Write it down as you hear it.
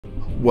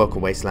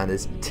Welcome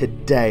Wastelanders.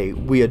 Today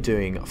we are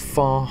doing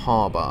Far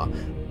Harbor,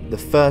 the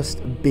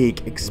first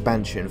big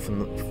expansion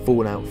from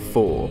Fallout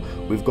 4.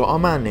 We've got our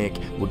man Nick,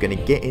 we're going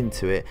to get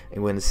into it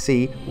and we're going to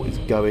see what is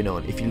going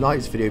on. If you like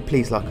this video,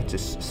 please like and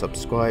just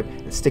subscribe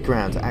and stick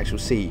around to actually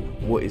see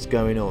what is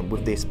going on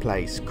with this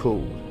place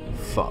called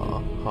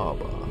Far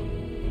Harbor.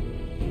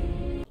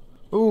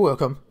 Oh,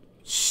 welcome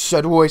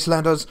Shadow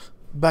Wastelanders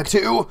back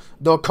to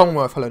the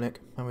Commonwealth. Hello Nick,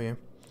 how are you?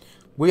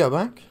 We are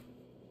back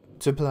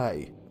to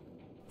play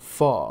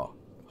Far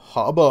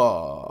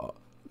Harbor.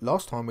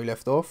 Last time we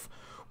left off,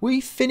 we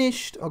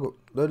finished. I got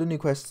a load of new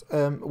quests.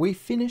 We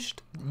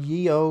finished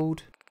ye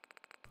old.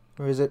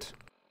 Where is it?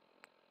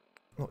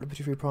 Not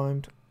Liberty Free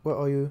Primed. Where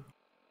are you?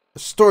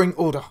 Restoring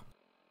order.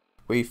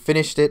 We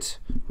finished it.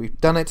 We've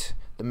done it.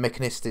 The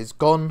Mechanist is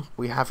gone.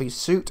 We have his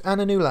suit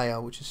and a new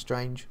layer, which is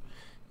strange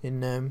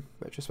in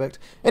retrospect.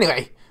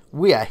 Anyway,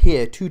 we are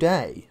here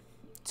today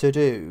to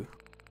do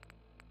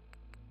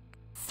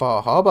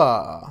Far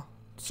Harbor.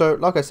 So,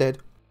 like I said.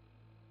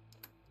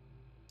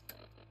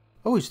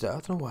 Oh, is that? I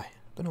don't know why.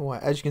 Don't know why.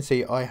 As you can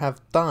see, I have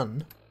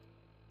done.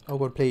 Oh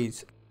God,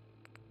 please.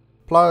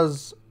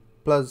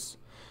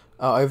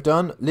 I've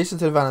done listen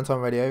to the Valentine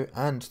radio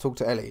and talk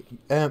to Ellie.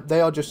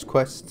 They are just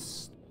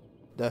quests.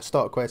 The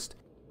start quest.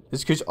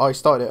 It's because I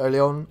started it early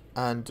on,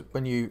 and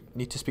when you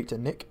need to speak to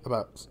Nick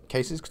about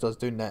cases, because I was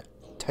doing their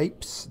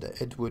tapes, the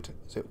Eddie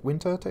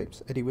Winter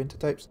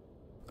tapes.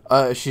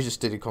 She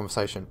just did a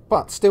conversation,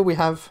 but still, we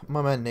have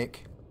my man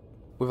Nick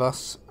with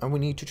us, and we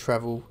need to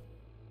travel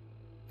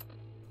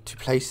to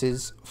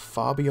places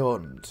far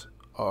beyond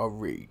our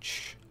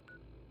reach.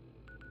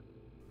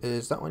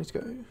 Is that where I need to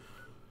go?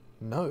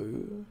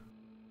 No.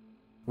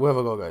 Where have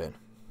I got to go then?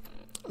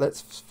 Let's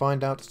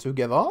find out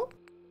together.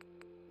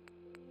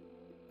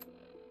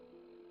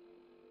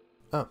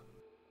 Oh.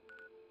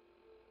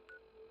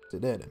 Is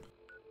it there then?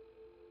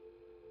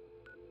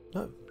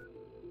 No.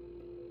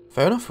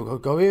 Fair enough, we've got to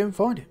go here and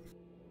find it.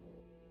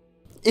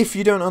 If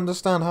you don't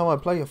understand how I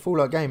play a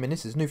Fallout game and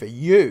this is new for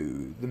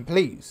you, then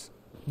please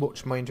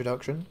watch my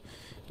introduction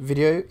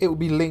video. It will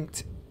be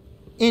linked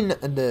in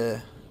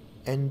the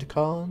end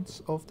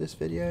cards of this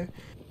video,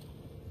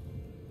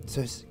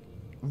 so it's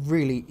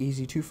really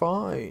easy to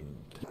find.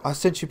 I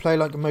essentially play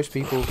like most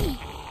people,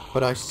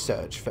 but I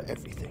search for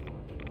everything.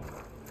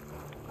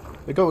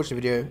 But go watch the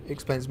video, it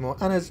explains more,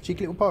 and there's a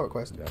cheeky little pirate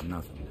quest.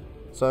 Nothing.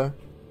 So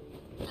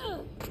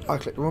I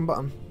clicked the wrong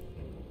button.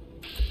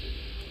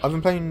 I've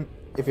been playing,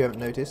 if you haven't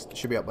noticed, it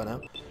should be up by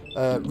now,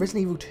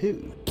 Resident Evil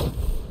 2.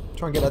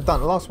 Try and get that done.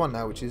 The last one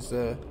now, which is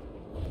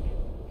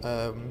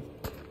Claire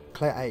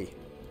A.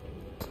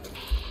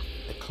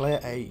 The Claire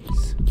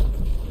A's.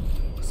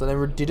 So I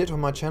never did it on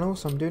my channel,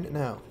 so I'm doing it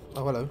now.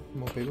 Oh hello,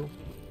 more people.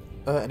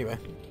 Anyway.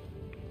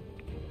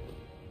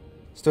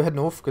 Still head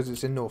north because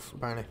it's in north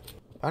apparently.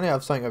 Apparently I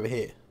have something over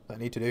here that I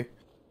need to do.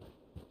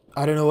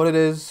 I don't know what it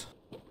is.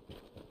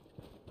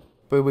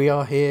 But we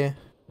are here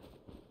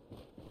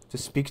to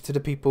speak to the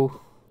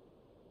people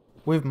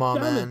with my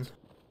man.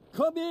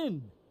 Come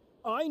in!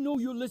 I know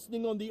you're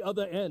listening on the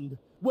other end.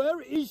 Where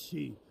is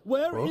she?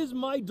 Where is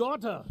my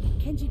daughter?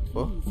 Kenji,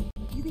 please.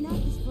 You've been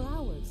at this for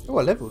hours. Oh,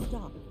 I leveled.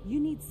 Stop. You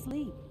need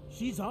sleep.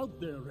 She's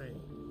out there, Ray.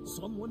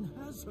 Someone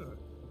has her.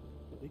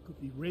 They could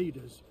be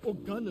raiders or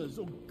gunners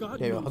or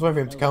God knows. Yeah, I was waiting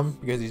for him to come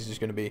because he's just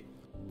going to be.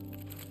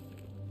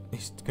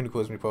 He's going to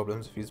cause me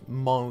problems if he's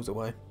miles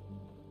away.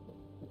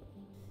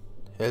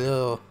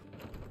 Hello.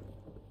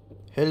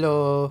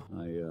 Hello.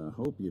 I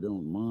hope you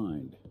don't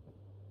mind.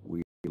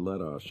 We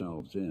let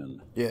ourselves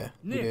in. Yeah,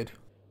 Nick, we did.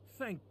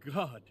 thank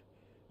God.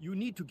 You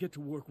need to get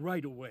to work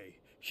right away.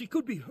 She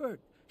could be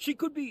hurt. She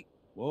could be...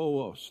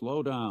 Whoa,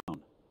 slow down.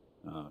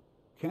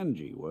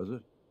 Kenji, was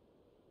it?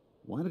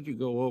 Why did you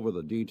go over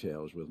the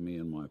details with me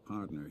and my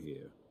partner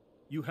here?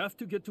 You have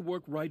to get to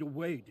work right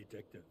away,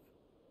 Detective.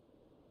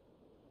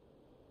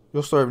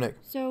 Your story, Nick.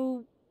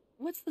 So,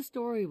 what's the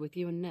story with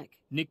you and Nick?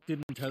 Nick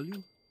didn't tell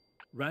you?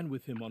 Ran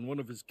with him on one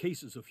of his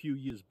cases a few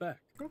years back.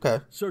 Okay.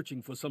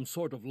 Searching for some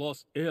sort of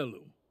lost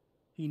heirloom.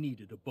 He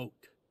needed a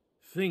boat.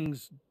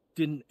 Things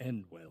didn't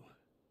end well.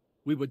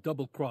 We were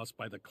double-crossed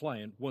by the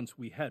client once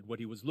we had what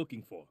he was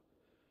looking for.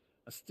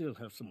 I still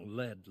have some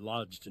lead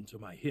lodged into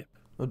my hip.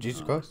 Oh,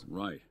 Jesus Christ.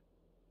 Right.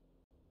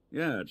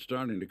 Yeah, it's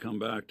starting to come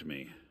back to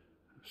me.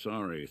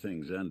 Sorry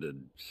things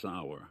ended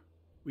sour.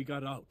 We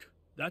got out.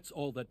 That's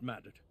all that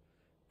mattered.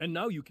 And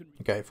now you can...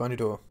 Okay, find your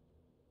door.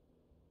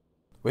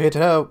 We're here to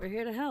help. We're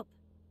here to help.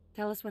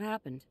 Tell us what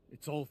happened.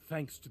 It's all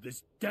thanks to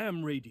this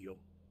damn radio.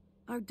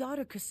 Our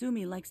daughter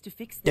Kasumi likes to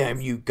fix things.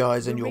 Damn you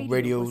guys and The your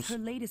radio radios. was her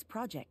latest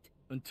project.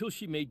 Until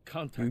she made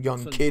contact You with young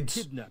some kids.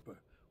 kidnapper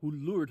who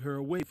lured her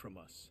away from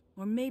us.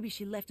 Or maybe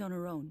she left on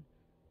her own.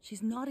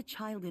 She's not a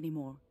child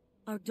anymore.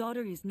 Our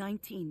daughter is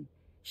 19.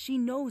 She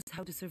knows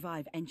how to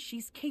survive, and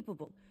she's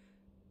capable.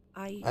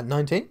 At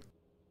 19?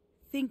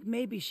 think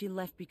maybe she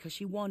left because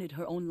she wanted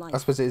her own life. I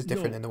suppose it is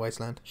different No. in the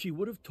wasteland. She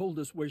would have told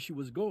us where she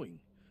was going.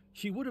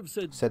 She would have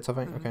said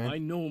Something? Okay. I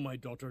know my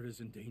daughter is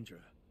in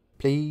danger.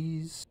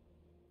 Please.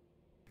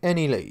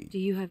 Any lead? Do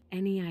you have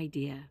any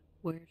idea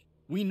where...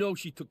 We know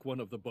she took one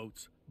of the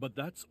boats, but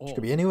that's all. She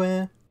could be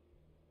anywhere.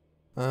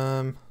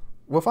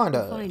 We'll find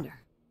her. We'll find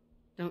her.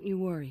 Don't you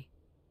worry.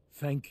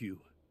 Thank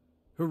you.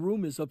 Her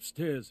room is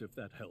upstairs, if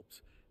that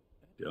helps.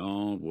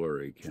 Don't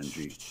worry,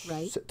 Kenji.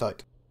 Right? Sit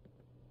tight.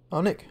 Oh,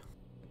 Nick.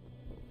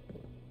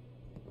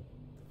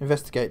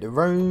 Investigate the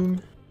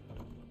room.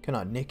 Can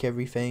I nick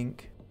everything?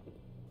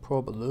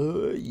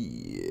 Probably.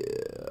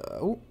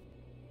 Yeah. Oh.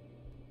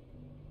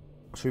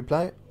 Should we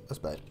play it? Let's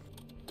play it.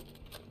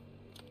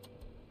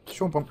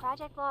 Sean Pump.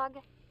 Project log.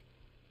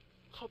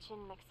 Kitchen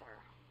mixer.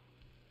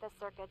 The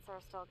circuits are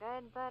still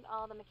good, but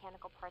all the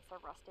mechanical parts are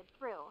rusted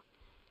through.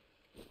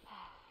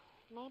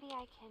 Maybe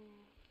I can...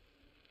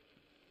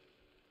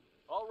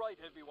 All right,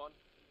 everyone.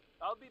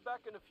 I'll be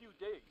back in a few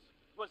days.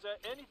 Was there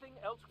anything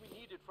else we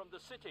needed from the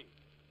city?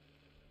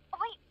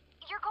 Wait,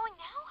 you're going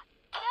now?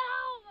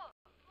 No!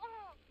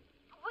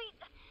 Wait,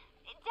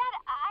 Dad,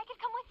 I could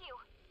come with you.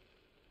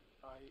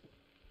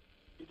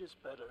 It is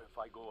better if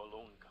I go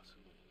alone,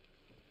 Kasumi.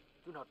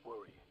 Do not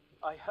worry.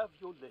 I have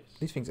your list.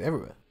 These things are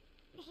everywhere.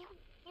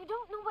 You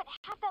don't know what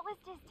half that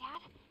list is,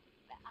 Dad.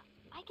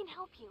 I can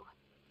help you.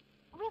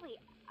 Really,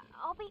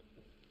 I'll be...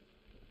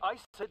 I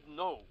said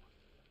no.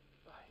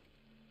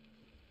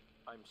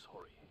 I'm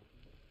sorry.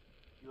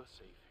 You're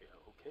safe here,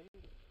 okay?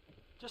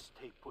 Just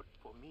stay put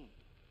for me.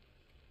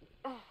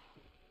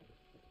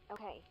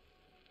 Okay.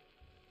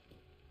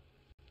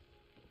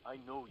 I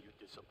know you're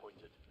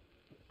disappointed,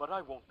 but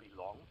I won't be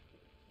long.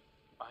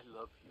 I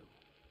love you.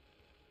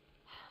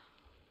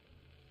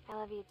 I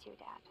love you too,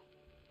 Dad.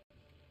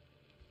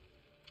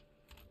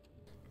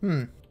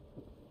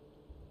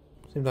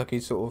 Seems like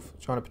he's sort of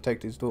trying to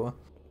protect his daughter.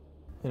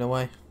 In a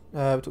way.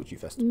 We'll talk to you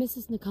first.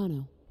 Mrs.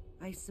 Nakano.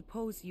 I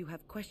suppose you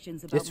have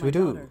questions about Yes, my we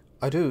do. daughter.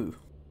 I do.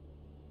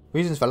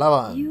 Reasons for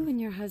love. You and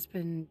your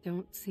husband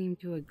don't seem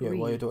to agree.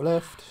 Yeah, why your daughter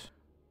left?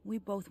 We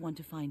both want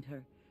to find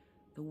her.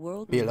 The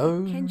world... Be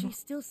alone. Kenji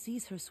still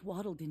sees her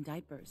swaddled in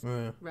diapers.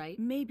 Yeah. Right?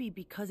 Maybe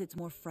because it's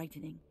more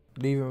frightening.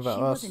 Leaving without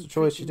She us. wasn't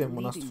Choice she tricked didn't into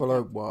want us to leaving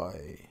follow. without-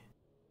 Why?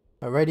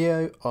 A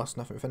radio. Ask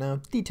nothing for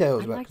now.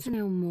 Details I'd about like to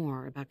know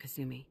more about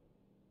Kasumi.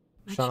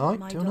 Shine a light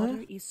My on her.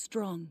 daughter is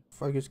strong.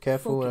 Focus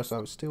careful, else Focused. I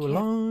was still But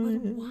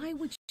alive. why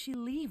would she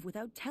leave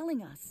without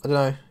telling us? I don't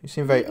know. You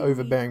seem very Maybe we-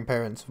 overbearing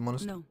parents, if I'm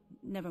honest. No,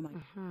 never mind.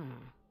 Uh-huh.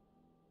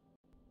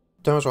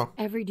 Don't know what's wrong.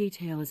 Every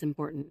detail is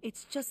important.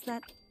 It's just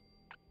that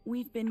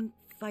we've been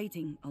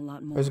fighting a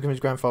lot more. Isakumi's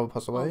grandfather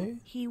passed Well, away.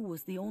 he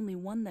was the only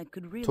one that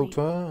could really Talk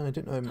to her, and I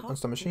didn't know him talk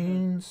understand to her.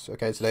 machines.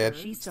 Okay, so they had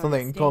She started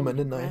something in staying common, at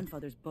her didn't they?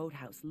 grandfather's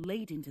boathouse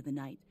late into the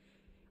night.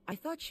 I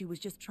thought she was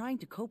just trying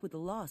to cope with the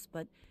loss,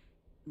 but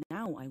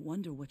now I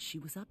wonder what she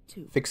was up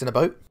to. Fixing a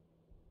boat.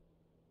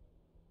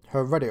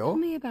 Her radio. Tell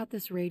me about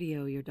this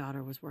radio your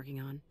daughter was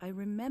working on. I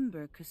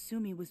remember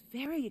Kasumi was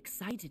very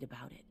excited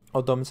about it. Oh,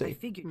 I Domity.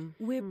 figured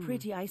we're Mhm.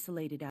 pretty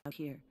isolated out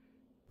here.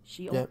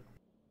 She Yeah.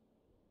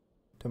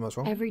 Don't know what's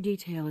wrong. Every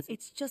detail is...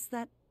 It's just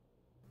that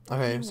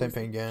Okay, he same was-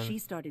 thing again. She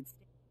started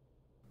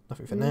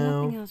Nothing for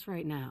Nothing now. else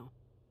right now.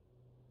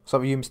 What's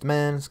up with you, Mr.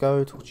 Man? Let's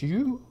go talk to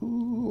you.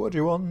 What do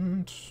you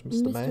want, Mr.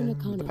 Mr. Man?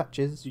 Nakano. The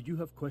patches. Did you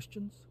have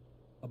questions?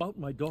 About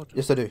my daughter?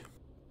 Yes, I do.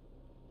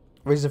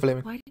 Reason for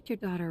leaving. Why did your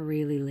daughter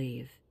really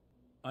leave?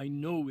 I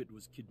know it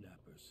was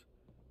kidnappers.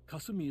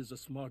 Kasumi is a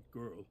smart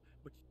girl,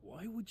 but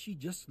why would she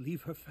just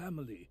leave her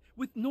family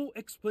with no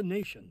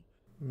explanation?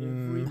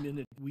 Every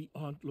minute we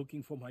aren't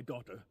looking for my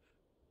daughter.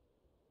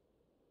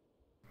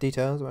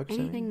 Details about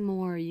Anything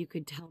more you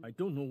could tell me? I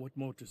don't know what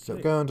more to say.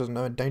 Little girl doesn't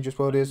know what a dangerous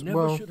world is. Never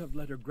Well, should have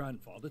let her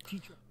grandfather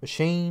teach her.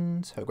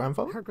 machines. Her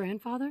grandfather. Her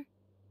grandfather?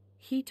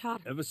 He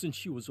taught her. Ever since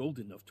she was old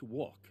enough to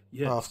walk.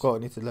 Yes. Oh, I forgot. I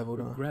need to level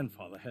Her down.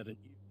 grandfather hadn't.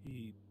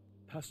 He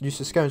passed Used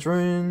to away. scavenge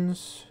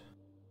runes.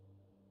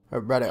 Her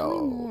Tell me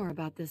radio. more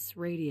about this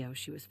radio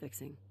she was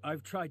fixing.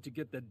 I've tried to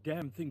get that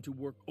damn thing to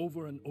work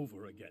over and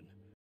over again.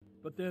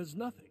 But there's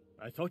nothing.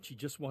 I thought she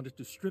just wanted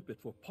to strip it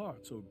for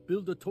parts or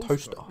build a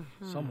toaster.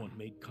 Someone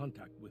made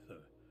contact with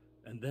her.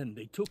 And then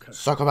they took her.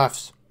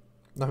 Psychopaths.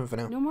 Nothing for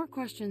now. No more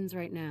questions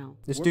right now.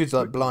 This Work dude's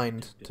like quickly.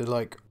 blind to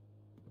like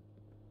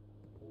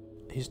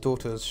his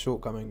daughter's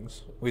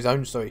shortcomings. Well,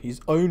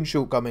 his own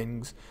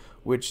shortcomings,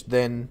 which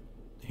then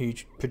he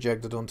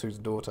projected onto his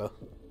daughter.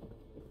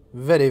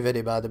 Very,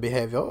 very bad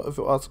behavior, if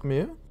you ask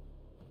me.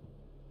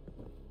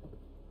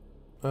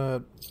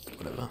 Whatever.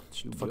 You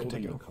Should fucking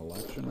take building it a off.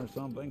 collection or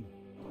something?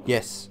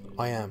 Yes,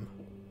 I am.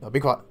 Now be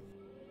quiet.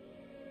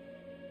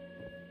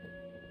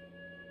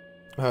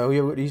 Oh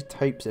yeah, we've got these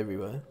tapes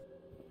everywhere.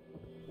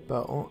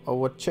 But I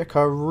will check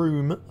our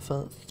room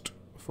first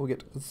before we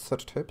get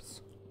such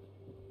tapes.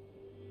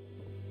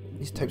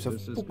 These tapes are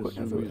This is fucking Kasumi's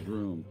everywhere.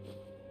 room.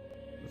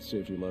 Let's see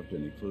if you left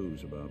any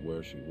clues about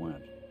where she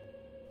went.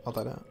 I'll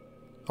take that.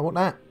 I want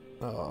that.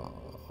 Oh.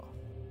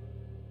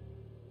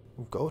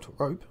 We've got a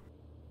rope.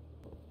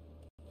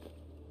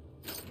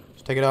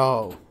 Let's take it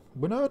all.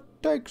 Winner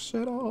takes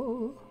it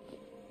all.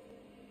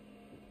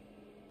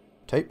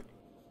 Tape.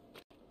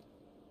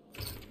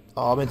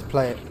 Oh, I meant to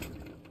play it.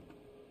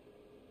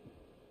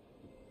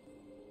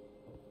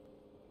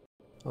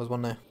 There was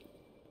one there.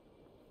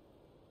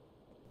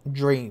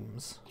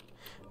 Dreams.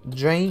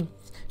 Dreams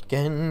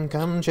can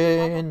come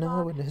true.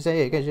 No one to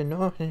say, 'cause you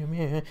know I'm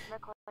here.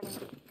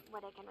 Recording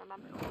what I can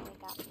remember when I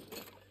wake up.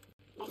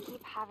 I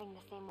keep having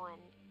the same one.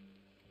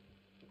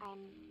 I'm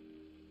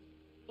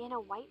in a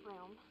white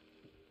room.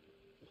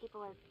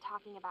 People are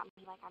talking about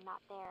me like I'm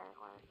not there,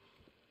 or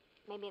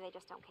maybe they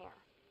just don't care.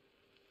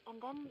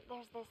 And then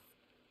there's this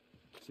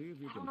See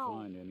if you I can don't know,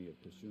 find any of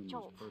Kasumi's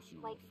jolt,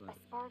 personal like a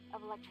effects. spark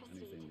of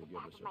electricity Anything to to the give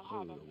back us of a my head, clue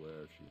and to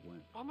where she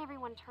went. then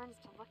everyone turns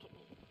to look at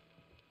me.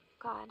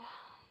 God,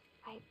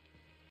 I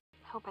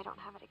hope I don't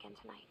have it again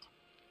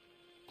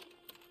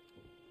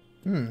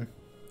tonight.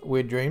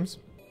 Weird dreams.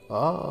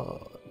 Ah.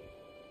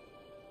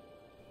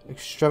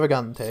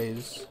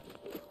 Extravagantes.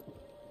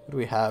 What do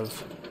we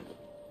have?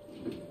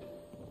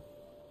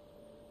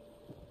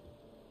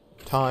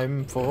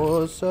 Time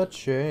for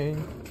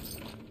searching.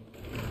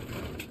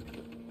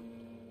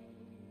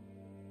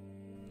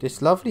 This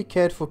lovely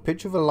cared for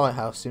picture of a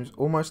lighthouse seems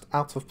almost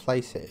out of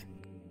place here.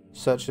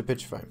 Search the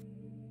picture frame.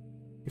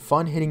 You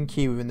find a hidden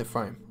key within the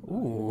frame.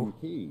 Ooh.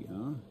 Key,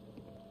 huh?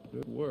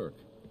 Good work.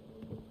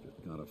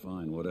 Just gotta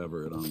find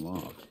whatever it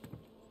unlocks.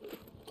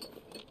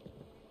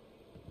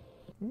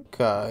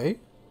 Okay.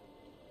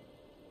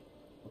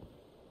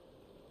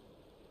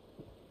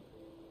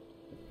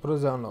 What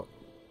does that unlock?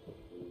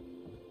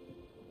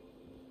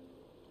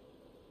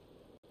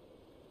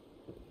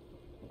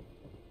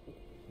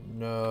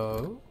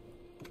 No.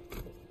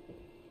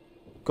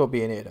 Gotta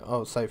be in here.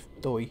 Oh, safe.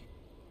 Doy.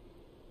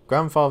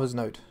 Grandfather's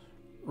note.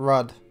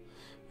 Rud.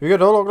 You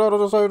get all locked out of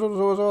the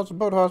safe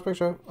boathouse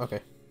picture.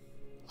 Okay.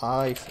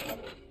 I see.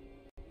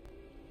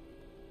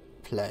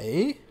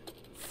 Play.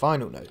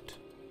 Final note.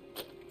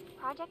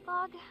 Project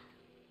log?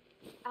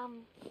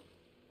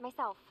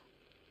 Myself.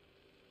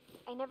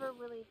 I never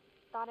really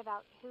thought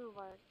about who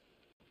or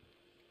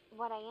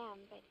what I am,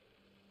 but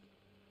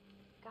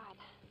God.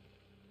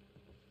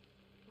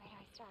 Where do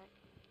I start?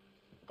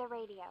 The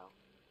radio.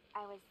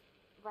 I was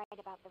right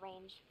about the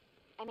range.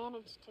 I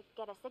managed to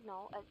get a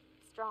signal, a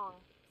strong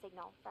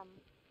signal, from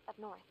up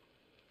north.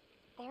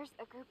 There's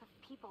a group of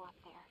people up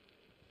there.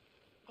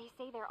 They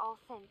say they're all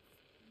synths.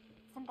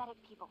 Synthetic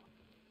people.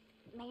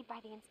 Made by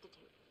the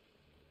Institute.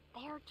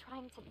 They're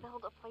trying to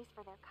build a place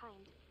for their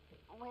kind,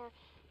 where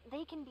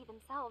they can be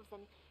themselves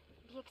and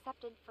be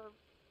accepted for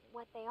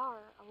what they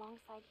are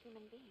alongside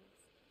human beings.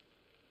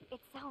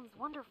 It sounds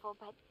wonderful,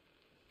 but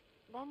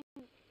then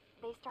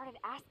they started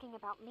asking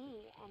about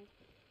me, and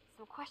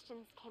some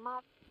questions came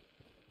up.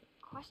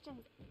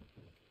 Questions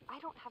I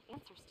don't have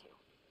answers to.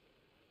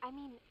 I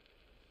mean,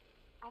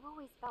 I've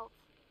always felt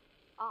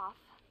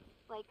off,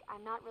 like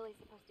I'm not really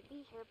supposed to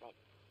be here, but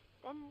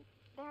then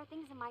there are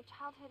things in my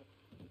childhood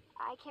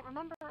I can't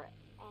remember,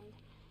 and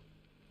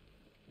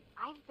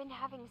I've been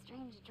having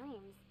strange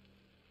dreams.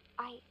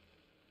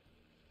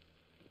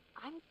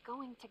 I'm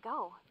going to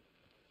go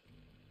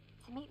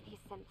to meet these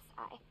synths.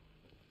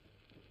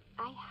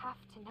 I have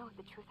to know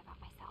the truth about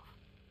myself.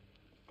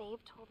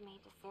 They've told me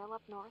to sail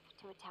up north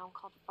to a town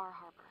called Far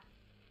Harbor.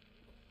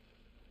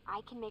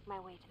 I can make my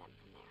way to them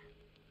from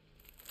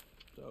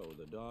there. So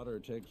the daughter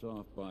takes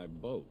off by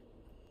boat.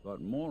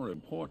 But more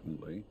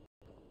importantly,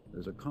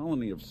 there's a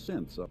colony of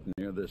synths up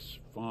near this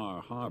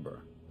Far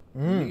Harbor.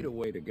 We need a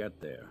way to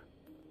get there.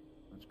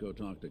 Let's go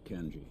talk to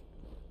Kenji.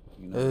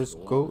 He knows Let's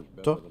the go waters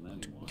better talk than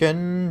to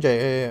anyone.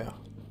 Kenji.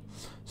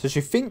 So she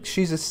thinks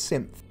she's a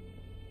synth.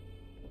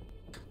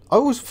 I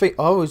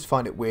always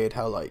find it weird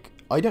how, like,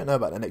 I don't know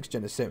about the next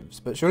gen of synths,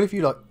 but surely if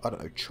you, like, I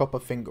don't know, chop a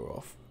finger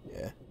off,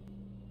 yeah,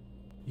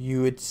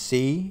 you would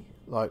see,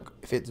 like,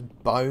 if it's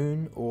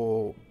bone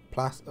or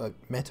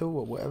metal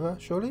or whatever,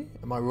 surely?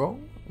 Am I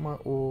wrong? Am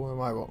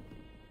I wrong?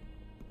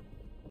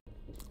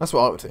 That's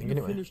what I would think, You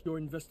anyway. finished your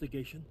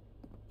investigation?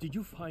 Did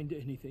you find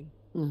anything?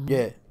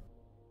 Yeah.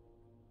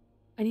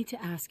 I need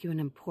to ask you an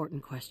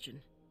important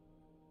question.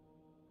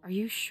 Are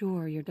you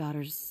sure your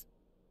daughter's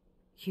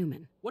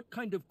human? What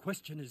kind of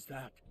question is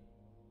that?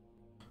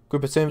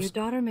 Group of Your synths.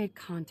 daughter made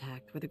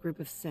contact with a group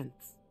of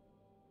synths.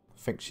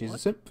 Think she's a What?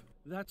 synth.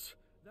 That's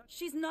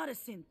She's not a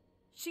synth.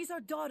 She's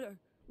our daughter.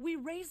 We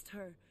raised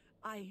her.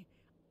 I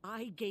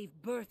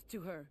gave birth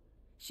to her.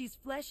 She's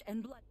flesh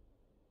and blood.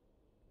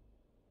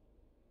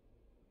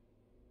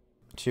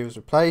 She was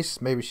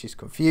replaced. Maybe she's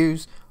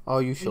confused.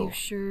 Are you Are sure? you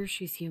sure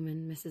she's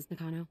human, Mrs.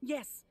 Nakano?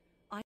 Yes,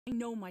 I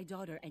know my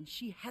daughter, and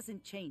she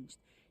hasn't changed.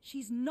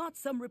 She's not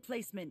some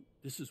replacement.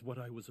 This is what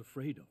I was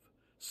afraid of.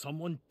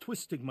 Someone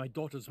twisting my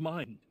daughter's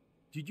mind.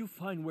 Did you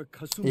find where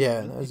Kasumi Yeah,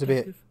 went, that was a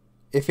bit.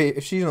 Detective?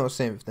 If she's not a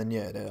synth, then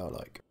yeah, they are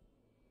like.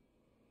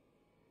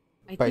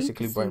 I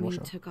Basically think brainwash her.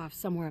 Kasumi took off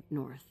somewhere up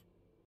north.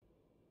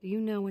 Do you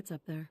know what's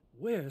up there?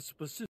 Where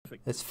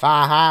specific? It's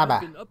Far I've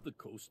Harbor. been up the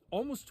coast,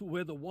 almost to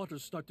where the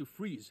waters start to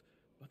freeze,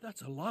 but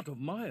that's a lot of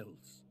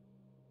miles.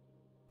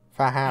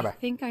 Far I Harbor.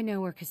 think I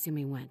know where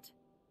Kasumi went.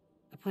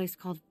 A place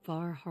called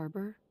Far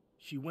Harbor?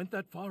 She went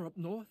that far up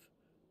north?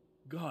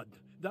 God,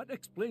 that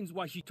explains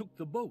why she took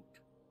the boat.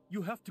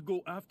 You have to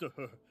go after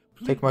her.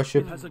 Please. Take my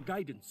ship. It has a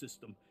guidance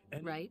system,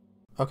 and Right.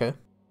 Okay.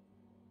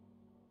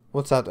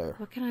 What's that there?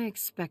 What can I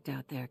expect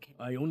out there, kid?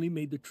 I only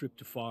made the trip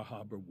to Far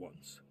Harbor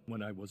once,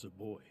 when I was a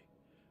boy.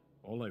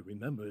 All I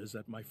remember is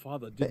that my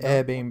father did The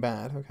air being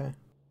bad. Okay.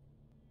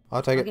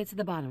 I'll take I'll it. get to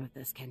the bottom of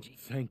this, Kenji.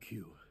 Thank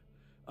you.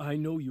 I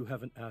know you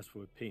haven't asked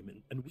for a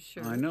payment, and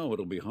Sure. I know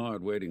it'll be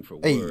hard waiting for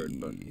Hey. word,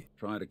 but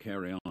try to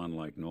carry on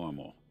like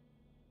normal.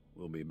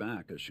 We'll be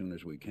back as soon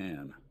as we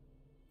can.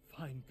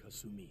 Fine,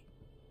 Kasumi.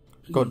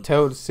 God,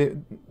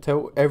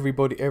 tell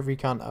everybody, every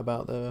cunt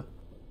about the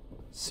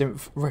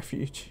Synth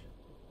refuge.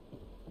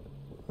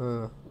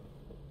 Oh,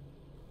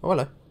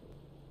 hello.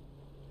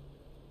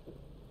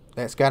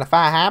 Let's go to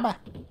Far Harbor.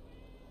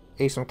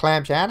 Eat some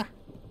clam chowder.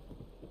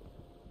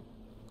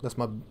 That's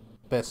my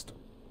best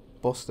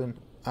Boston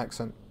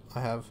accent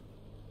I have.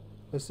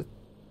 Where's the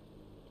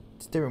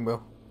steering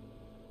wheel?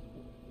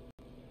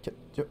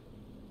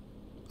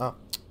 Oh,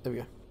 there we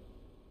go.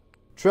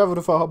 Travel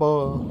to Far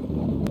Harbor.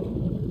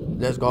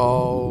 Let's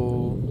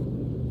go.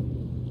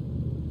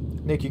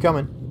 Nick, you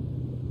coming?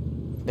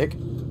 Nick?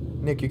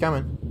 Nick, you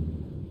coming?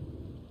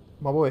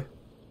 My boy.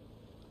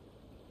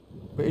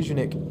 Where is you,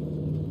 Nick?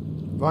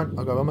 Fine,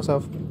 I'll go by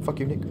myself. Fuck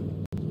you, Nick.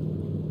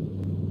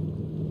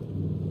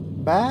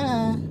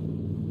 Bye.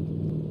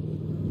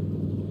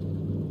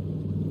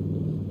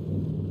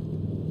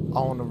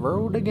 On the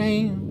road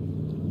again.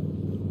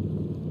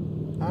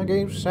 I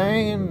keep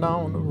saying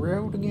on the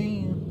road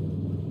again.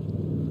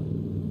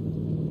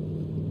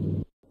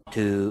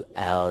 2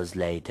 hours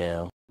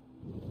later.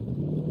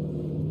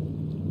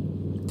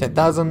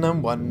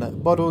 10,001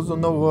 bottles on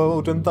the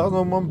wall,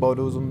 10,001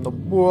 bottles on the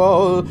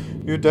wall.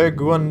 You take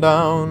one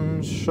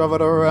down, shove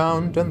it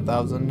around,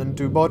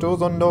 10,002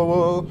 bottles on the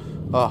wall.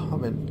 Oh,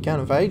 I've been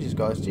counting for ages,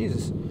 guys.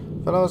 Jesus.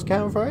 I felt I was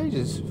counting for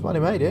ages. Finally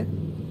made it.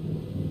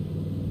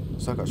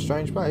 It's like a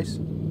strange place.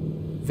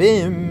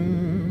 Vim!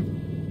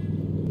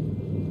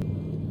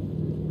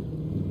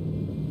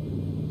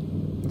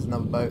 There's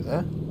another boat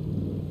there.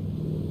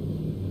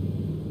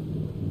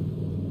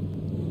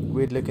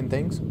 Weird looking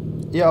things.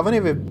 Yeah, I've only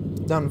ever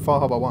done Far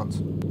Harbor once,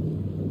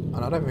 and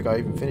I don't think I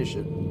even finished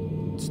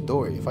the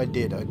story. If I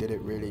did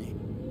it really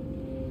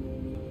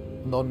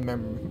I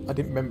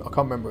can't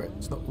remember it.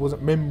 It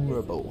wasn't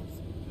memorable.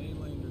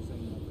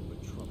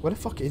 Where the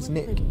fuck is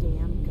Nick?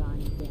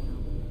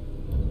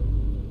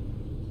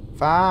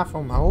 Far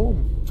from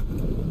home.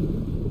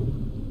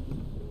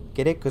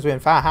 Get it? Because we're in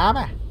Far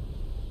Harbor.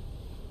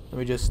 Let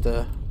me just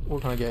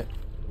what can I get?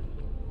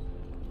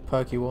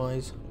 Perky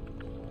wise.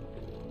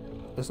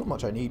 There's not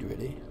much I need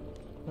really.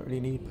 Don't really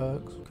need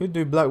perks. Could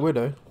do Black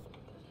Widow.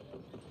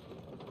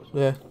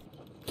 Yeah.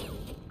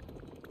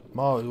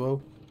 Might as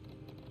well.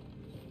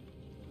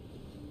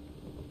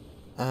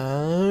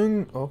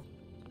 And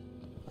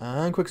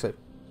and quick save.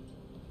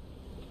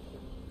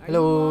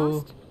 Hello. Are you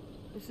lost?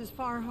 This is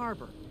Far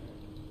Harbor.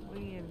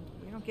 We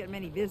don't get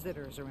many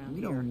visitors around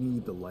We here. don't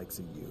need the likes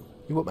of you.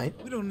 You what, mate?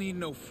 We don't need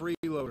no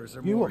freeloaders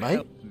or You more what, mate?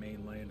 help,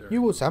 mainlander.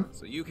 You what, Sam?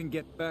 So you can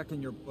get back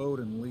in your boat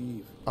and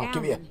leave. Oh,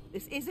 give me a. Alan,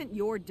 this isn't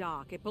your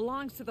dock. It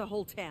belongs to the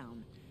whole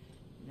town.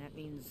 And that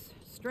means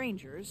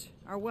strangers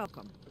are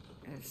welcome.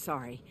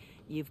 Sorry,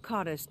 you've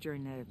caught us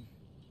during a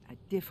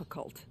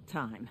difficult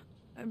time.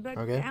 But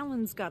Okay.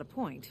 Alan's got a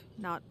point.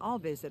 Not all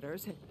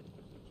visitors.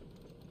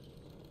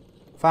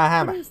 Fire What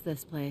hammer. is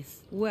this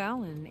place?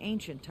 Well, in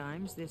ancient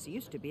times, this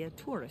used to be a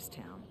tourist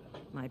town.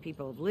 My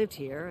people have lived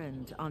here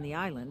and on the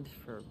island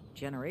for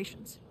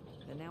generations.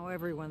 And now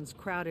everyone's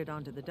crowded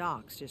onto the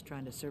docks just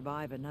trying to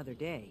survive another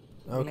day.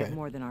 We Okay. have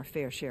more than our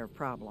fair share of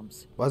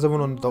problems. Why is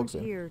everyone on the You're dogs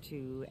then? here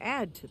to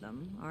add to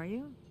them, are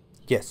you?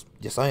 Yes,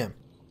 yes I am.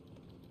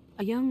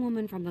 A young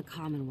woman from the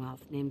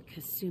Commonwealth named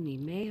Kasumi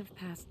may have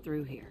passed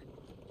through here.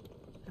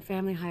 Her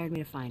family hired me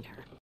to find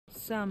her.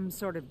 Some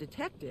sort of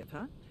detective,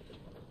 huh?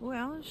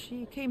 Well,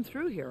 she came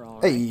through here all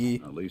right. Hey.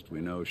 At least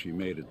we know she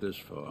made it this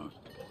far.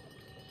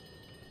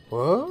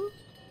 What?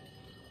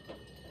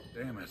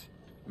 Damn it.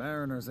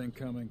 Mariners ain't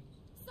coming.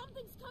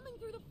 Something's coming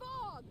through the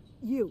fog!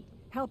 You,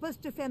 help us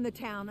defend the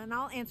town and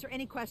I'll answer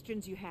any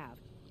questions you have.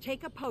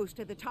 Take a post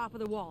at the top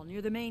of the wall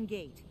near the main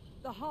gate.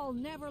 The hull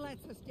never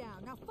lets us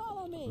down. Now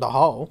follow me! The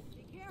hole?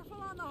 Be careful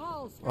on the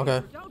hull, stranger.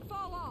 Okay. Don't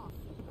fall off.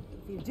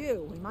 If you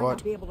do, we might What?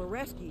 not be able to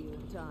rescue you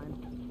in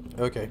time.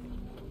 Okay.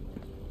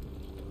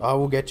 I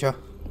will get you.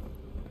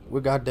 We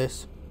got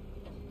this.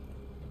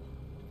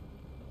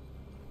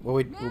 What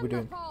we Man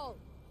doing? the hull!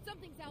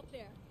 Something's out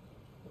there.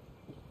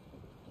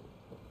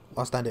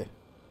 I'll stand here.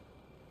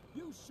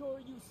 You sure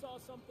you saw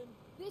something?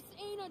 This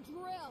ain't a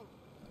drill.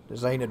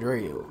 This ain't a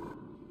drill.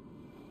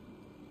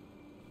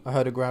 I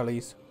heard a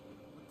growlies.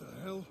 What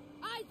the hell?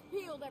 Eyes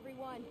peeled,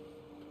 everyone.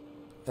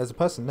 There's a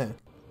person there.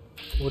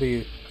 What are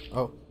you?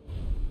 Oh.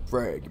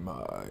 Frag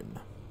mine.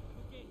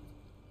 Gate.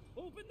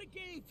 Open the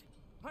gate!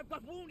 I've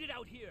got wounded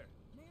out here!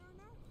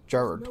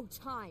 Jared. No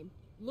time.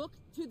 Look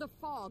to the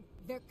fog.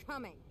 They're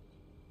coming.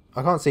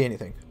 I can't see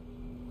anything.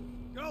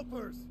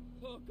 Gulpers!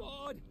 Oh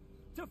God!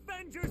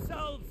 Defend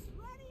yourselves!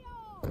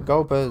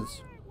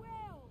 Gulpers.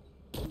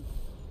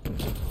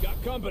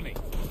 Got company.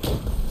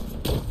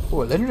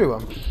 Oh, a legendary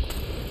one.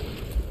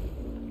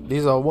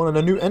 These are one of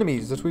the new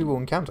enemies that we will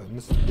encounter in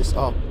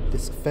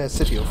this fair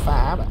city of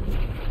Fallour.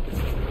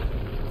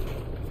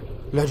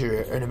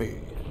 Legendary enemy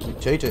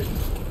mutated.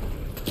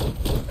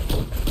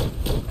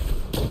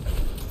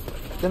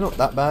 They're not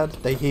that bad.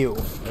 They heal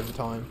over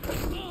time.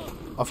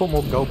 I thought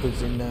more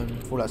gulpers in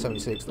Fallout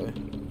 76 though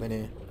than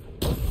here.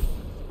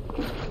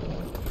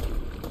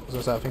 As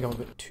I say, I think I'm a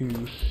bit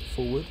too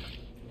forward.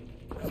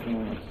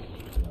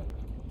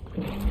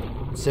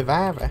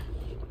 Survivor.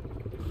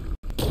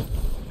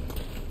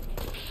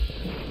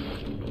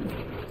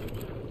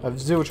 I have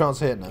zero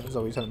chance of hitting that, is that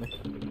what you're telling me?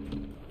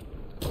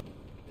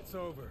 It's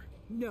over.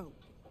 No.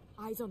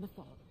 Eyes on the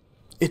fog.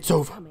 It's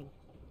over. Coming.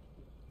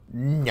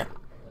 No.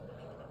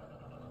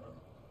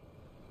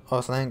 Oh,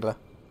 it's an angler.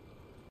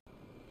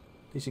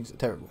 These things are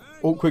terrible.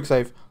 Oh, quick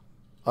save.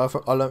 I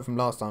learnt from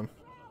last time.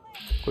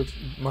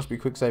 Must be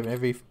quick saving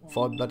every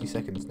 5 bloody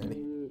seconds nearly.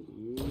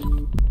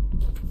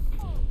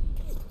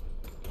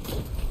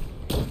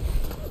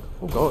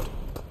 Oh god.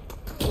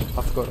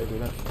 I forgot to do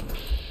that.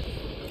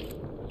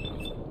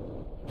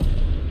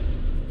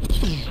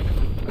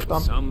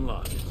 Done. Some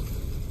luck.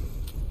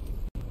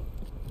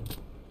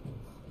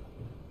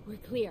 We're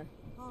clear.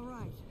 All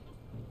right.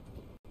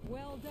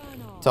 Well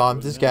done, all. Time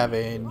to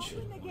scavenge.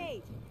 Open the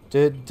gate.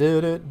 The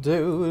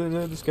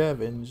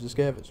scavenge, the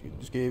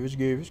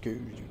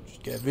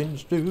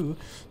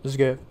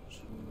scavenge.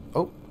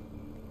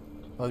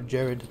 Oh,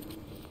 Jared.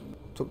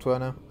 Talk to her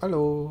now.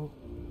 Hello.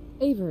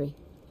 Avery.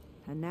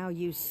 And now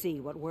you see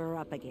what we're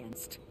up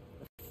against.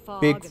 The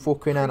fog Big and the fucking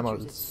creatures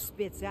animals. it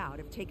spits out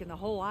have taken the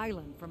whole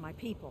island from my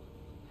people.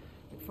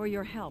 But for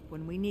your help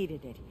when we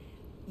needed it,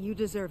 you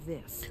deserve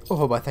this.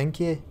 Oh, but thank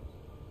you.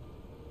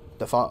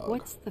 The fog.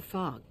 What's the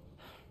fog?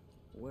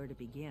 Where to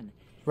begin?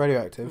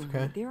 Radioactive,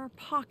 okay. There are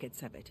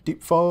pockets of it.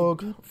 Deep fog,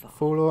 Deep fog.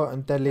 Fallour,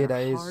 and deadlier They're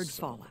days. hard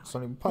fallout.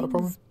 Something part of the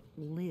problem.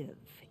 Things live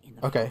in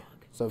the Okay,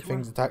 fog. so It's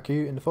things one- attack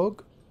you in the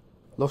fog.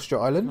 Lost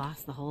your island.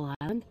 Lost the whole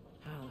island?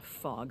 Oh, the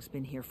fog's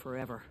been here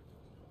forever.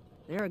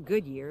 There are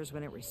good years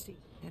when it recedes,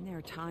 and there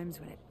are times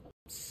when it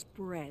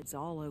spreads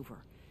all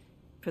over.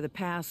 For the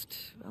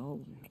past,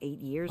 8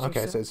 years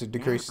Okay, or so it's a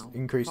decrease, now,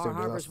 increased Far over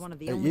the Harbor's last one of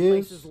the 8 only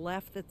years. places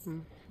left that's...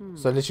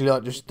 So literally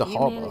like just the You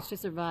harbour. managed to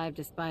survive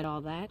despite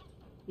all that?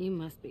 You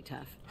must be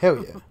tough.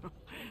 Hell yeah.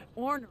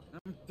 Or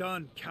I'm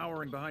done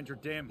cowering behind your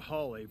damn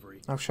hull,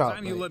 Avery. I've shot,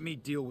 Time you mate. let me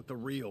deal with the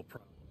real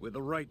problem. With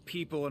the right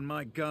people and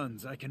my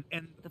guns, I can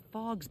end... the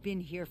fog's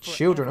been here forever.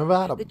 Children of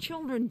Adam. The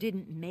children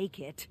didn't make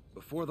it.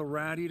 Before the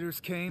rat eaters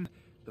came,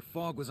 the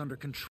fog was under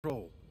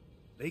control.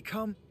 They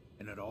come,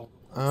 and it all...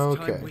 It's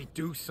Okay. time we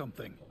do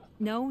something.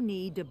 No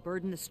need to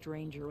burden the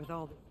stranger with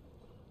all the...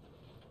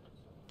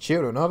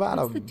 Children of What's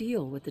the Adam.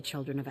 deal with the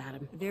children of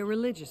Adam? They're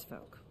religious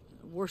folk.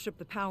 Worship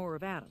the power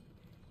of Adam.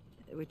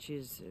 Which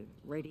is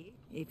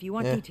if you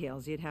want Yeah.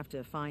 details, you'd have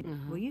to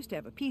find... We used to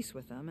have a peace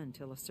with them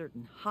until a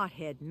certain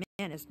hothead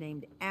menace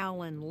named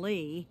Alan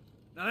Lee...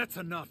 Now that's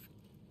enough.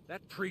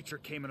 That preacher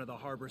came into the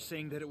harbor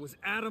saying that it was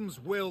Adam's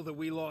will that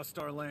we lost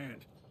our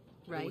land.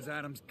 It was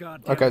Adam's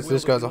goddamn Okay, so will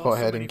this that guy's we a lost so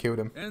hothead many- and killed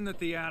him. And that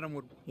the Adam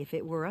would... If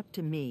it were up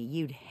to me,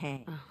 you'd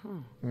hang.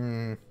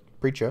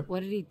 Preacher.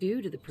 What did he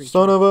do to the preacher?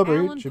 Son of a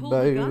Alan preacher, pulled the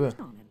baby. gun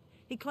on him.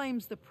 He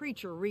claims the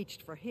preacher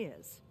reached for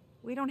his.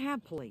 We don't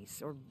have police,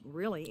 or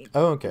really...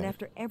 Oh, okay. And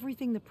after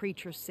everything the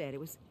preacher said, it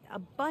was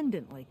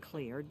abundantly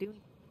clear doing...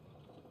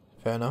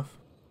 Fair enough.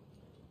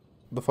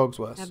 The fog's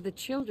worse. Have the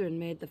children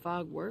made the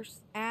fog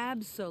worse?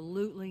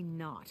 Absolutely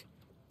not.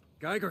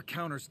 Geiger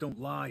counters don't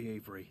lie,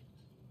 Avery.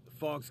 The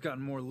fog's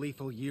gotten more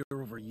lethal year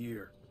over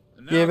year.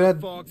 And Yeah, now but the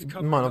that fog's might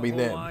covering not the be whole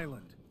them.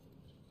 island.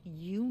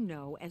 You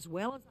know as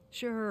well as...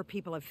 Sure,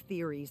 people have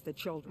theories that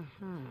children...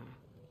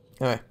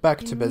 Anyway, back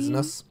to Can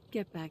business. we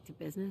get back to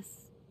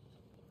business?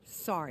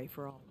 Sorry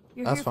for all.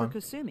 You're That's here fine. for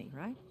Kasumi,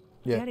 right?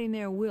 Yeah. Getting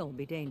there will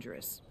be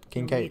dangerous.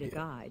 Kincaid, You'll need a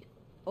yeah. guide.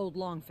 Old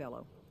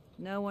Longfellow.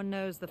 No one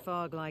knows the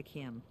fog like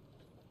him.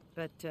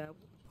 But,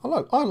 I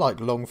like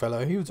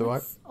Longfellow. He was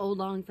alright. What's old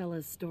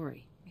Longfellow's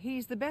story?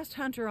 he's the best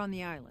hunter on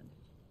the island.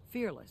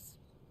 Fearless.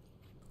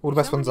 All the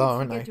best Someone ones are, needs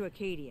aren't to they? get to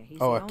Acadia. He's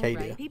Oh, the only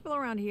Acadia. People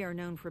around here are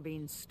known for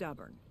being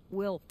stubborn.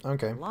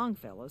 Okay.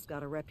 Longfellow's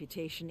got a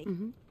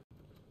reputation.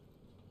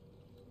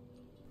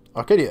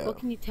 Arcadia. What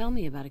can you tell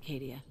me about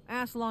Acadia?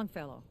 Ask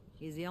Longfellow.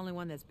 He's the only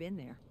one that's been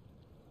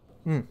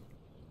there.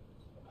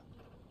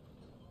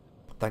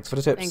 Thanks for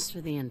the tips. Thanks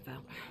for the info.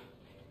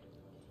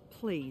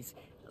 Please,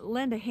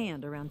 lend a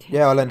hand around town.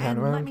 Yeah, I'll lend a hand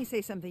And around. let me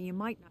say something you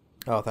might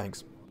not... Oh,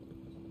 thanks.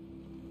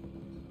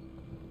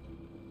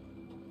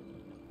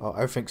 Oh,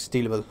 everything's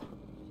stealable.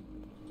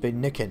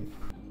 Been nicking.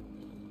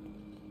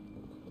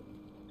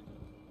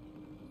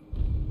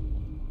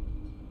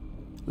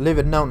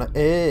 Living on the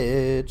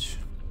edge.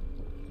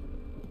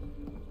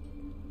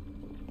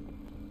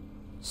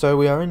 So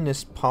we are in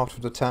this part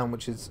of the town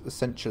which is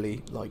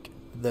essentially like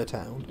the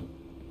town.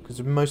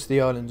 Because most of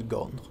the island's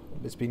gone.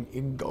 It's been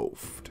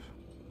engulfed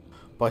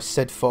by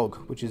said fog,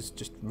 which is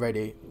just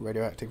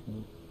radioactive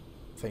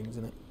things,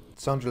 isn't it?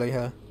 Sandra Lee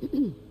here.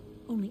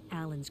 Only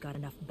Alan's got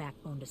enough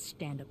backbone to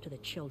stand up to the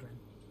children.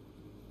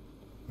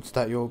 Is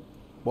that your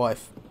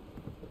wife?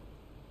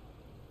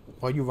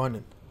 Why are you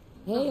running?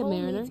 Hey, the a hull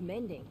mariner. needs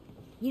mending.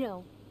 You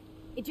know,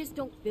 it just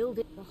don't build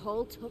it. The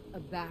hull took a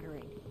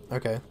battering.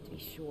 Okay. To be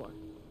sure.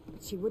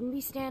 But she wouldn't be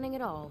standing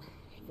at all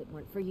if it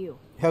weren't for you.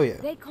 Hell yeah.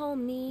 They call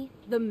me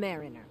the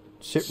mariner.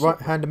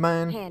 Shipwright-handed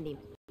man. Handy.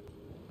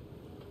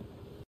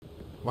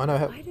 Why no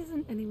help? Why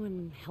doesn't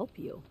anyone help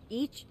you?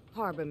 Each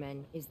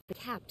harborman is the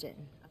captain.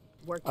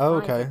 Worked Oh,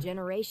 fine okay. for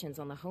generations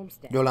on the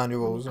homestead. Your land,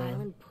 your When rules. the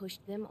island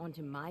pushed them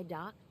onto my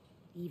dock,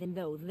 even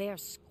though they're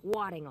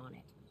squatting on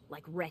it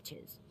like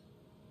wretches.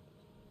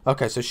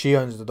 Okay, so she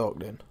owns the dock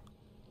then.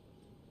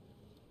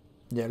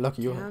 Yeah,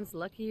 lucky you're here. Sounds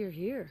lucky you're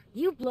here.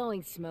 You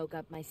blowing smoke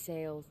up my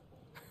sails.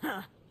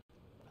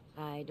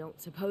 I don't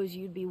suppose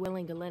you'd be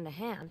willing to lend a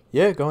hand.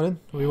 Yeah, go on in.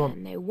 What do you want?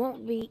 And they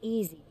won't be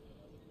easy.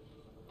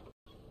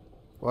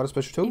 What a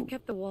special tool. You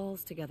kept the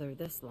walls together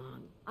this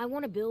long. I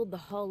want to build the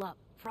hull up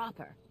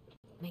proper.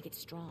 Make it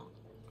strong.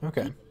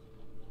 Okay.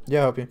 Yeah,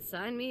 I'll help you.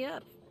 Sign me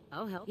up.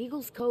 I'll help.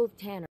 Eagles Cove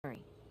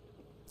Tannery.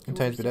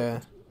 Contains me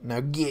there. Now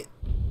get.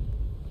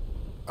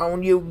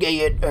 On you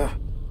get.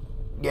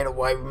 Get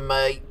away from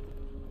me.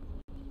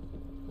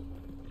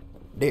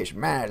 This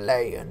my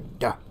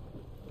land.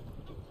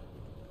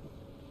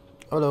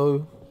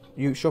 Hello.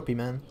 You shoppy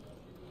man.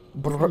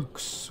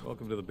 Brooks.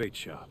 Welcome to the bait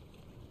shop.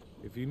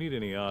 If you need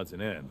any odds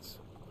and ends,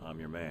 I'm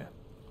your man.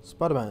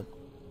 Spider-Man.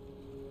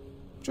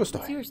 Just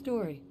What's your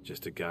story?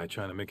 Just a guy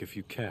trying to make a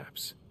few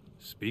caps.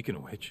 Speaking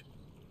of which,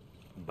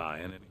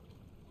 buying any?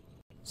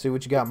 See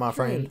what you got, my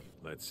friend.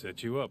 Let's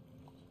set you up.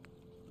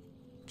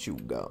 What you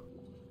got?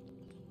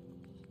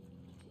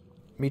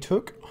 Me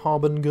took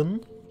Harbin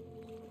gun.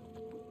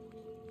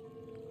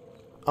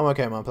 I'm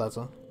okay, my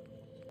platter.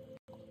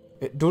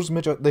 It does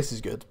measure. This is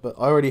good, but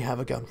I already have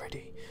a gun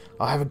ready.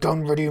 I have a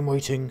gun ready and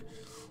waiting.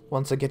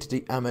 Once I get to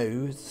the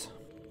ammos.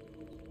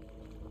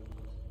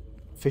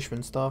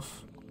 Fishman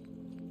stuff.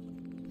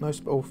 No,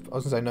 oh, I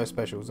was gonna say no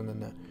specials, and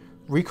then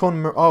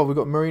recon. Oh, we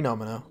got marine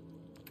armor now.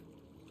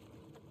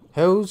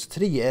 Hells to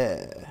the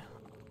yeah.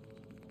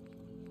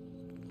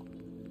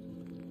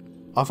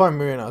 I find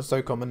marine armor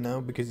so common now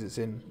because it's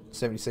in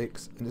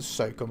 76, and it's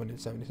so common in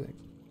 76.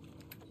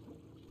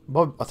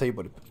 Bob, I'll tell you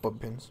what, bobby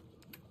pins.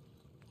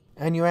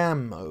 And your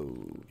ammo.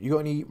 You got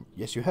any?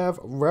 Yes, you have.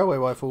 Railway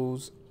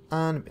rifles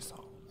and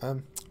missile.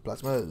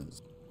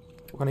 Plasmas.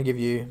 What can I give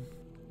you? You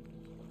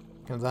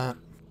can have that.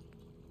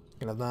 You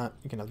can have that.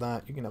 You can have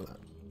that. You can have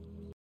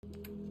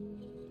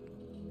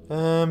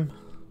that.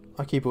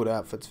 I keep all the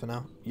outfits for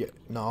now. Yeah,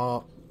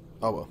 no.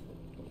 Oh well.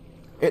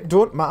 It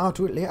don't matter. I'll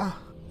do it later.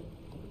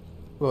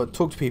 Well,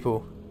 talk to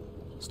people.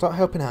 Start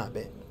helping out a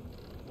bit.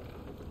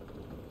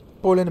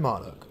 Boil in the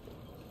Marlock.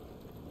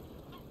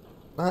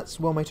 That's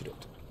one way to do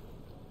it.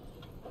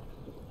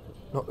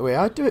 Not the way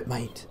I do it,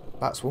 mate.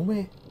 That's one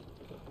way.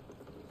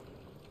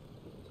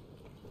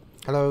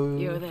 Hello.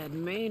 You're that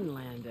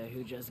mainlander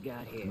who just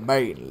got here.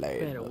 Mainlander.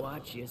 Better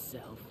watch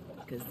yourself,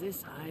 because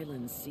this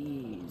island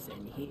sees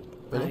and hears.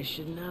 Really? I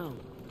should know.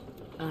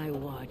 I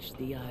watched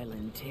the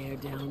island tear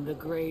down the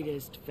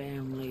greatest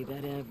family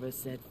that ever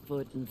set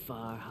foot in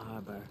Far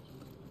Harbor.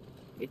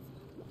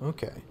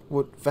 Okay.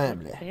 What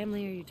family? What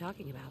family are you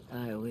talking about?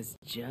 I was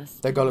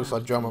just. That guy looks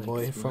like about Drummer to Boy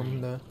explain.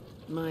 from the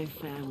My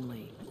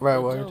family,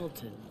 Railroad. the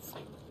Daltons,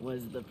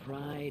 was the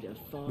pride of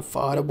Far.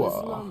 Far It was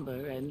war.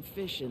 lumber and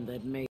fishing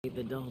that made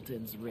the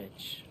Daltons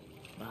rich.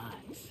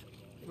 But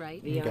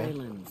right, the Okay.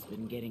 island's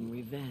been getting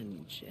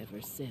revenge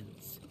ever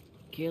since,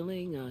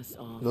 killing us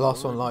all. The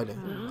last one lied.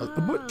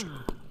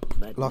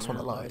 But Last one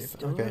now alive. our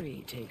story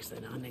Okay. takes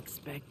an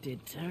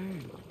unexpected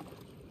turn.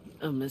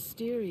 A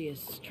mysterious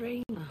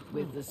stranger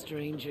with the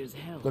stranger's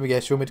help. Let me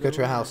guess. You want me to go to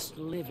your the house? last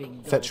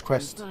living Fetch Dalton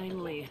quest.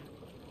 Finally.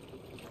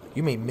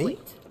 You mean me?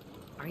 Wait,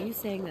 are you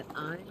saying that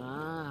I...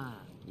 Ah,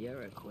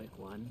 you're a quick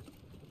one.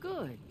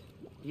 Good.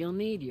 You'll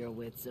need your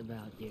wits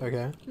about you.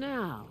 Okay.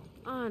 Now,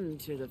 on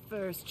to the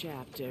first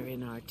chapter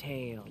in our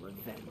tale of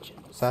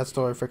vengeance. Sad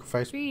story, freckle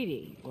face.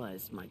 Speedy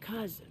was my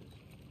cousin.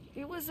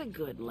 He was a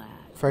good lad.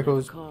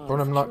 Freckles, caused brought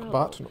him like trouble.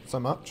 not so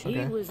much. He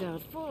Okay. was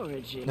out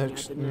foraging No, at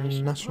the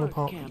National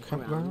Park campground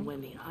campground?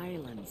 when the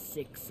island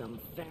sick some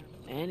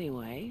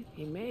Anyway,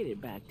 he made it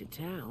back to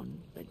town,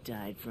 but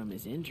died from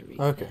his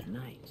injuries Okay. that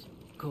night.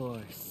 Of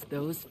course,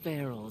 those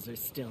ferals are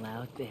still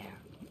out there,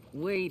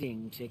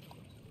 waiting to...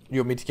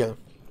 You want me to kill him?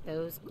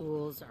 Those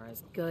ghouls are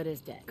as good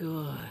as dead.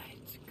 Good,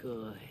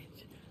 good.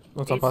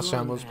 Not on It's past long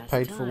shambles past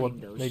paid for time,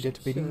 what those they did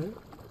to ships.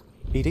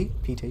 PD?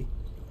 PD? PT.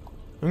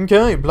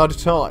 Okay, blood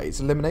ties.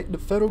 Eliminate the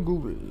feral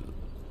ghoul.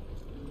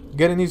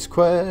 Getting these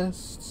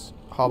quests.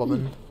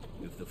 Harborman.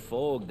 If the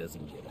fog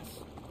doesn't get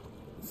us,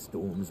 the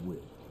storms will.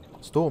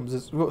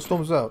 Storms. We've got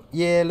storms as well.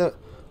 Yeah, look.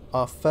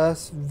 Our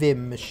first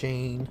Vim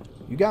machine.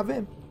 You got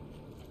Vim?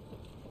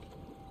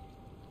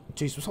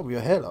 Jeez, what's up with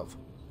your hair, love?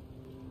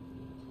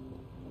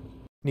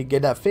 Need to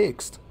get that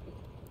fixed.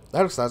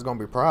 That looks like there's gonna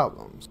be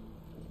problems.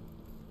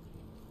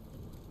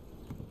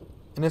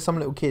 And there's some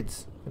little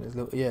kids. And there's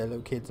little, yeah,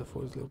 little kids. I thought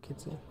it was little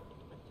kids here.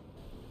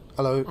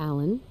 Hello.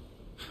 Alan?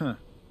 Huh.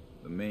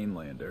 The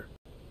mainlander.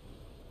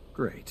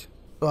 Great.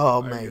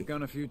 Oh, Fired your mate.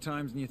 gun a few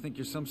times and you think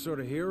you're some sort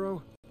of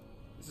hero?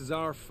 This is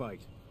our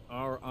fight.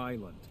 Our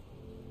island,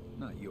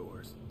 not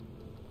yours.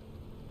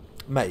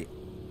 Mate.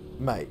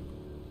 I'm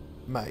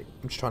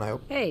just trying to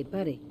help. Hey,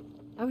 buddy.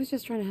 I was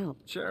just trying to help.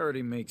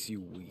 Charity makes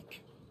you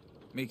weak.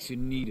 Makes you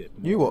need it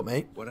more. You what,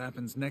 mate? What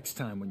happens next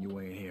time when you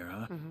ain't here,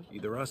 huh?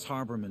 Either us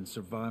harbormen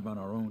survive on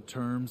our own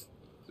terms.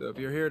 So if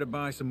you're here to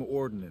buy some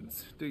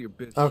ordnance, do your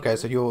bit. Okay,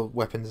 so you're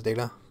weapons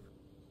dealer.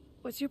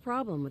 What's your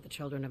problem with the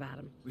children of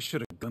Adam? We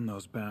should have gunned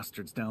those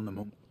bastards down the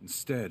moment.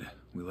 Instead,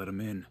 we let them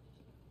in.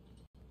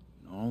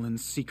 And all in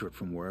secret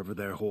from wherever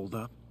they're holed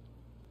up.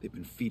 They've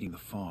been feeding the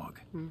fog.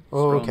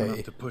 Oh, Strong okay.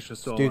 enough to push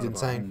us all Dude's out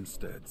of our insane.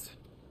 homesteads.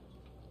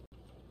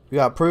 You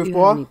got proof, Do you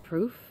boy? have any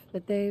proof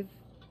that they've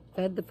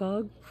fed the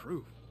fog?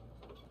 Proof?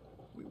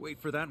 We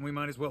wait for that and we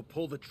might as well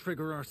pull the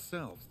trigger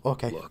ourselves.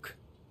 Okay. Look.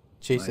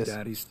 Jesus. My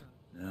daddy's...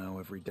 Now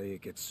every day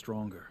it gets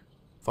stronger.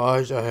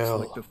 Fire the It's hell.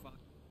 like the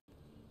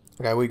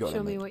Okay, we got it.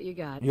 Show me mate. what you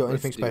got. You got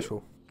anything Let's do it. special?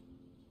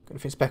 Got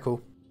anything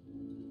speckle?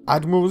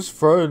 Admiral's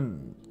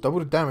friend. Double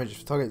the damage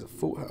if target is at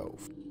full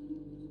health.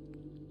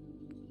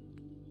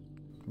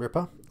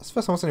 Ripper? That's the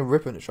first time I've seen a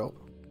Ripper in the shop.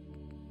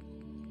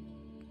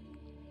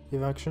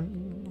 Give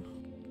action.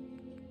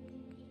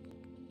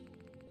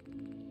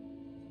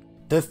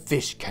 The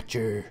fish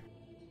catcher.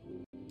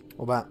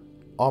 What about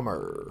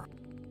armour?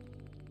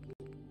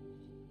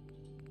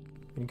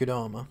 Any good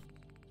armour?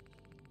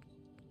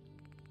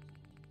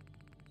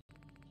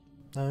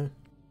 No.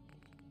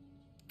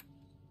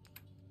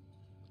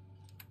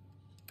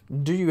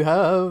 Do you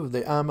have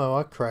the ammo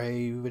I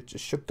crave? Which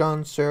is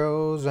shotgun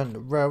shells and a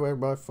railway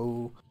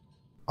rifle.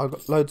 I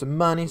got loads of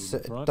money, so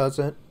it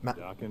doesn't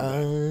matter.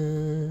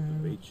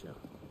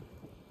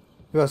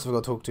 Who else have I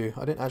got to talk to?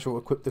 I didn't actually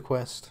equip the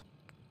quest.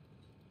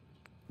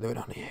 Living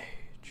on the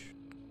edge.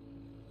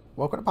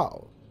 Welcome to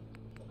power.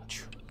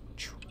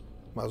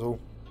 Might as well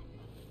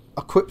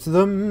equip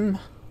them.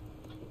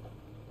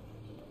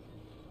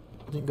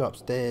 I didn't go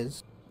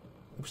upstairs.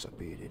 What's up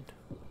here then?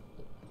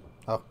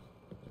 Oh.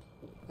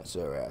 That's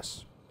her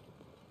ass.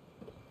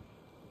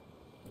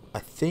 I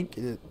think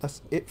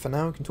that's it for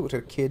now. We can talk to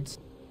the kids.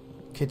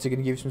 Kids are going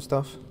to give you some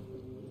stuff.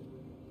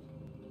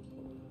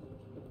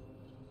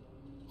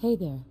 Hey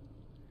there.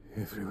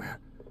 Everywhere.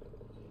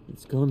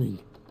 It's coming.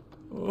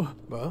 Oh.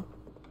 What?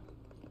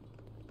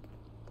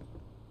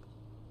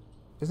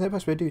 Isn't there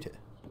supposed to be a dude here?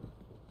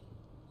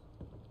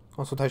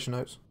 Consultation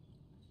notes.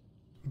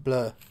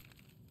 Blur.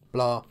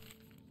 Blah.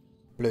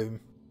 Bloom.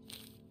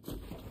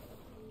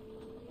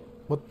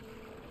 What?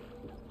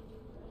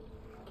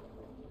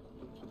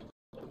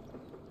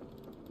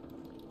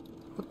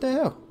 What the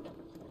hell?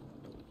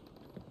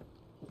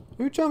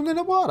 Who jumped in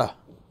the water?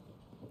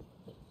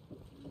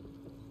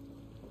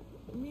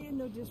 Meaning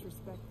no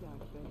disrespect, Doc,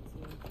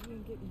 but you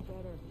ain't getting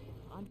better.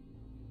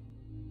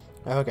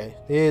 Okay,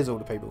 here's all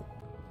the people.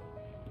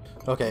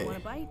 Okay, Want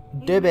a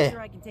bite? Debbie. Make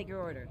sure I can take your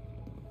order.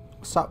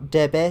 What's up,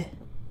 Debbie?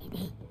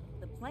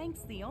 The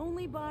Plank's the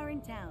only bar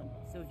in town,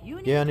 so if you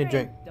need Yeah, I a need a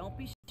drink. don't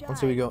be shy.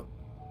 Let's see what we got.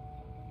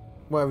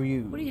 Where are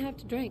you? What do you have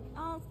to drink?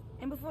 Oh,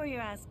 and before you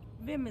ask,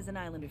 Vim is an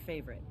Islander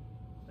favorite.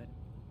 But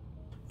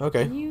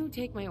Okay. Can you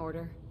take my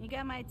order? you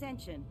got my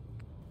attention.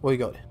 What you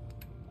got?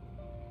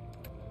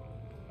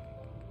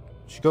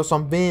 She got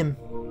some Vim.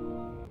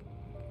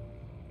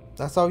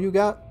 That's all you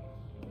got?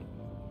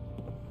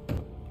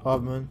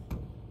 Hardman.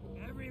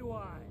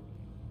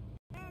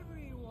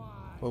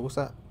 Well, what's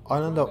that?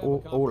 Islander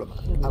or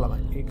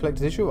Alamak. You collect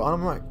this issue of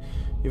Alamak.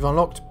 You've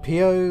unlocked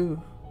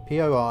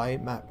POI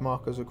map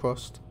markers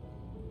across.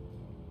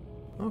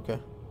 Okay,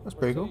 that's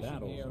pretty cool.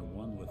 Battles are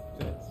won with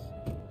fits.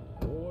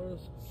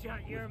 Wars.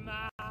 Shut your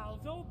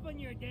mouths! Open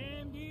your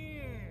damned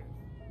ears!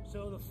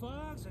 So the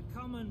fogs are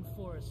coming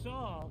for us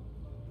all.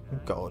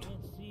 God. I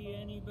can't see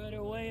any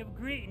better way of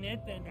greeting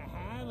it than to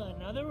have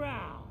another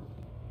round.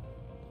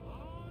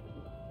 On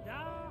the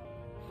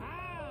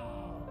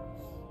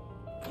house!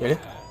 Really?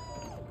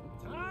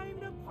 Time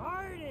to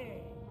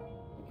party!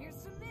 Here's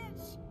some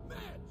Mitch!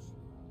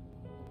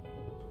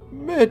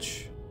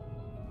 Mitch!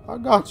 I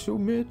got you,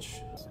 Mitch.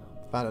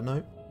 Found a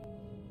note.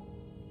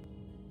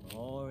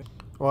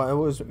 Right, it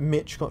was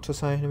Mitch got to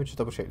say. Let me just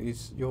double check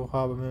these. Your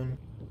harborman.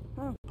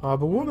 Oh,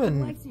 Harbor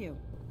woman. likes you.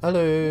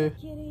 Hello.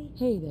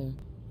 Hey there.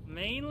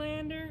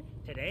 Mainlander,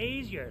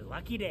 today's your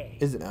lucky day.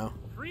 Is it now?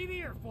 Free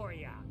beer for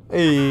ya.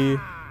 Hey.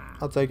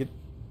 I'll take it.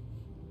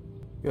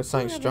 You got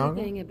something Do you have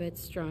stronger? anything a bit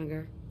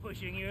stronger?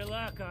 Pushing your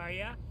luck, are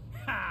ya?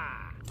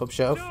 Ha! Top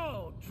shelf.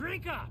 So,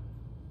 drink up.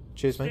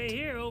 Cheers, Stay mate.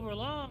 here over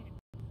long.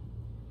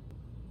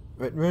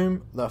 Red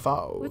room, the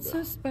fog. What's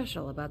so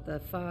special about the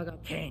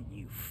fog? Can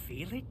you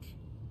feel it?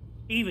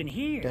 Even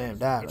here, Damn,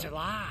 diver. it's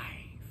alive.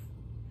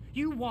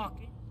 You walk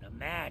it, the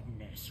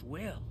madness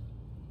will.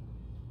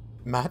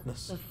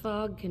 Madness. The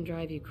fog can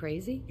drive you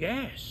crazy?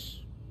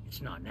 Yes,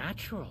 it's not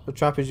natural. The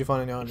trappers you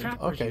find on the island.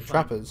 Trappers Okay, you find,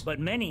 trappers. But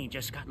many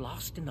just got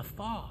lost in the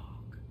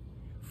fog.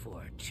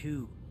 For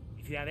two,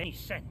 if you have any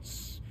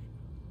sense.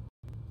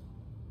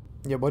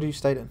 Yeah, what do you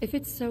stay in? If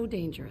it's so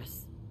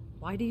dangerous,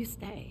 why do you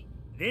stay?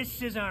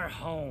 This is our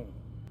home.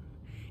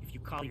 If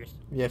you call yourself.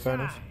 Yeah, fair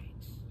enough.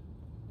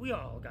 We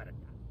all gotta.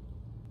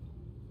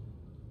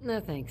 No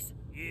thanks.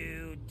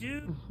 You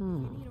do?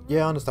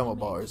 Yeah, I understand what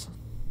bar is.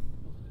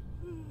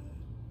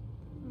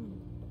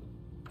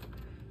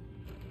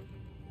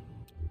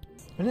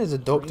 And there's a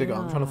doctor guy.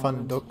 I'm trying to find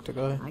a doctor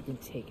guy. I can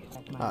take it.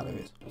 Ah, there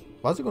it is.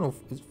 Why is it gonna?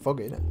 It's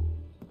foggy, isn't it?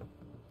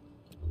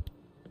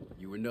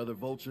 You another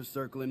vulture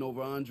circling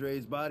over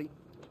Andre's body?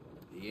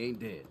 He ain't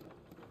dead.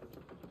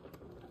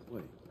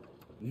 Wait.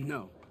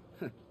 No.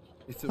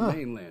 It's a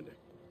mainlander.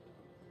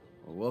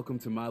 Well, welcome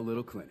to my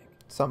little clinic.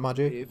 What's up,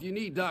 Maggie? If you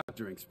need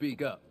doctoring,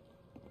 speak up.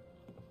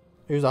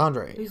 Who's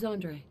Andre? Who's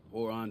Andre?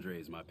 Poor Andre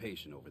is my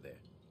patient over there.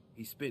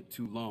 He spent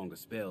too long a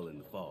spell in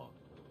the fog.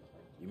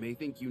 You may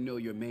think you know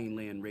your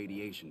mainland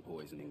radiation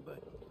poisoning,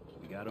 but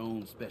we got our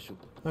own special...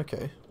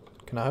 Okay.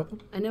 Can I help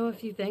him? I know a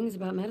few things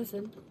about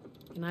medicine.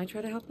 Can I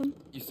try to help him?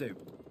 You say,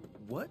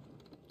 what?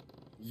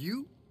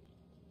 You?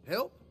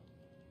 Help?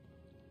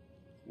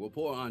 Well,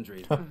 poor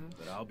Andre, but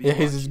I'll be yeah,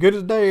 he's as good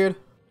as dead.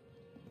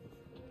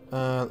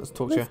 Let's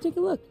talk to you. Let's take a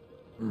look.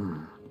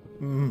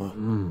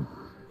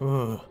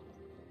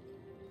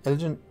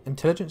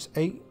 Intelligence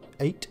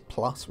 8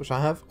 plus, which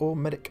I have, or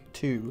medic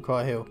 2,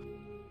 require heal.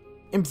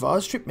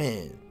 Improvised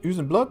treatment.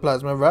 Using blood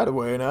plasma right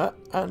away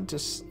and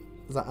is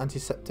that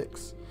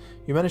antiseptics.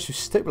 You managed to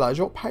stabilize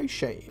your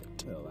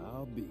patient. Well,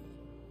 I'll be.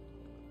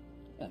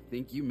 I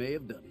think you may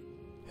have done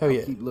it. Hell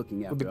yeah. Keep looking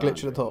with the after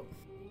glitch at the top.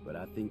 But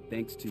I think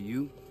thanks to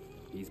you,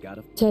 he's got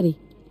a... Teddy.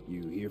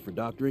 You here for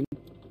doctoring?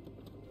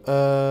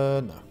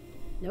 No.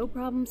 No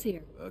problems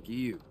here. Lucky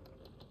you.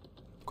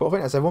 Cool, I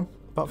think that's everyone.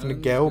 Apart from the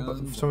girl, but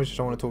for some reason she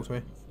don't want to talk to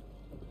me.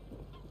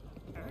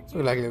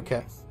 Look like a little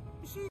cat.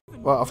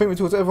 Well, I think we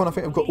talked to everyone. I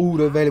think I've got all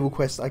the available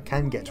quests I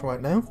can get right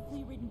now.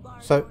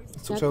 So,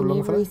 let's talk to Captain long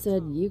Avery fella.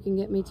 said you can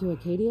get me to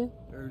Acadia?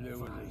 Heard there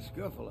was a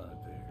scuffle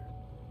out there.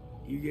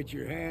 You get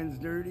your hands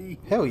dirty?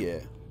 Hell yeah.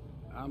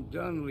 I'm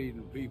done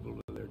leading people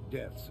to their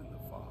deaths in the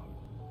fog.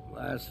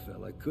 Last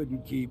fella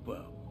couldn't keep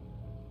up.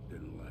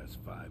 Didn't last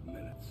 5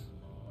 minutes.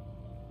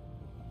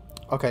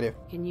 Okay, dear.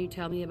 Can you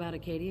tell me about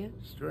Acadia?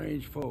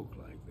 Strange folk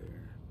like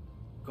there.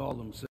 Call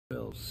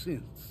themselves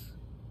Synths.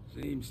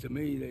 Seems to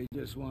me they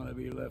just want to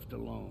be left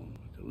alone,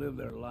 to live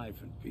their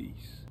life in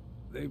peace.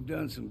 They've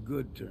done some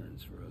good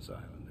turns for us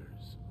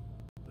islanders.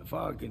 The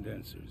fog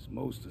condensers,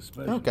 most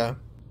especially. Okay.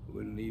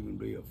 Wouldn't even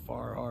be a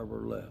Far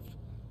Harbor left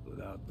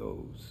without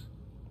those.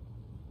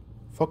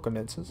 Fog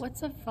condensers.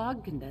 What's a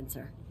fog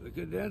condenser? The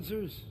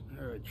condensers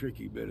are a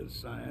tricky bit of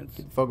science.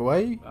 Get the fog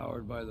away.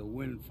 Powered by the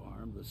wind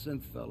farm, the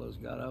Synth fellas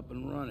got up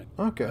and running.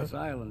 Okay. Us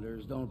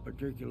islanders don't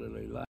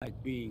particularly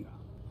like being...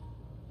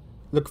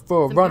 Look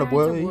for a Some runaway.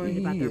 parents are worried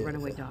about their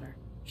runaway daughter.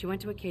 She went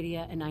to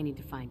Acadia, and I need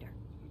to find her.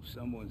 If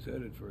someone's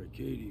headed for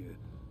Acadia,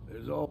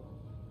 there's all...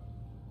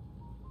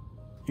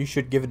 You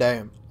should give a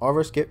damn. I'll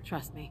risk it.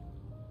 Trust me.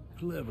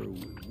 Clever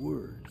with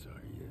words,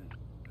 are you?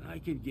 I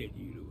could get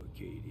you to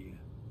Acadia.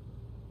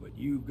 But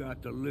you've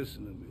got to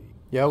listen to me.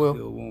 Yeah, I will.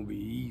 Still won't be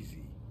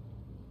easy.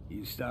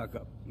 You stock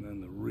up, and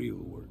then the real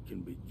work can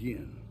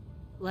begin.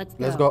 Let's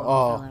go.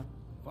 Oh,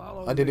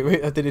 Follow I did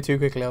it too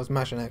quickly. I was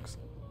mashing X.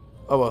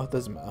 Oh well,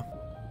 doesn't matter.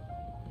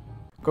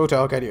 Go to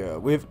Arcadia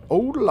with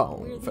old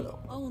Longfellow.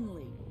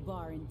 Only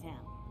bar in town.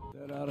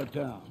 Get out of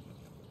town.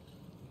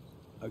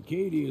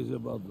 Acadia is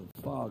above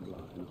the fog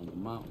line on the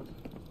mountain.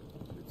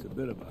 It's a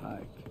bit of a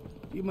hike.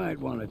 You might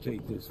want to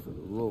take this for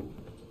the road.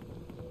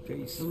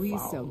 Taste We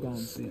foul sell of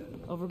guns.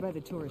 sin. Over by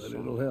the tourist But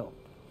shop. it'll help.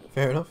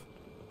 Fair enough.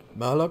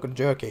 Murloc and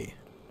jerky.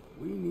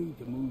 We need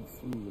to move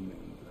through the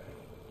main drag.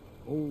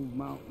 Old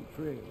mountain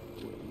trail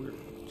is where we're.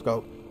 Let's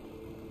go.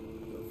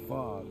 The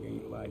fog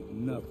ain't like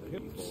nothing.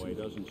 Pip Boy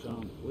doesn't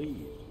sound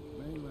pleased.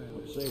 Mainland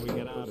Let's say we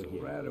get out of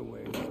here. Right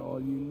away, it's all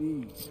you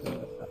need.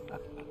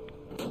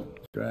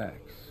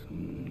 Tracks.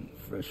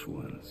 Fresh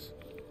ones.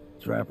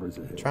 Trappers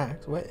ahead.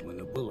 Tracks? Wait. When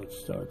the bullets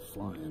start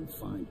flying,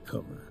 find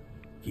cover.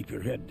 Keep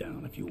your head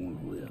down if you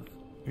want to live.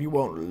 You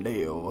won't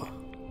live.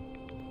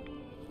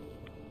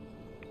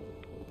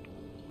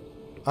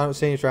 I don't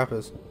see any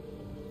trappers.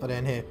 Are they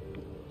in here?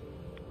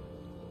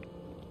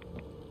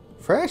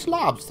 Fresh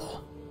lobster.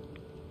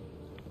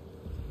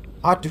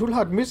 I do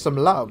like me some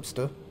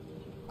lobster.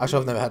 Actually,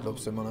 I've never had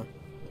lobster in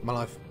my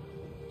life.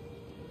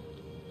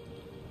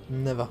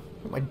 Never.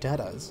 My dad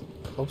has.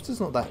 Lobster's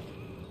not that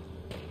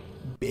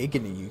big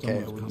in the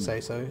UK, I wouldn't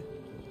say so.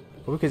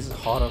 Probably because it's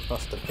harder for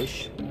us to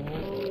fish.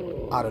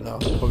 I don't know.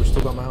 Probably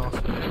still got my house.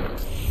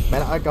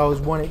 Man, that guy was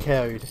one it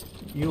carried.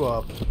 You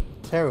are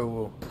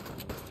terrible.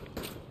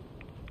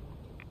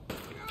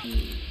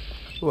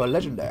 You are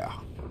legendary.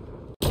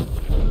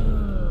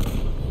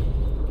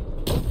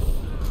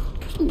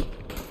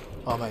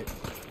 Oh, mate.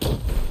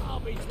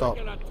 Stop.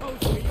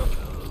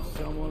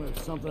 Someone or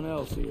something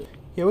else here.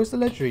 Yeah, where's the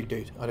legendary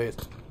dude? Oh, there it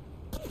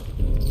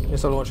is.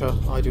 Missile launcher,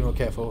 I do not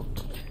care for.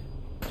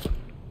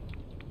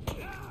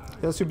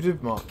 That's super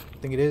duper mark. I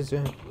think it is,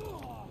 yeah.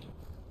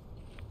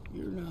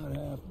 You're not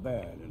half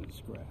bad in a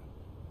scrap.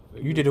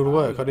 You did all the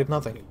work, I did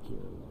nothing. Take care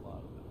of a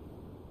lot of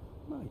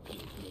them. Might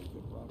just make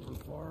a proper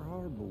Far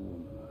Harbor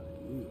woman out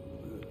of you.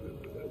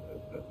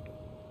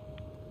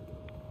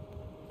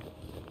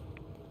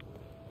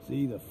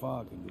 See, the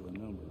fog can do a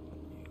number on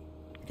you.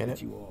 Get Get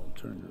it? you all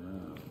turned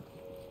around.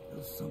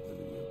 There's something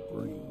in your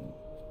brain.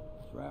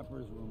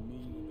 Trappers were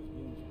mean to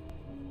begin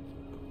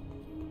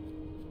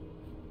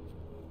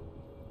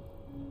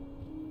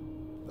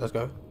with. Let's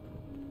go.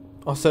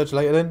 I'll search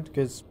later then,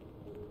 because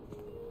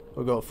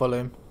we've got to follow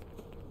him.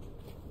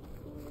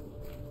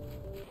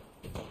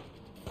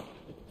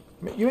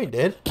 You ain't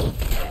dead.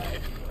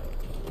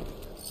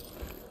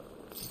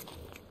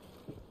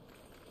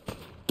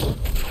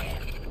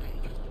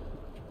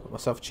 Got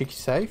myself a cheeky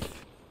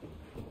safe.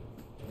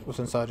 What's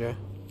inside here?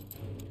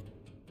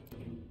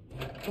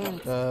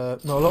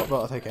 Not a lot,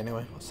 but I'll take it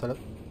anyway. I'll sell it.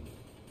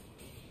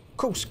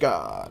 Coast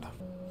Guard.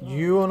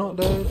 You are not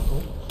dead.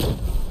 Oh.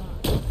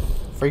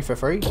 3 for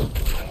 3.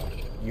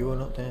 You are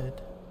not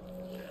dead.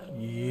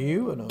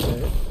 You are not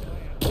dead.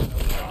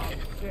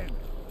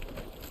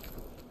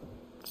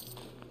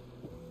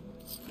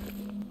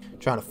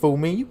 Trying to fool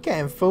me? You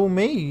can't fool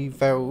me, you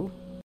fool.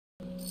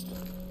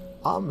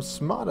 I'm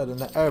smarter than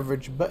the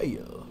average bear.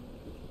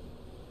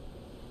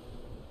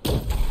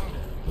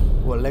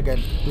 Well, leg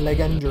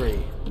injury.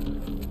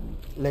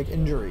 Leg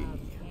injury.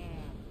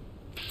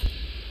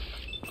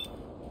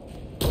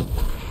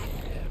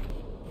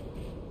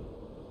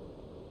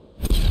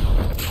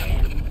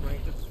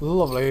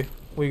 Lovely.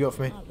 What you got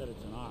for me?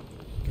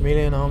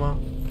 Chameleon armour.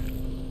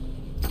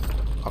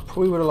 I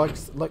probably would have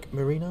liked like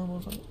marine armour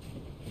or something.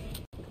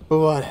 But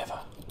whatever.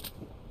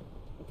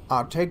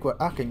 I'll take what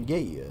I can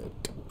get.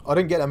 I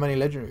didn't get that many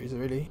legendaries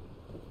really.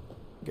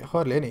 Get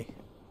hardly any.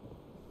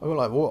 I got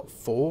like what,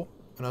 4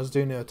 when I was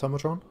doing the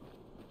automatron?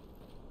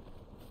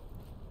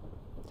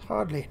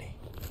 Hardly any.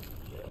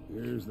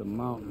 Here's the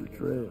mountain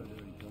trail.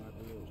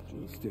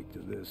 We'll stick to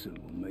this and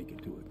we'll make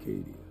it to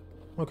Acadia.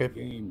 Okay.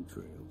 Game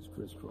trails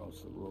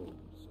crisscross the road,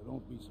 so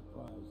don't be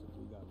surprised if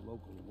we got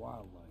local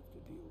wildlife to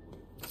deal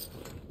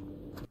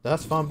with.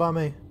 That's fine by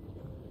me.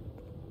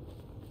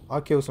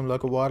 I'll kill some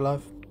local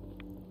wildlife.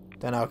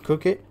 Then I'll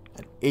cook it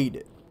and eat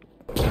it.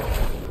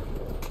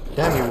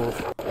 Damn you, wolf.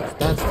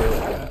 Stand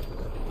still.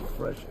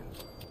 Fresh.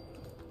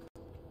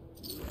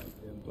 You like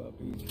them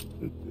puppies?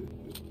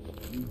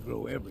 You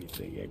grow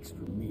everything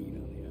extra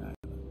mean on the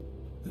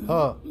island.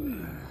 Huh.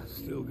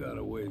 Still got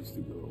a ways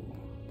to go.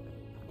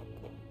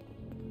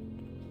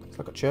 It's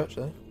like a church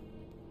there.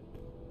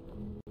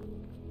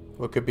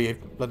 Or it could be a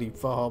bloody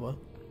Far Harbor.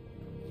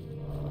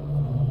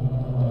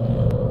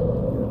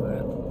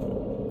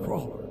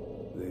 Crawler.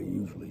 They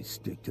usually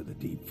stick to the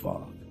deep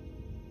fog.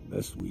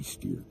 Best we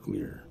steer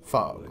clear.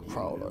 Fog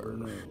crawler.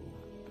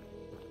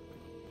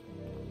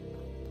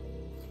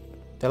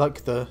 They're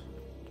like the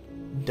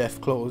death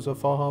claws of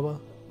Far Harbor.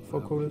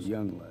 Fog crawlers.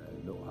 Young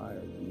lad, no higher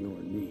than you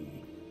and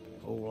me.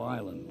 The whole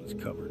island was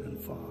covered in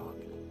fog.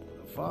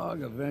 The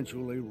fog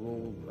eventually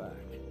rolled back.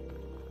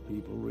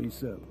 People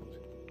resettled,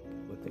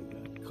 but they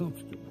got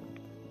comfortable.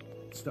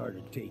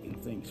 Started taking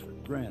things for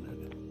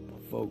granted.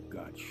 Folk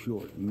got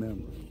short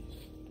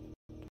memories.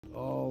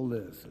 All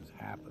this has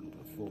happened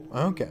before.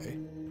 Okay.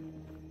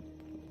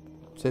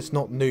 So it's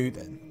not new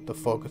then. The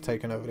fog have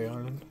taken over the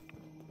island.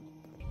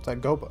 It's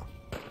like Gulper.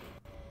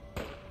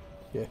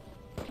 Yeah.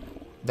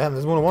 Damn,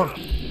 there's more than one.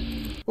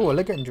 Oh, a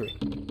leg injury.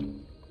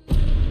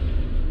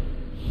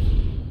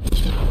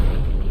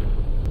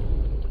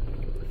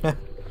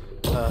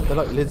 They're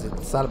like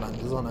lizards,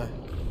 salamanders, aren't they?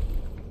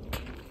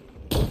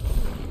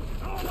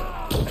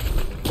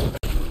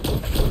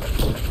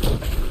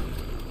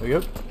 There we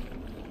go.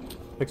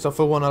 Picks up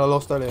for one I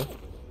lost earlier.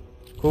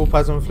 Cool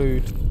plasma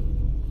fluid.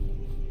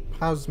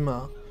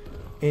 Plasma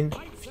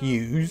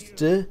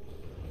infused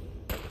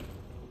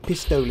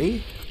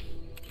pistoli.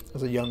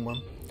 That's a young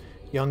one.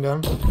 Young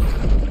gun.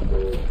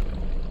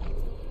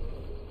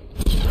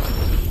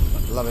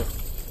 Love it.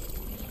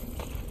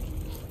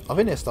 I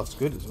think their stuff's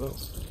good as well.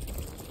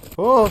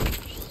 Oh!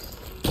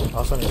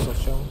 I'll send you a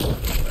soft shell.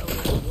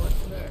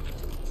 What's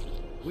next?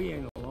 We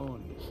ain't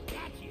alone here.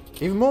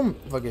 Even more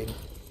fucking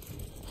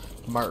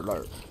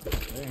murder.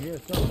 I hear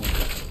someone.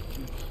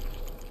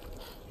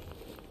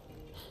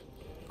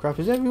 Crap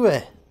is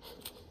everywhere.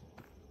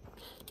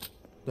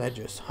 They're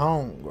just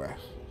hungry.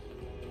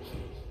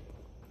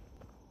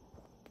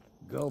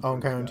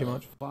 I'm carrying too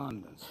much.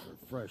 Fondness for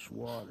fresh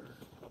water.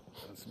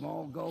 A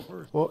small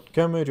gulper. What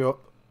can we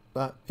drop?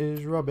 That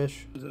is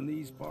rubbish. In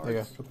these parts, There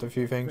you go. Dropped a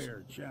few things.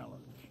 fair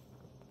challenge.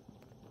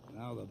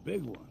 Now the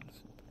big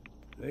ones,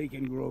 they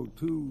can grow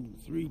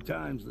 2-3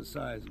 times the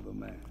size of a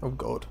man. Oh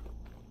god.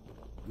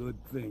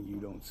 Good thing you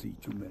don't see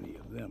too many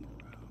of them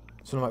around.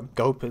 Something like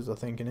gulpers, I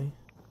think, innit?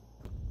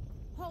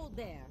 Hold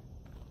there.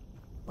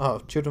 Oh,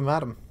 children of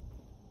Adam.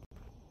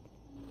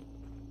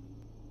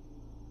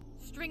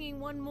 Stringing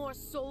one more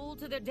soul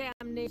to their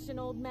damnation,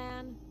 old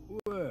man?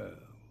 Well,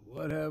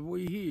 what have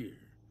we here?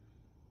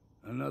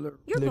 Another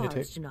Your lunatic.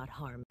 bars do not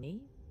harm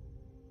me.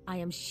 I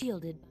am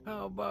shielded.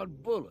 How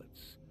about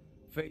bullets?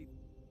 Faith.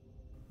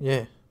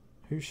 Yeah.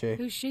 Who's she?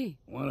 Who's she?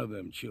 One of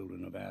them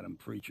children of Adam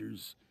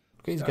preachers.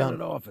 Look at his Started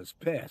gun. off as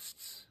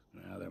pests.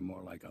 Now they're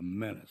more like a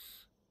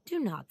menace. Do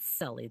not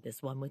sully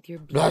this one with your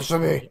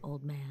Blasphemy. blasphemy,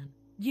 old man.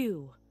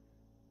 You.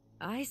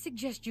 I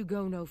suggest you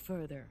go no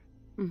further.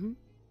 Mm-hmm.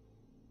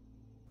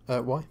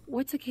 Why?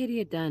 What's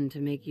Acadia done to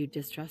make you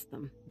distrust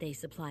them? They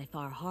supply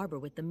Far Harbor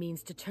with the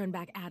means to turn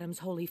back Adam's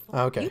holy fog.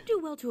 Oh, okay. You do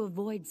well to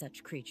avoid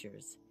such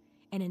creatures,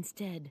 and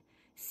instead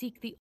seek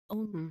the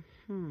only.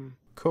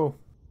 Cool.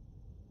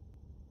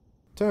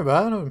 Tell me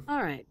about him.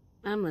 All right,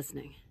 I'm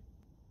listening.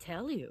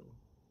 Tell you.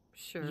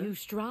 Sure. You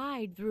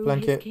stride through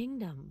Blanket. his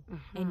kingdom,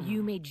 and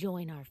you may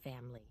join our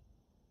family.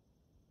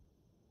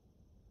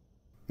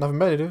 Nothing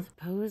better to do.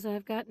 Suppose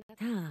I've got.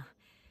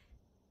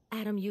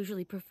 Adam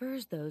usually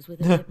prefers those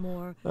with a bit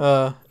more.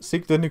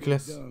 Seek the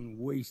nucleus. Done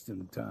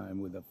wasting time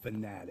with a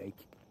fanatic.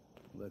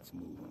 Let's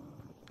move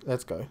on.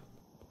 Let's go.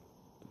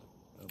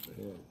 Up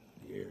ahead,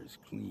 the air's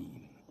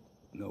clean.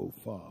 No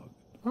fog.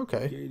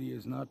 Okay.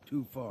 Acadia's not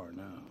too far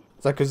now.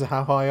 Is that because of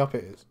how high up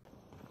it is?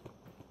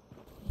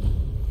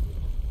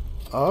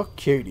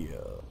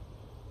 Arcadia.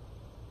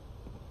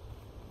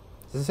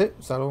 Is this it?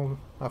 Is that all?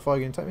 How far are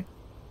you going to take me?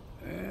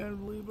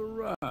 And we've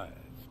arrived.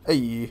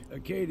 Hey.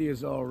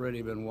 Acadia's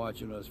already been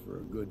watching us for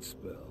a good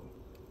spell.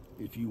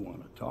 If you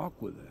want to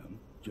talk with them,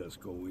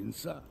 just go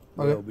inside.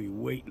 Okay. They'll be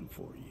waiting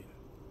for you.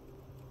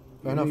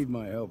 Fair You enough. need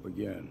my help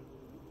again,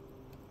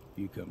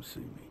 you come see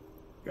me.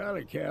 Got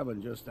a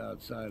cabin just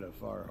outside of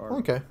Far Harbor.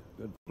 Okay.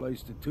 Good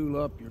place to tool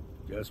up.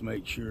 Just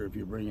make sure if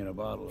you're bringing a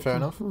bottle of... Fair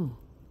enough.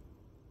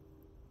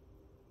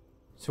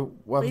 So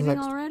what happens Leaving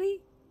next?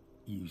 already?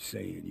 You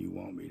saying you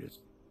want me to...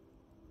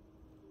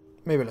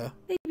 Maybe later.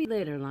 Maybe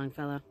later,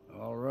 Longfellow.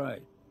 All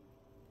right.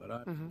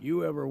 But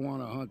you ever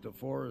want to hunt the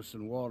forests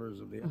and waters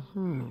of the...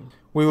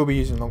 We will be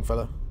using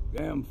Longfellow.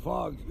 Damn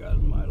fog's got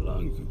in my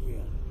lungs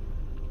again.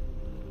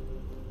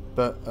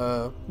 But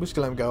we're just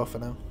gonna let him go off for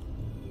now.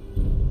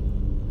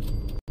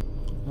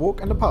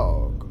 Walk in the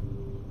park.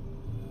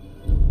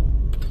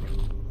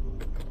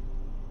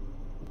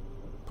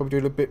 Probably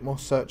do a bit more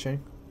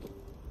searching.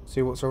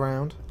 See what's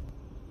around.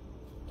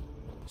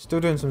 Still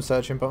doing some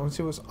searching, but I want to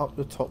see what's up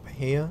the top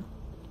here.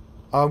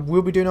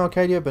 We'll be doing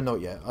Arcadia, but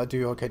not yet. I'll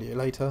do Arcadia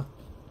later.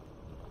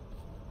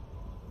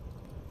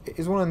 It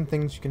is one of the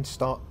things you can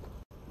start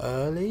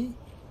early,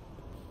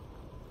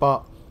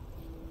 but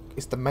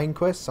it's the main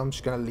quest, so I'm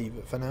just going to leave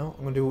it for now.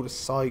 I'm going to do all the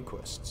side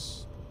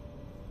quests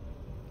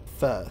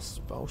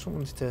first, but I also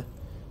wanted to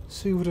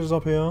see what is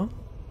up here. A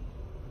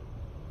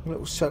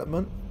little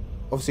settlement.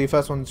 Obviously, the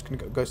first one's going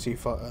to go see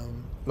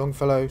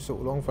Longfellow,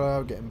 sort of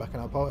Longfellow, get him back in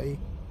our party.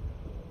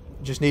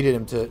 Just needed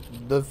him to...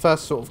 The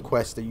first sort of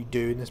quest that you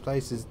do in this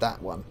place is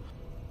that one,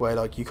 where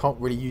like you can't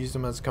really use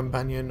him as a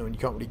companion, or you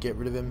can't really get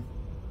rid of him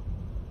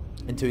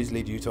until he's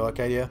lead you to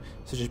Arcadia.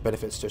 So it just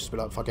benefits just to be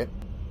like, fuck it,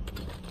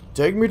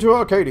 take me to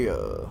Arcadia,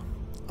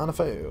 and I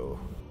fail.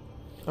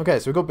 Okay,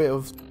 so we've got a bit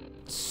of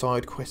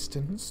side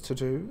questions to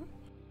do.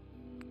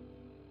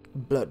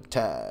 Blood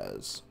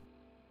ties.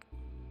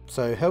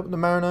 So help the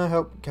mariner,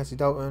 help Cassie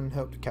Dalton,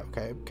 help the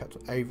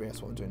Captain Avery.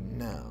 That's what I'm doing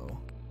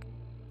now.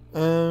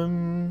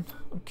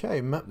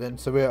 Okay, map then.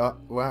 So we're at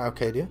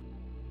Arcadia.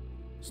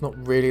 It's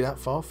not really that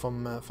far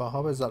from Far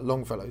Harbor. Is that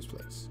Longfellow's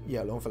place?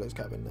 Yeah, Longfellow's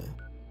cabin there.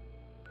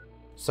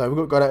 So we've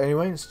got to go out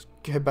anyway. Let's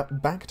go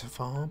back to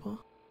Far Harbor.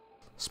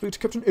 Speak to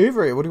Captain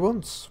Avery. What do he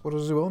wants? What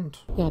does he want?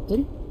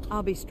 Captain?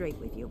 I'll be straight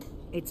with you.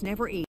 It's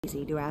never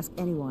easy to ask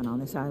anyone on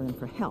this island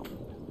for help,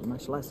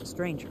 much less a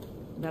stranger.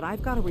 But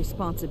I've got a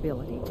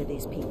responsibility to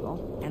these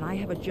people, and I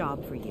have a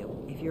job for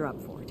you, if you're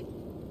up for it.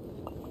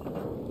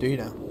 Do you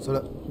now? So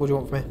what do you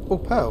want from me? Oh,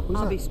 Pearl. Who's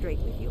I'll that? be straight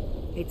with you.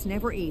 It's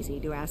never easy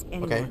to ask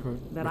anyone, Okay,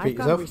 but repeat I've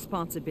got yourself. a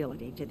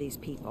responsibility to these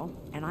people,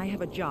 and I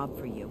have a job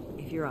for you,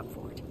 if you're up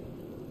for it.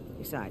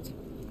 Besides,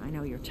 I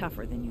know you're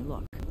tougher than you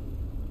look.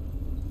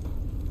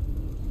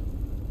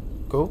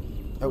 Cool.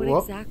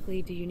 What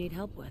exactly do you need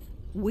help with?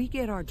 We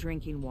get our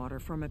drinking water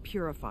from a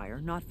purifier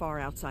not far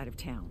outside of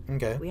town.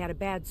 Okay. We had a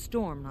bad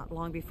storm not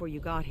long before you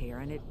got here,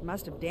 and it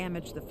must have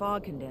damaged the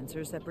fog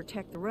condensers that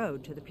protect the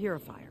road to the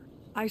purifier.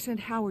 I sent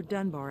Howard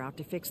Dunbar out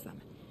to fix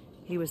them.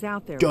 He was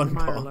out there when the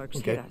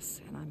Mirelurks hit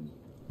us, and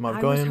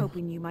I was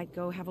hoping you might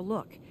go have a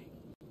look.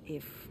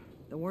 If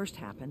the worst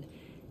happened,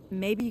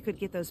 maybe you could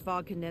get those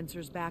fog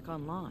condensers back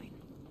online.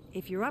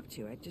 If you're up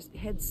to it, just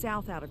head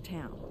south out of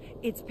town.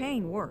 It's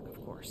paying work,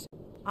 of course.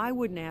 I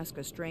wouldn't ask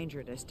a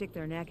stranger to stick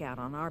their neck out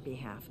on our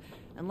behalf,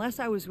 unless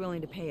I was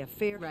willing to pay a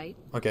fair... Right.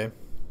 Okay.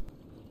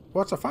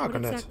 What's a fog What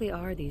condenser? exactly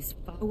are these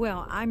fog...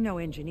 Well, I'm no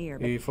engineer,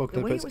 but You fog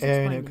the way it puts was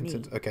air in explained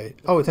it. to me, Okay.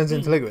 Oh, it turns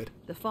into liquid.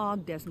 the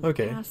fog doesn't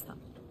Okay. pass them.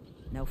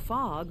 No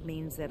fog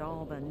means that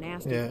all the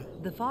nasty... Yeah.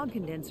 The fog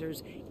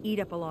condensers eat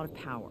up a lot of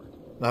power.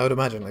 I would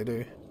imagine they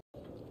do.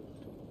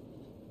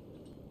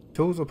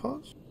 Tools or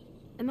parts?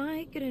 Am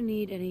I gonna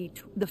need any...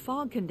 The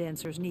fog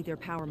condensers need their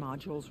power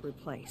modules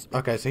replaced.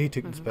 Okay, so he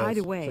took the spares.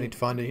 Either way, so I need to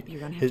find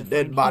you're gonna have his to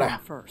dead find body. him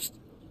first.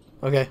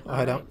 Okay, I'll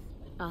head out.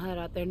 I'll head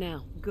out there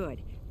now.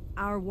 Good.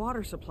 Our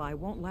water supply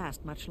won't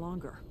last much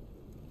longer.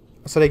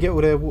 So they get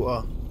all their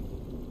water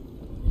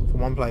from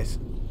one place.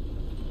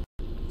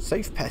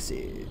 Safe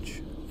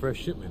passage. Fresh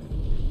shipment.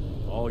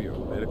 All your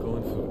medical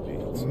and food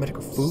needs.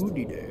 Medical food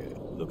needed.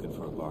 Looking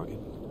for a bargain?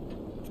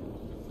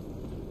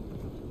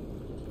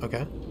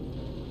 Okay.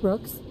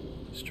 Brooks?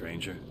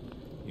 Stranger,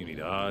 You need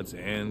odds,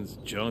 ends,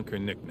 junk, or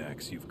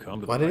knickknacks. You've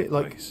come to Why the did right it,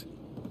 like... place.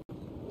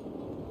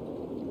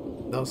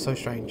 That was so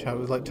strange how it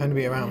was like turning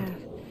me around.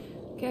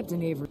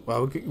 Captain Avery.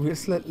 Well,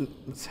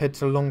 let's head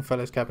to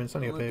Longfellow's cabin. It's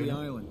only up here. The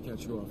island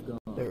catch you off guard.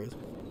 There it is.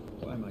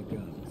 Buy my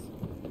guns.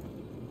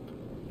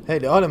 Hey,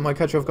 the island might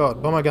catch you off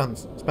guard. Buy my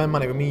guns. Spend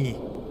money with me.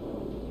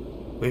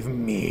 With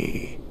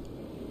me.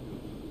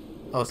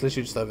 Oh, it's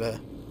literally just over there.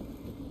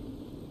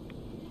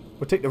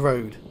 We'll take the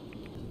road.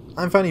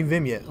 I haven't found any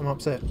Vim yet. I'm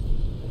upset.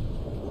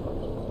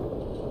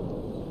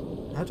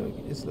 How do I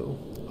get this little...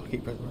 I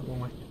keep pressing that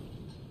one way.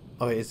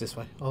 Oh, it is this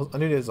way. I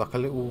knew there was like a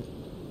little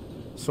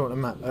sort of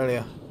map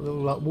earlier. A little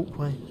like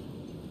walkway.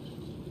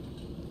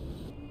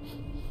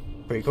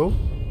 Pretty cool.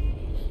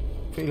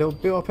 Pretty little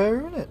built up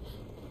area, isn't it?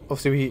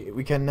 Obviously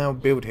we can now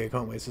build here,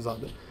 can't we? This is like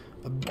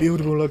a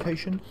buildable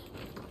location.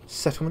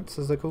 Settlements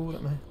as they call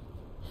it now.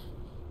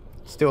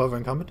 Still over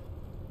encumbered.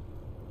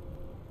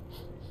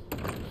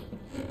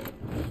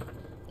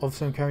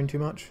 Obviously I'm carrying too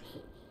much.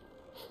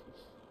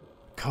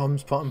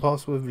 Comes part and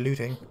parcel with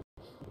looting.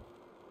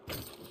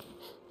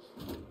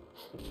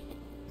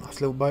 Nice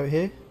little boat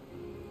here.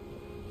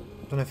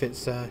 Don't know if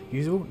it's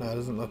usable. No, it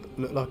doesn't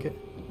look like it.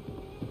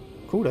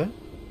 Cool though.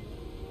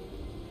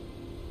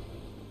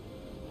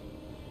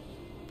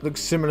 Looks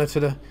similar to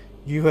the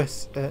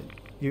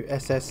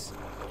USS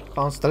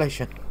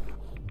Constellation.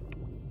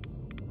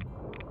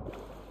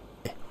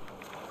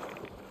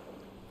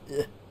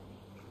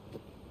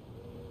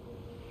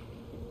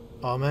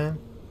 Oh man,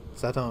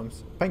 sad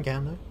times. Paint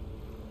can though.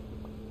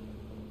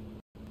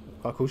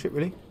 Quite a cool ship,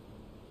 really.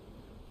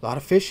 A lot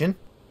of fishing.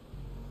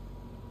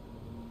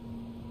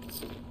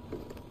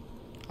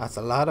 That's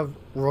a lot of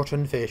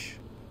rotten fish.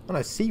 Oh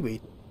no,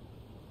 seaweed.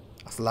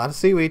 That's a lot of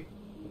seaweed.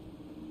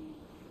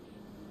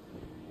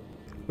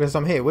 Because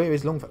I'm here, where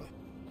is Longfellow?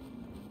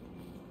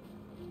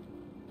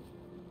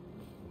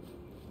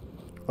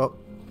 Oh,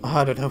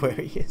 I don't know where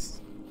he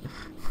is.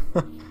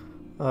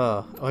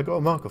 I got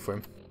a marker for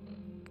him.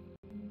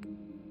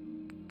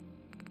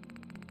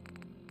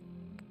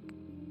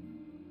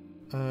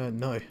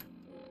 No.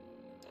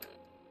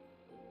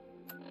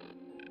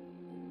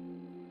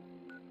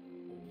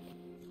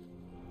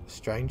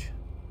 Strange.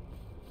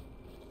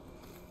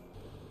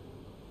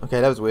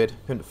 Okay, that was weird.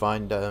 Couldn't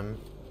find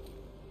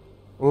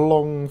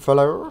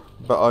Longfellow,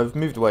 but I've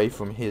moved away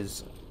from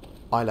his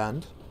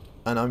island,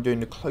 and I'm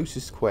doing the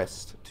closest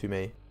quest to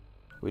me,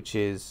 which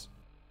is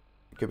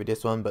could be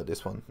this one, but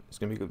this one is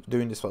going to be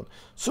doing this one.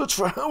 Search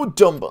for Howard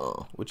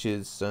Dunbar, which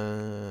is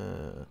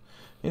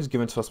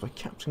given to us by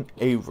Captain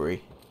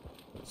Avery,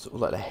 sort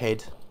of like the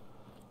head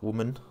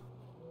woman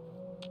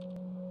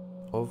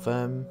of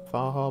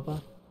Far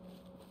Harbour.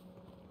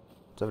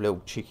 Let's have a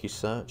little cheeky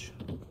search.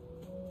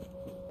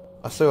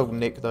 I still have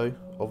Nick though,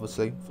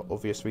 obviously, for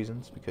obvious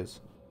reasons, because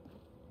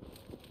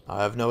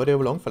I have no idea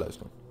where Longfellow's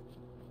gone.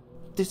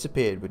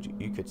 Disappeared,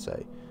 you could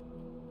say.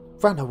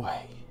 Ran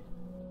away.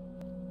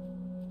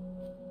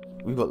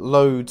 We've got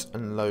loads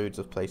and loads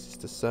of places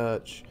to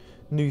search,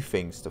 new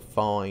things to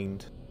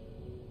find,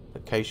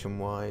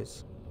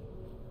 location-wise.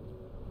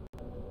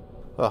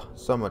 Oh,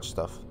 so much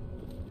stuff.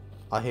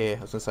 I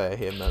was gonna say I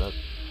hear Mellow.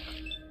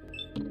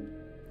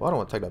 Well, I don't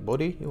want to take that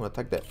body, you want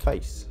to take that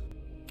face.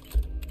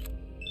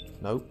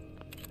 Nope.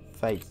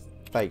 Face.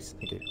 Face,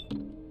 thank you.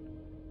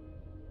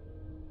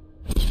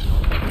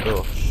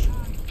 Gosh.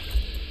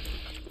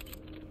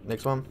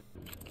 Next one.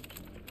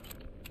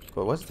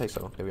 Well, why does it take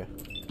so long? Here we go.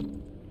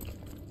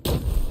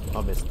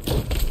 I missed.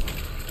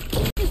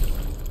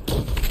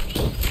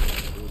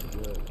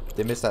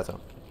 They missed that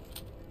time.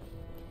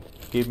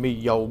 Give me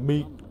your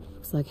meat.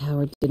 Looks like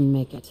Howard didn't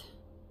make it.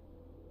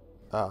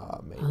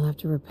 Ah, mate. I'll have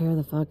to repair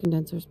the fog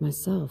condensers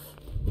myself.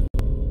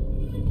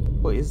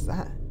 What is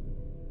that?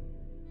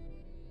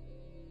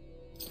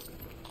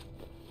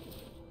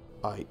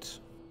 Right.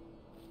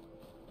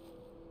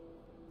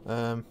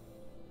 So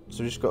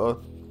we just gotta.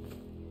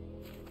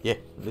 Yeah,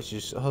 this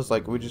is. I was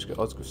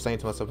saying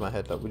to myself in my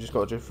head, like, we just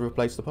gotta just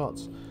replace the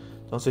parts.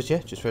 So I said, yeah,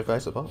 just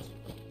replace the parts.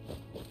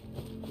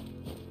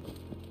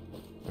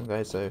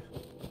 Okay, so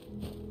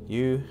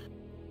you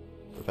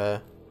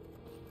repair,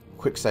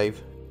 quick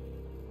save,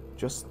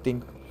 just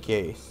in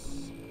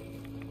case.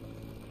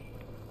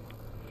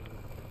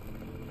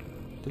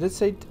 Did it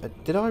say?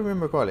 Did I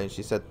remember correctly? And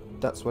she said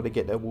that's where they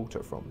get their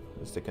water from,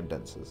 is the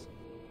condensers.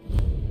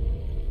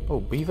 Oh,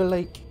 Beaver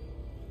Lake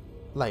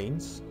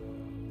Lanes.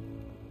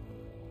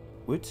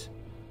 Wood.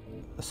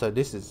 So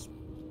this is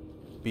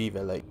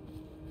Beaver Lake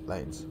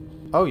Lanes.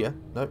 Oh yeah,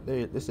 no,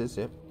 this is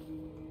it.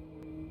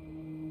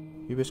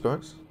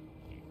 Ubiscorix.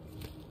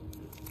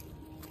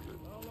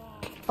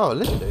 Oh, a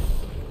legendary.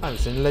 I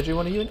haven't seen a legendary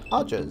one of you in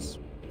ages.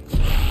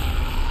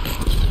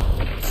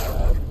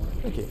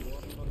 Thank you.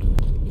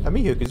 A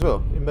me hook as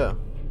well, even better.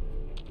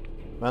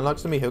 Man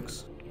likes the me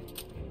hooks.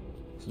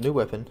 It's a new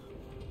weapon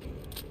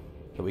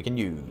that we can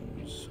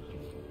use.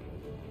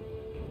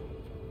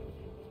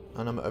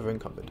 And I'm over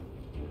encumbered.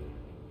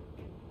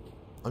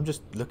 I'm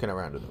just looking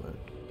around at the moment.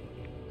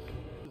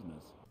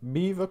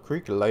 Beaver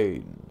Creek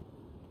Lane.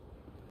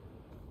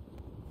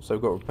 So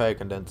we've got repair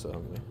condenser,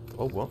 haven't we?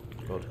 Oh, what?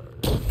 God.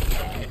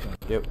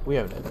 Yep, we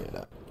haven't any of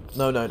that.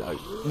 No.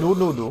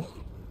 No.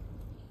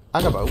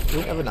 Hang about.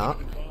 We don't have that.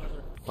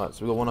 Right,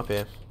 so we've got one up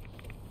here.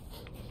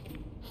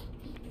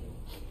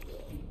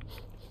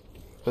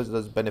 Suppose it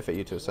does benefit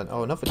you to a cent.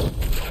 Oh, nothing.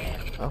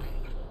 Oh.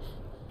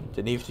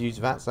 Didn't even use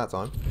VATs that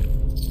time.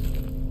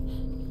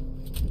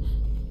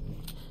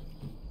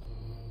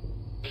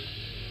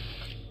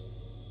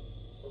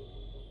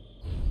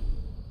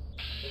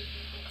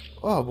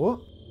 Oh, what?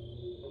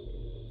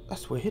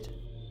 That's weird.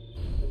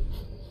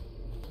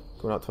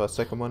 Going up to our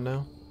second one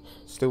now.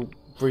 Still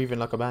breathing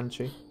like a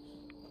banshee.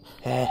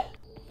 There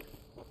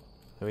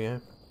we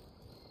go.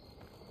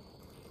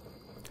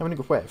 How many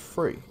wait?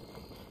 3.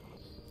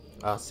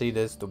 Ah, see,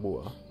 there's the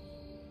water.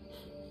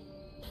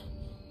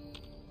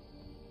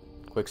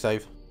 Quick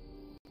save.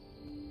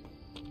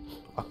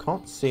 I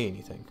can't see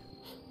anything.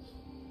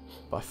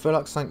 But I feel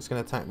like something's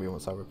going to attack me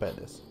once I repair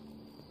this.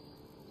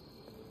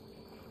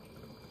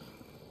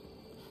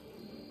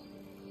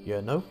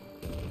 Yeah, no?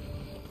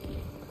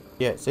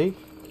 Yeah, see?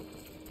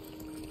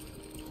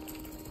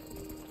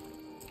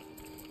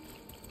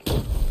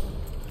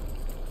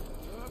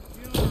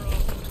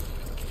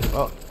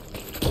 Oh.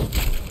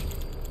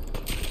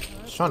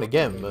 I was trying to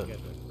get him, but...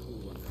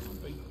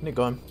 Nick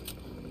got him.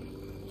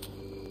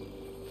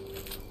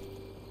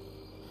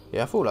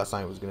 Yeah, I thought that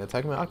sign was going to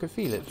attack me. I could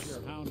feel it.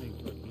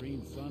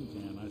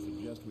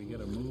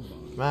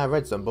 Man,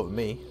 reds don't bother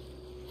me.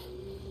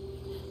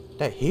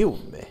 They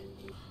healed me.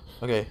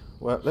 Okay,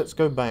 well, let's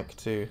go back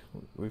to...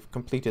 We've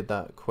completed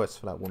that quest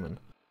for that woman.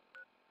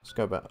 Let's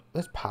go back.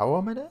 There's power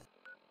armor there?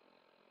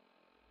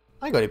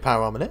 I ain't got any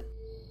power armor there.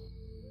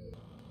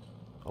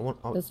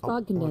 Those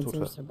fog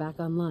condensers are back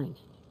online.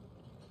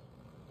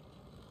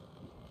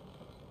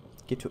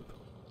 Get up.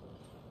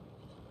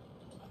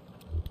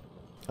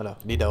 Oh no,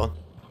 need that one.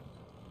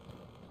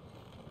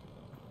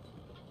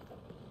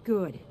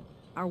 Good.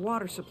 Our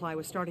water supply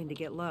was starting to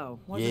get low.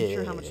 Wasn't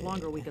sure how much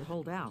longer we could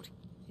hold out.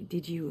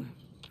 Did you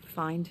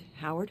find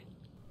Howard?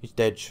 He's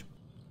dead.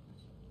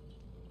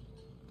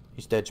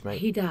 He's dead, mate.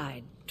 He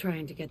died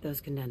trying to get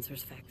those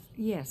condensers fixed.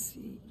 Yes.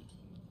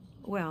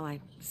 Well, I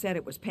said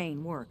it was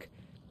paying work.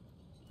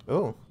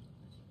 Oh.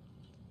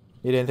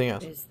 Need anything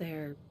else? Is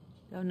there...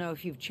 Don't know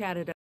if you've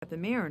chatted up the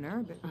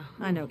Mariner, but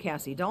I know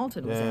Cassie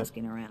Dalton was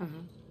asking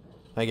around.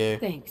 Thank you.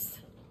 Thanks.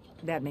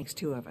 That makes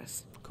 2 of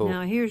us. Cool.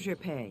 Now here's your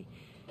pay.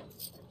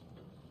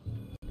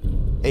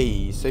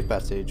 Hey, safe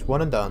passage.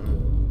 1 and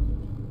done.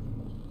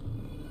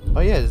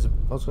 Oh yeah,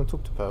 I was going to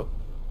talk to Pearl.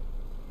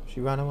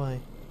 She ran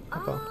away.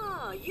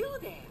 Ah, you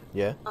there?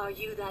 Yeah. Are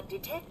you that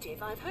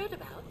detective I've heard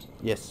about?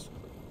 Yes.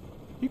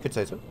 You could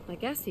say so. I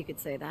guess you could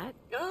say that.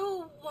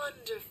 Oh,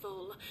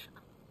 wonderful.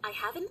 I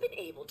haven't been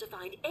able to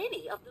find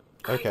any of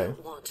the... Okay. I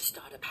don't want to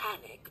start a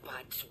panic,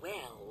 but,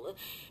 well,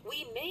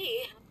 we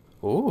may...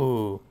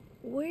 Ooh.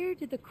 Where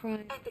did the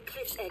crime... At the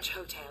Cliff's Edge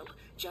Hotel,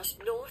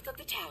 just north of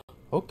the town.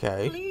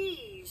 Okay.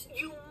 Please,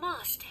 you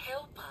must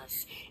help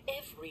us.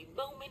 Every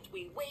moment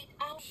we wait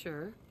out...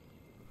 Sure.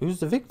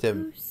 Who's the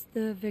victim? Who's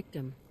the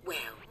victim? Well,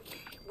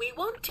 we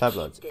want to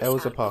Tabloids. keep this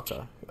Elsa out.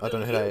 Parker. I don't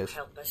know who that is.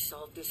 Help us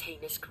solve this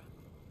heinous crime.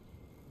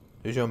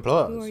 Who's your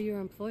employers? Who are your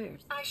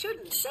employers? I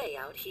shouldn't say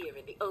out here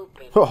in the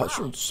open. Oh, I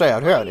shouldn't say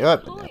out here in the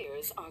open.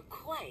 Employers are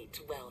quite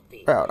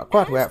wealthy. Well, they're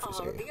quite wealthy. As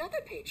are the other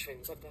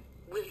patrons of the...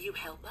 Will you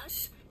help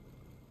us?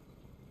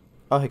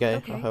 Oh,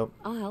 okay. I'll help.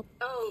 I'll help.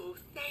 Oh,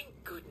 thank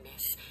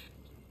goodness.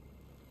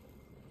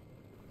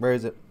 Where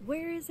is it?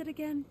 Where is it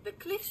again? The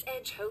Cliff's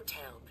Edge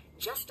Hotel,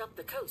 just up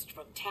the coast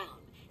from town.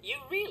 You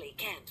really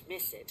can't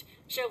miss it.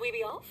 Shall we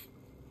be off?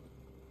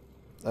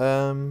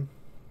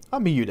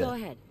 I'll meet you there. Go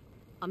ahead.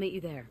 I'll meet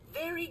you there.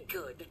 Very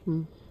good.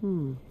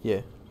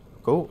 Yeah.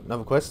 Cool.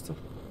 Another quest.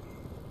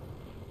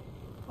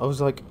 I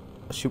was like,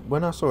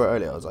 when I saw it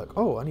earlier, I was like,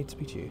 oh, I need to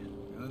speak to you.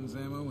 Guns,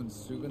 ammo, and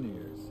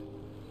souvenirs.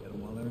 Get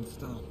them while they're in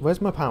stock.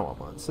 Where's my power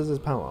armor? It says there's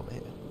power armor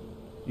here.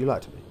 You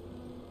lied to me.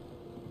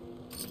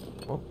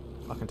 Well,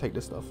 I can take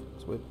this stuff.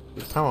 It's weird.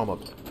 It's power armor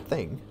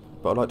thing,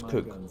 but I like to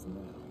cook.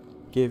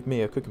 Give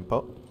me a cooking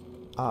pot.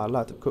 I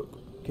like to cook.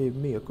 Give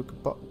me a cooking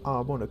pot.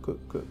 I wanna cook.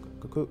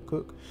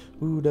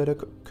 Ooh, that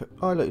cook.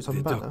 Oh, look,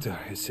 something The better. doctor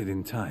has said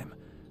in time,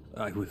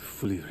 I will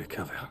fully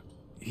recover.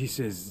 He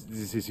says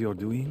this is your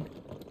doing,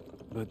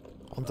 but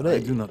I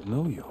do not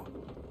know you.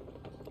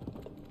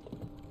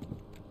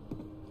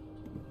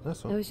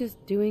 That's I was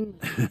just doing...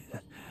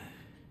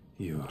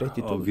 You are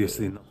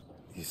obviously not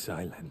this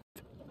island.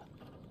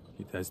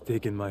 It has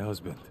taken my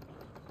husband.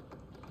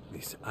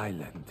 This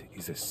island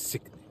is a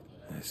sickness.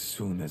 As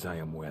soon as I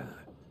am well,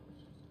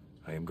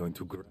 I am going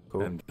to grow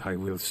and I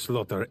will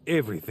slaughter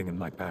everything in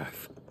my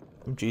path.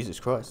 Oh, Jesus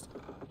Christ.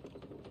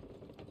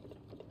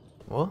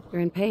 What?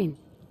 You're in pain.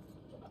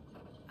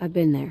 I've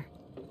been there.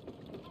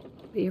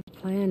 But your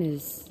plan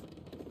is...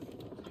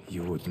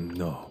 You wouldn't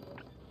know.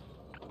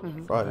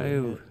 Right.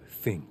 I'll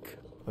think.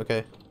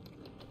 Okay.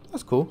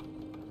 That's cool.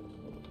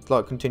 It's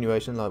like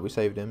continuation, like we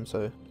saved him,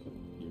 so...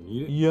 You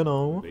need it? You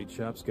know. Bait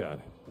shop's got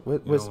it.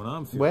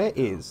 Where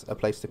is a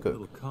place to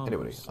cook?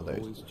 Anybody? Are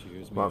those?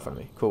 Right in front of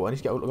me. Cool. I need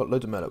to get. I've got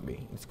loads of metal with me.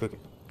 I need to cook it.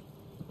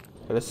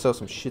 Okay, let's sell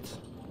some shit.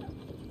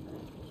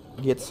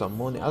 Get some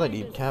money. I don't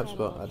need caps,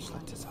 but I just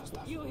like to sell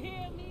stuff.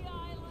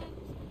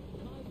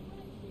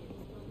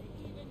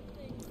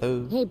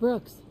 Oh. Hey,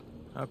 Brooks.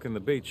 How can the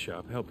bait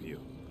shop help you?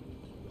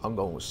 I'm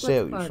going to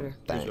sell you some Here's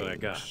things. what I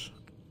got.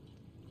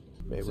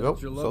 There we go.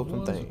 Sold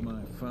some things.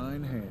 My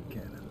fine hand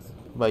cannons.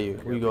 What about you?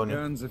 Where you going?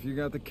 Guns if you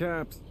got the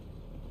caps.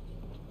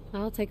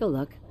 I'll take a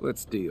look.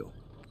 Let's deal.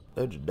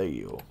 Let's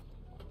deal.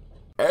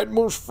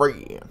 Admiral's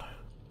friend.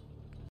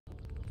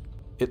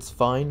 It's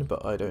fine,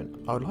 but I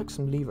would like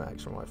some lever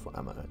action rifle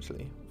ammo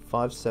actually.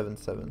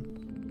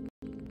 577.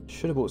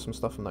 Should have bought some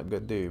stuff from that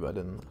good dude, but I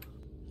didn't.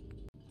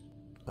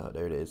 Oh,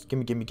 there it is.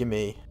 Gimme, gimme,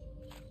 gimme.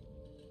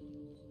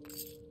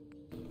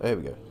 There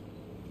we go.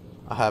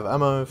 I have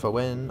ammo for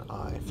when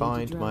I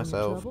find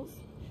myself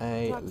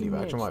a lever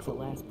action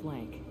rifle.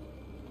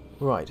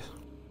 Right.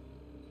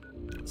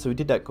 So we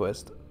did that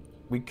quest.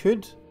 We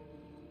could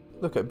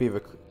look at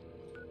Beaver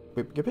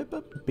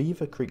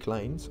Creek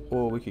Lanes,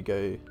 or we could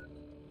go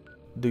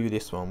do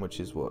this one, which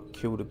is what,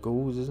 kill the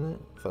ghouls, isn't it?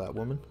 For that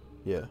woman?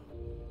 Yeah.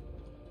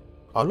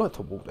 I'd like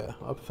to walk there.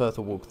 I prefer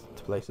to walk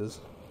to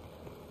places,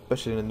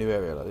 especially in a new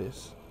area like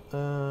this.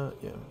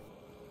 Yeah.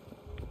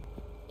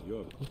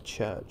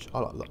 Church.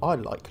 I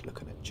like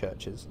looking at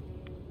churches.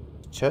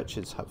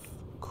 Churches have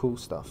cool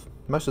stuff.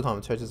 Most of the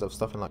time, churches have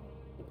stuff in like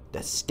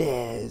the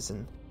stairs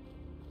and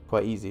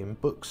quite easy. And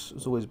books.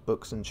 There's always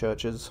books in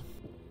churches.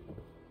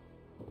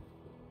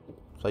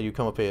 So you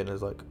come up here and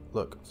there's like,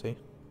 look, see,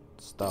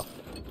 stuff.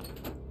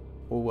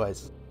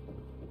 Always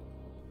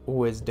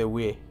the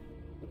way.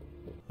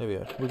 There we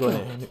go. We got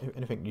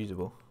anything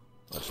usable.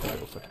 I'll just take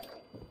it also.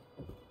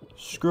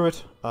 Screw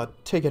it. I'll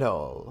take it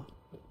all.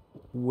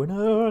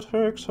 Winner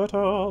takes it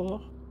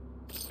all.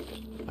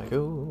 I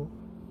go.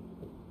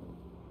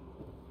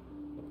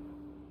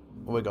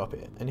 What we got up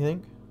here?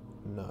 Anything?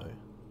 No.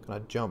 Can I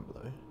jump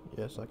though?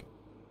 Yes, I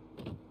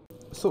can.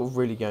 Sort of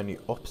really going the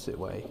opposite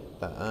way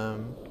that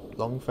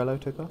Longfellow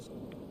took us,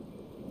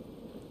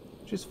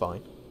 which is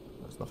fine.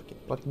 There's nothing,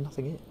 bloody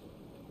nothing here.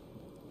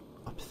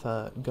 I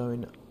prefer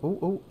going.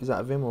 Oh, is that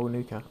a Vim or a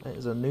Nuka? It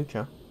is a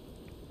Nuka.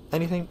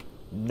 Anything?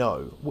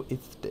 No. What is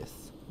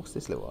this? What's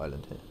this little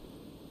island here?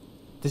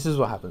 This is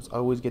what happens. I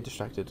always get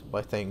distracted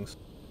by things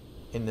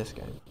in this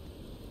game.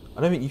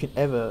 I don't think you can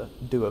ever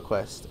do a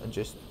quest and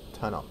just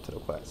turn up to the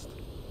quest.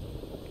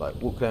 Like,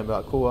 walk there and be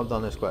like, cool, I've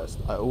done this quest.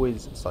 I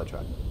always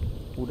sidetrack.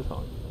 All the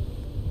time.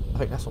 I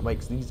think that's what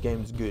makes these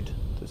games good,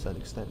 to a certain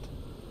extent.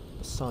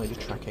 The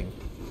sidetracking.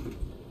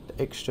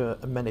 The extra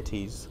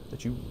amenities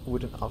that you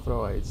wouldn't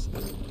otherwise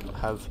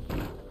have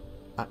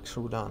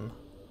actual done.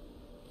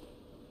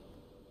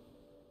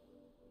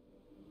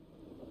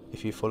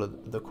 If you follow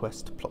the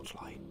quest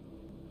plotline.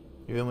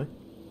 You feel me?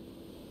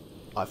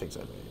 I think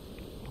so.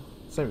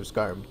 Same with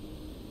Skyrim.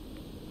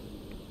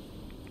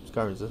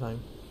 Skyrim's the same.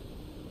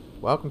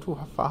 Welcome to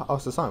Far. Oh,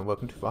 it's the sign.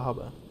 Welcome to Far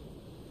Harbor.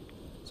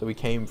 So we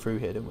came through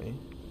here, didn't we?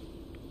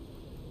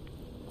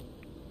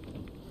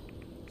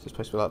 Is this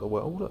place to be like the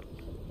world? Oh, look.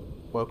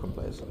 Welcome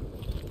place.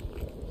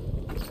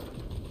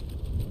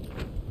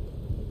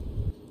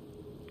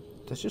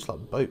 There's just like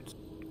boats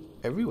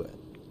everywhere.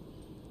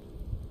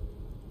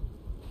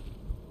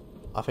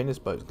 I think this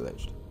boat's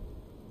glitched.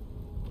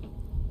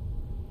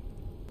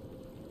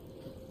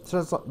 So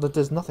it's like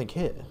there's nothing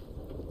here.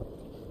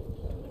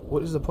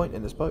 What is the point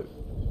in this boat?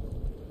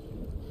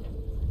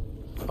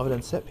 Other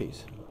than set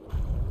piece.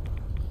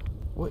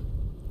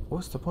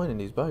 What's the point in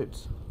these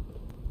boats?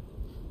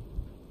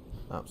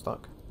 Oh, I'm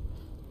stuck.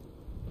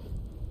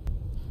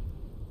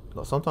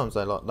 Like sometimes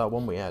they like that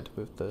one we had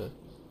with the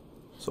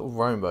sort of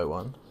rowing boat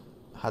one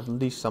had at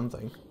least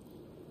something.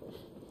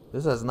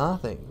 This has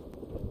nothing.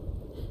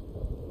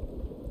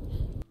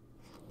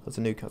 That's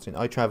a new cutscene.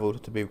 I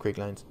travelled to Beaver Creek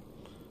Lanes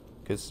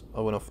because I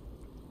went off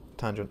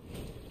tangent.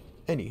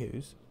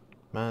 Anywho's,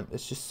 man,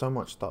 it's just so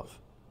much stuff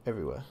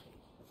everywhere.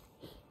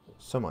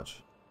 So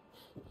much.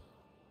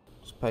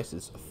 This place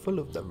is full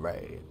of the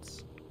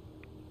raids.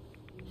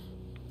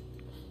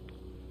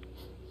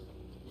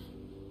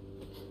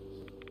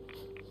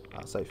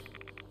 Ah, safe.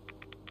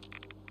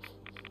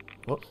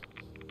 What?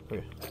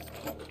 Okay.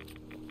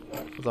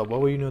 What's up? Why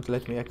were you not to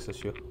let me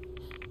access you?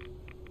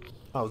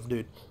 Oh, it's a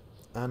dude.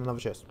 And another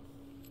chest.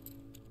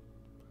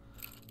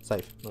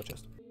 Safe, no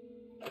chest.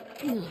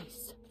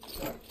 Nice.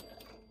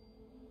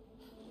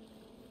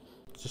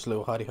 Just a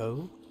little hidey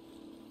hole.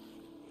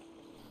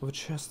 With a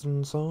chest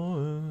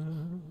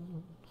inside.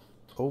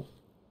 Oh.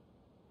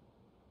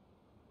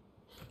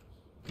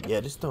 Yeah,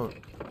 just don't.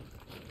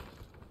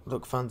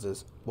 Look,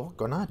 fancies. What?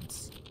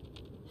 Grenades?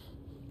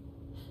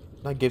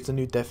 That gives a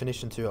new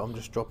definition to it. I'm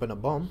just dropping a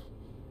bomb.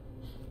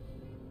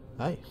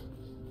 Hey.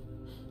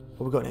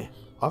 What we got here?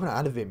 I haven't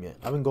had a Vim yet.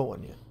 I haven't got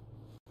one yet.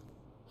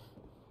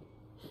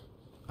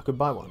 I could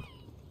buy one.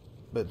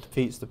 But it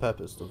defeats the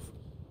purpose of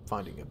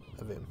finding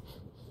a Vim.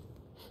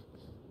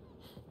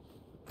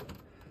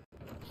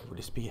 Would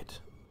this be it?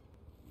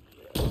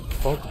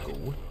 Fog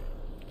ghoul?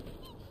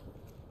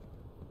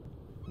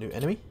 New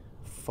enemy?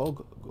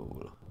 Fog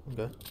ghoul.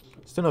 Okay.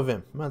 Still no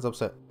Vim. Man's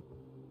upset.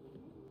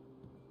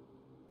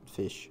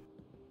 Fish.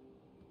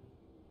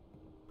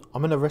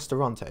 I'm in a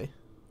restaurante.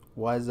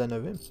 Why is there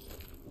no Vim?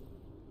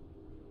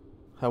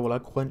 How will I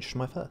quench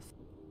my thirst?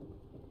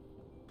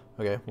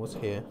 Okay, what's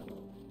here?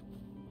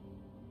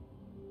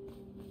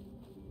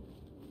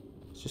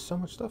 It's just so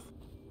much stuff.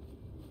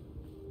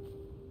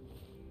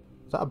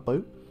 Is that a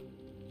boat?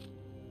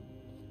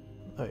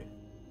 Oh.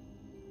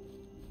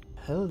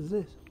 Hell is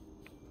this?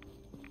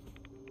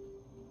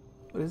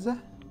 What is that?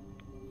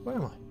 Where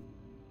am I?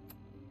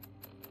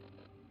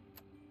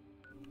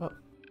 Oh.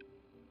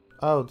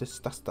 Oh, that's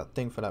that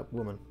thing for that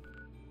woman.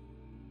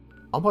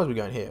 I'm supposed to be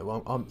going here.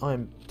 Well,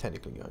 I'm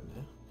technically going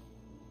there.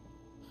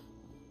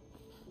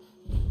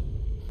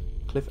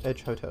 Cliff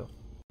Edge Hotel.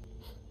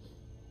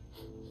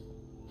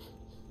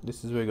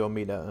 This is where we're gonna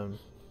meet that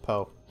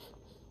Pearl.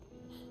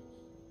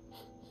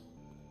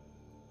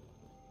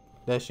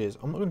 There she is.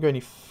 I'm not gonna go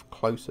any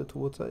closer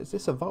towards her. Is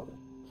this a vault?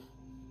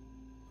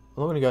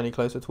 I'm not gonna go any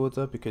closer towards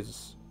her because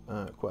it's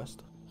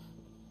quest.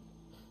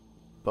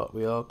 But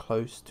we are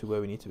close to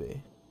where we need to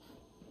be.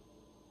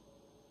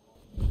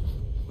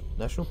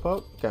 National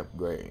Park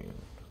Campground.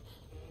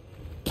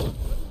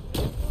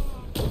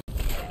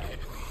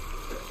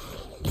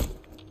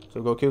 So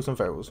we'll go kill some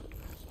ferals.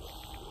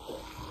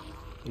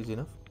 Easy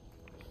enough.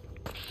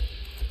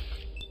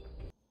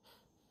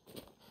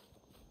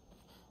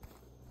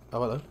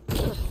 Oh, hello.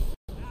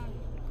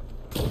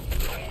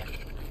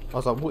 I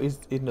was like, what is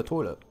in the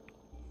toilet?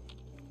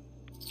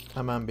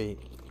 That man be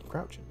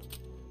crouching.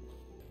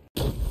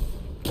 Did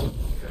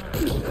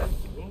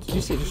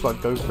you see it just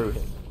like go through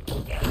him?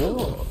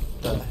 What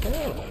the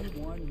hell?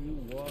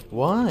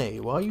 Why?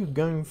 Why are you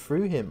going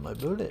through him, my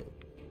bullet?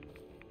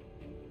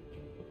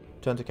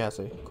 Turn to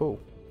Cassie. Cool.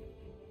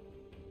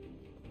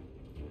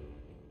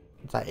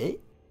 Is that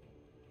it?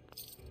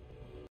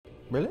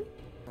 Really?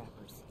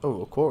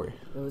 Oh, a quarry.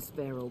 Those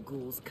feral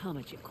ghouls come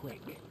at you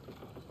quick.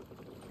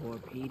 Poor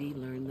Petey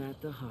learned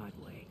that the hard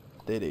way.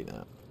 Did he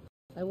now?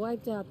 I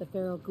wiped out the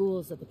feral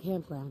ghouls at the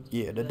campground.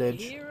 Yeah, the The dead.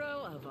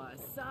 hero of our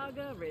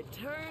saga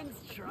returns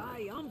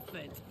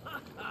triumphant.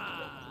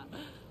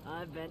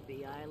 I bet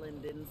the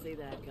island didn't see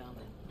that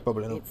coming.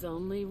 Probably not. It's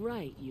only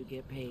right you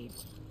get paid.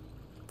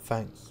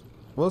 Thanks.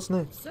 What's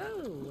next?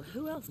 So,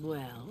 who else?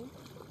 Well,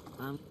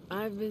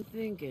 I've been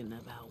thinking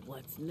about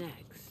what's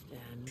next,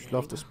 and Just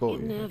love to spoil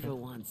you you. never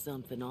want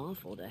something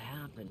awful to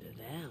happen to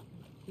them.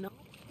 No.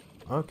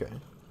 Okay.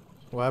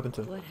 What happened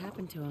to him? What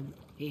happened to him?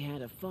 He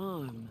had a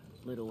farm,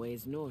 little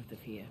ways north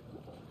of here.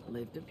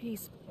 Lived a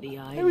peace. The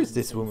island Who is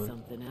this sent woman?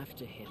 Something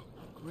after him.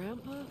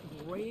 Grandpa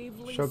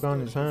bravely Shotgun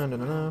in his stood hand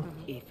and an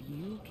If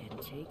you can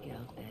take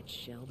out that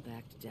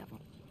shell-backed devil.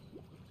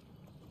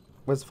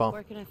 Where's the farm?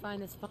 Where can I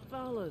find this?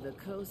 Follow the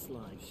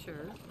coastline.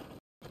 Sure.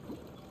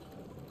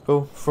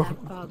 Cool.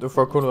 The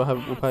frog corner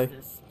will pay.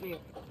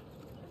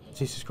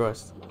 Jesus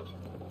Christ.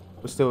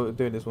 We're still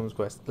doing this woman's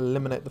quest.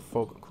 Eliminate the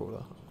fog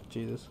crawler.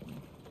 Jesus.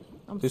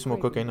 Do some more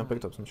cooking. I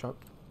picked up some shop.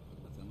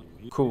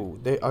 Cool.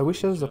 I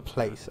wish there was a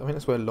place. I think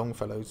that's where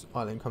Longfellow's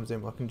Island comes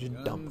in where I can just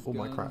dump all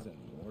my crap.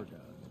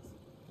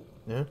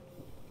 Yeah?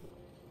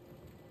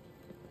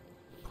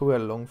 Probably where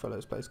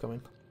Longfellow's place come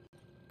in.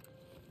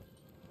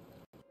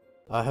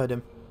 I heard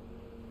him.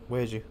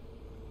 Where's you?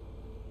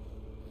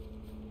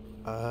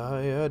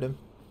 I heard him.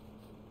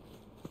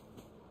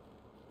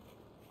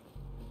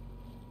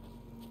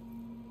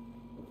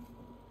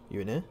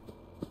 You in here?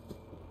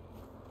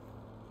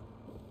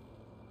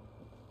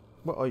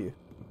 What are you?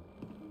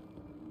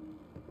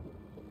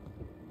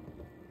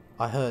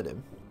 I heard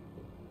him.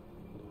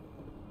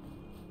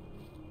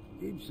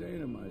 Keep saying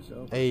to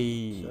myself,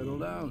 hey, settle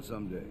down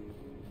someday.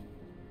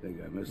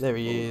 Think I missed there the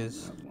he boat on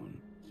is. that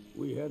one.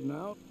 We heading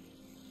out?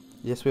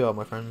 Yes, we are,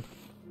 my friend.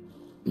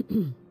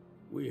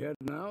 We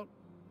heading out?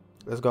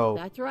 Let's go.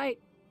 That's right.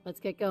 Let's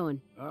get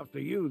going. After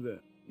you, then.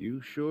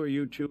 You sure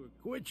you two...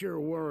 Quit your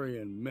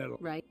worrying, metal.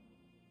 Right.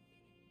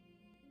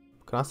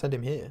 Can I send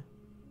him here?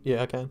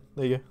 Yeah, I can.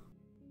 There you go.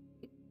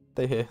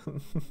 Stay here.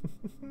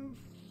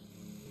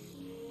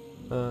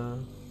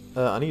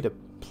 I need a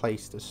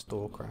place to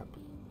store crap.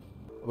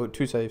 I've got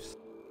 2 safes.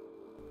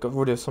 Got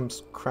rid of some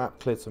crap,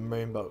 cleared some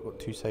room, but I've got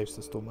 2 safes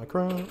to store my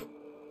crap.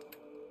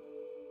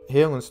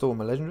 Here I'm going to store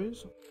my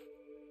legendaries.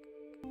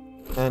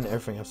 And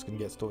everything else can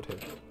get stored here.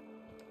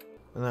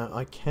 Now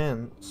I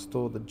can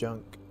store the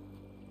junk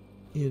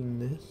in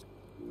this.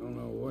 I don't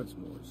know what's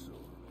more sore,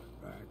 my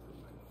back or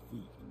my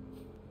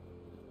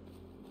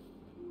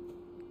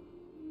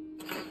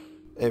feet.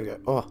 There we go.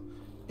 Oh,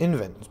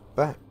 invent's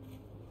back.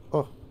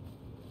 Oh.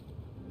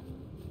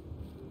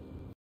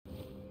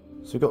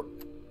 So we got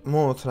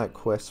more to that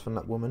quest from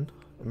that woman.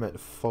 I met the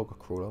fog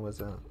crawler. Where's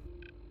that?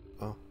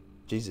 Oh,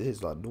 Jesus,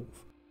 it's like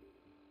north.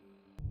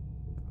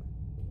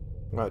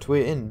 Right,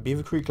 we're in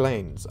Beaver Creek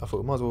Lanes. I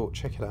thought we might as well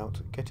check it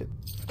out, get it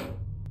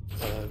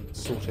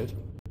sorted,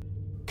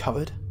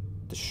 covered,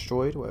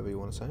 destroyed, whatever you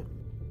want to say.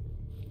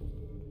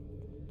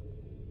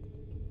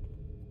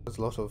 There's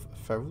a lot of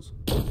ferals.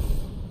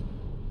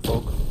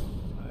 Fog.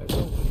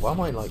 Why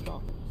am I like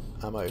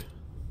ammo?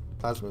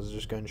 plasmas are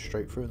just going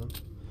straight through them.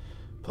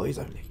 Please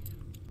only.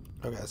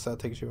 Okay, so that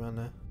takes you around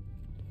there.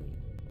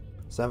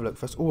 Let's have a look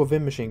first. Oh, a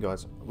Vim machine,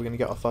 guys. We're gonna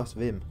get our first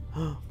Vim.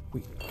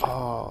 We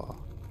are.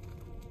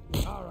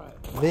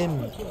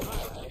 Vim.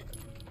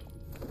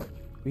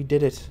 We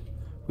did it.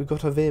 We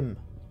got a Vim.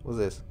 What's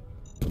this?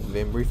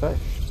 Vim refresh.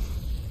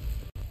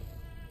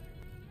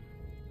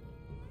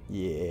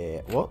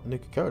 Yeah. What?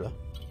 Nuka-Cola.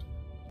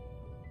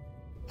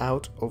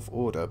 Out of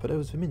order, but there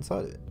was Vim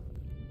inside it.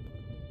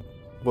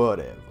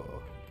 Whatever.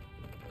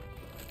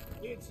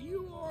 It's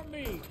you or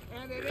me,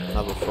 and it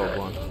Another frog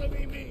one. gonna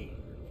be me.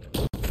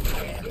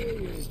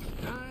 It's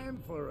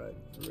time for a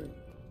drink.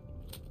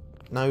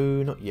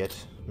 No, not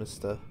yet,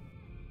 Mr.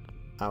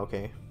 Ah,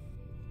 okay.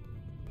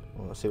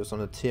 Well, let's see what's on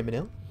the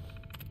terminal.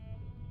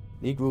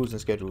 League rules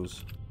and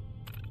schedules.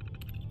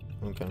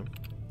 Okay.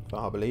 For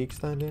Harbour League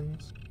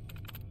standings.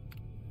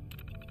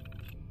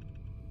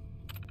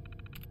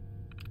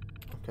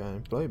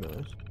 Okay, blow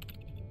mode.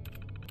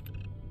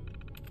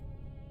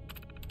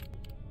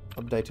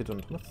 Updated on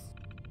Plymouth.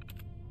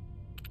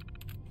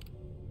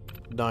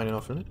 Dining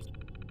off limits.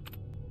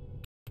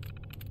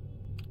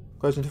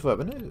 Closing to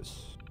further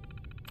notice.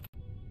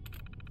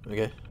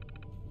 Okay.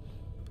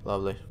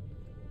 Lovely.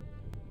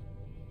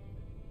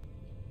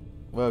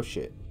 Well,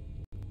 shit.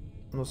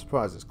 I'm not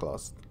surprised this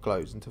class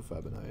closed until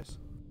further notice.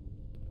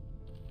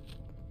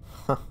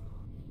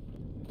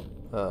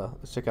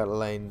 Let's check out the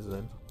lanes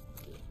then.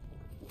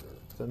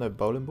 Is there no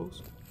bowling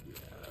balls?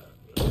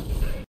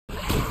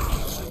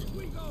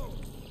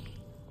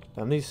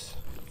 Damn, these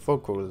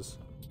fog crawlers.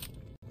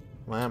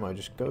 My ammo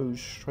just goes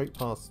straight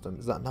past them.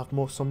 Is that enough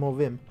more? Some more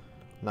Vim?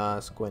 Nah,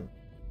 squint.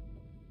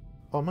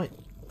 Oh, mate.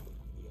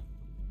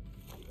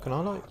 Can I,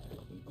 like...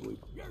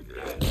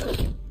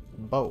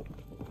 bowl?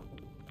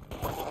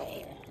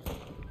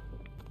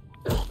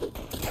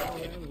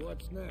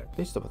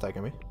 Please stop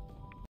attacking me.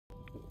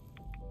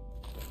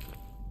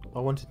 I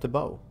wanted to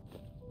bowl.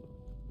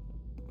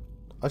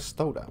 I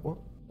stole that, what?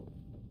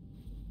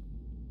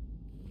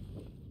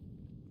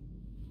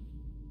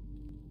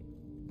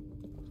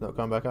 It's not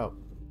coming back up.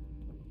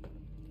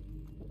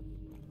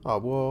 Oh,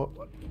 what?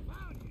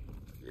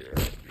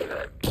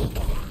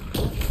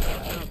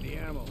 Count the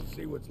ammo,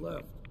 see what's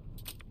left.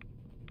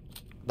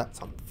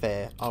 That's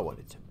unfair. I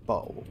wanted to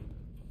bowl.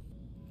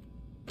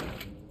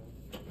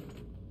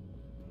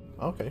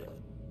 Okay.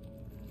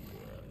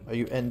 Are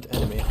you end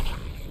enemy?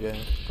 Yeah,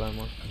 climb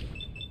one.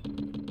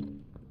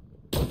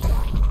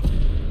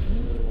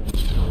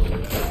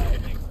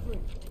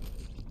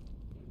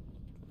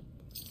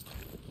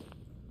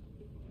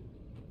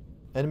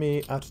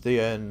 Enemy at the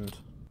end.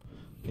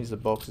 These are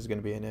boxes going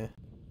to be in here.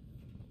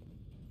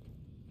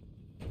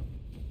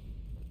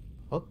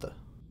 What the?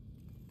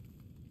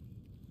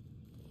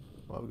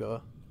 What have we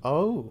got?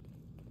 Oh!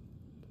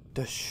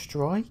 The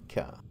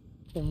striker!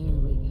 There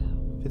we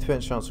go.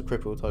 50% chance to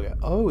cripple target.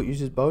 Oh, it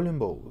uses bowling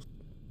balls.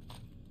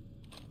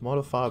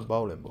 Modified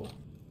bowling ball.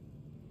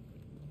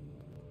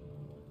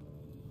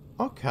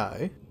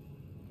 Okay.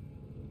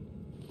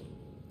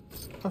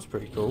 That's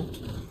pretty cool.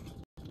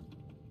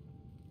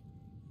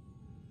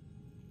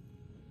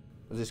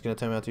 Is this going to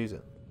tell me how to use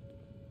it?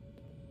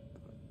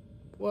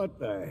 What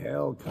the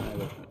hell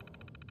kind of...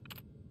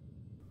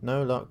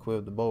 No luck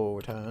with the ball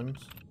returns.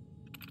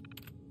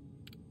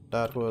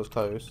 That was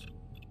close.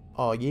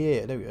 Oh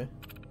yeah, there we go.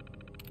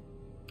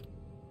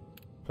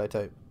 Play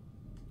tape.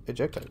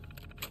 Eject tape.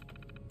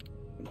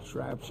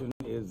 contraption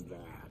is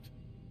that?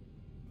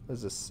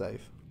 Is this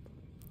safe?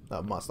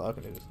 That must. I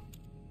can do this.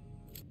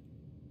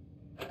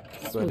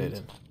 Sweat it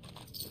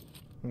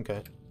in.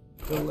 Okay.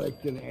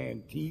 Collecting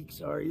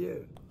antiques, are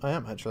you? I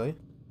am actually.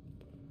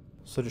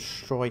 So the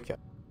striker.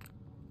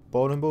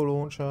 Bowling ball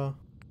launcher.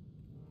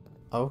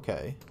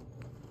 Okay.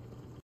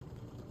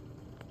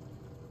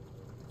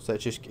 So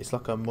it's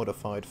like a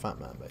modified Fat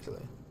Man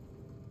basically.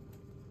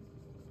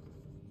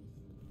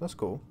 That's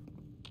cool.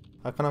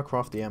 How can I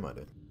craft the ammo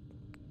then?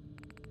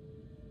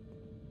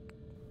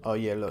 Oh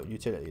yeah, look,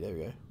 utility, there we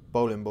go.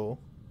 Bowling ball,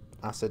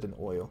 acid and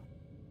oil.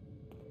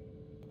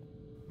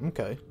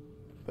 Okay.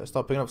 Better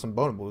start picking up some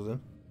bowling balls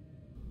then.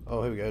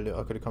 Oh, here we go, look,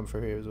 I could have come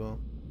through here as well.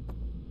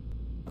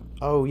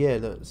 Oh yeah,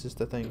 look, this is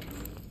the thing.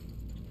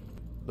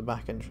 The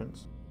back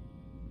entrance.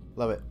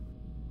 Love it.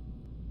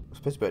 I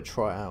suppose we better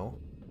try it out.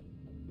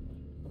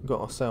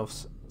 Got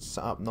ourselves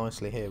set up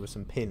nicely here with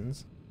some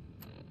pins.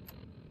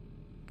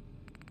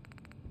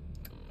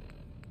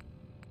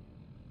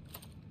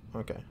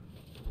 Okay.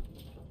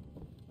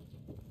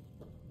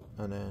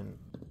 And then...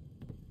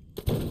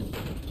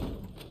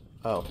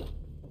 Oh.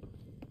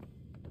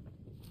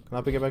 Can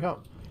I pick it back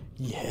up?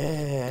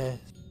 Yes!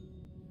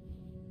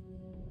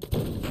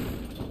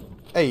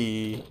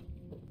 Hey!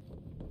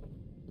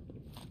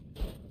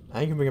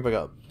 And you can bring it back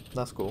up.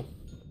 That's cool.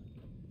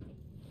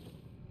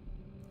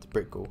 It's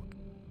pretty cool.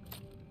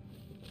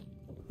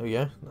 There we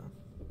go.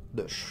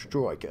 The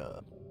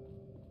striker.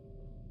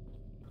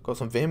 Got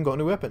some Vim, got a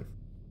new weapon.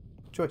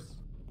 Choice.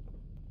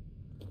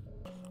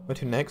 Where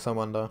to next, I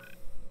wonder?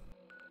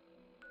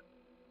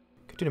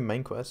 Could do the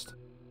main quest.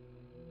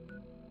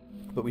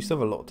 But we still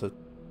have a lot to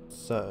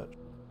Search.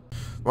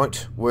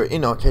 Right, we're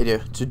in Arcadia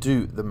to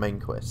do the main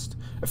quest.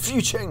 A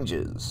few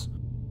changes.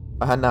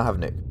 I now have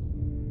Nick,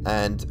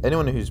 and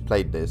anyone who's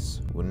played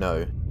this will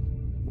know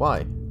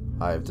why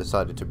I have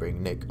decided to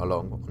bring Nick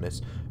along on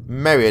this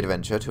merry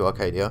adventure to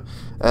Arcadia.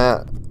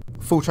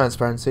 Full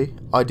transparency,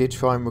 I did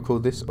try and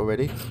record this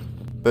already,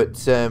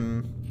 but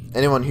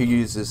anyone who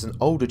uses an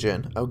older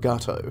gen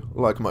Elgato,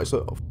 like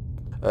myself,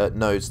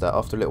 knows that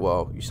after a little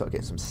while you start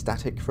getting some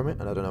static from it,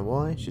 and I don't know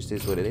why, it just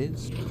is what it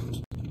is.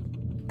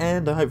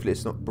 And hopefully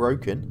it's not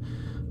broken,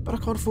 but I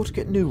can't afford to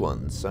get new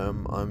ones, so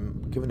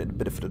I'm giving it a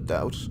bit of a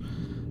doubt.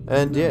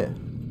 And yeah,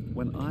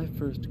 when I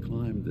first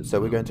climbed this,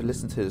 so we're going to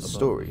listen to the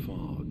story.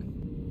 Fog,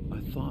 I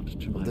thought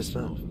to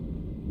myself,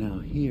 now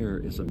here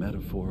is a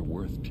metaphor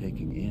worth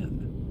taking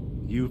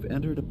in. You've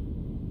entered a...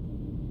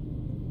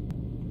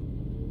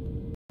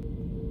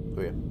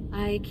 Oh, yeah.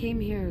 I came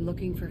here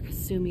looking for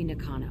Kasumi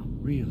Nakano.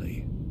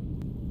 Really?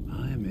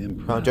 I'm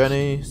impressed. Our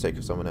journey, sake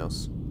of someone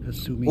else.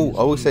 Kasumi Oh,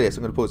 I will say this,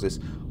 I'm going to pause this.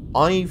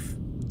 I've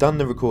done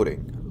the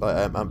recording,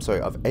 I'm sorry,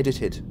 I've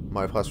edited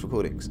my past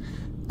recordings,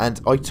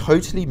 and I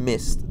totally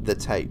missed the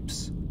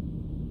tapes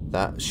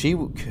that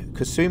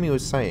Kasumi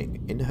was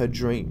saying in her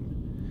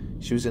dream.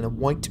 She was in a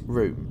white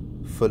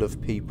room full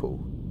of people,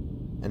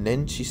 and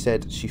then she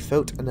said she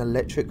felt an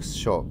electric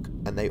shock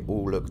and they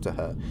all looked at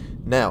her.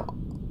 Now,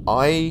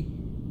 I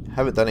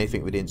haven't done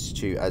anything with the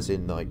Institute as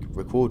in like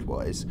record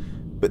wise,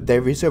 but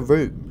there is a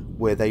room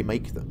where they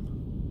make them.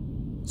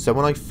 So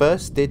when I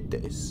first did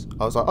this,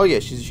 I was like, oh yeah,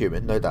 she's a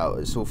human, no doubt,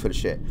 it's all full of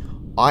shit.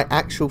 I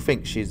actually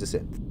think she's a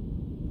synth.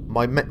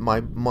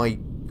 My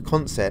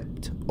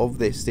concept of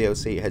this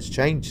DLC has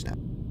changed now,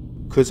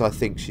 because I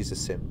think she's a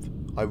synth.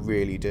 I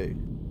really do.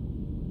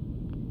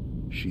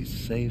 She's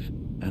safe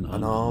and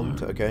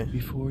unarmed, okay.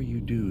 Before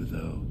you do,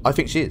 though, I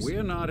think she is.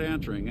 We're not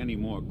answering any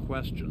more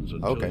questions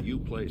until you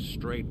play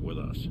straight with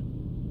us.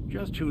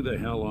 Just who the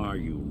hell are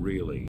you,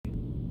 really?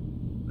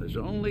 There's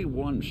only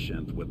one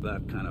synth with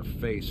that kind of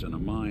face and a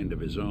mind of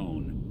his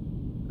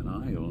own, and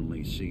I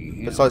only see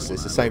him. Precisely,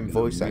 it's the same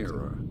voice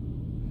actor.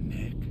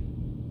 Nick,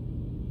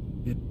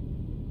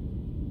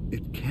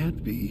 it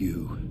can't be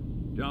you.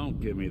 Don't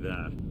give me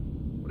that.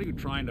 What are you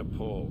trying to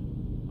pull?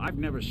 I've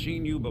never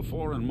seen you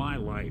before in my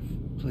life.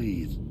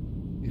 Please,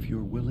 if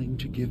you're willing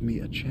to give me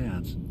a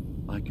chance,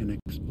 I can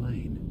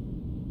explain.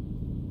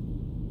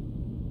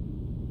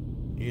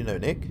 You know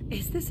Nick?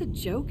 Is this a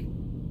joke? Do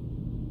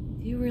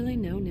you really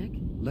know Nick?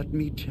 Let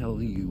me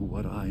tell you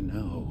what I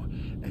know,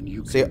 and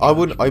you see,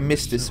 I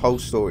missed this whole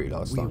story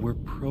last time. We were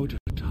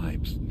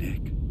prototypes,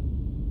 Nick.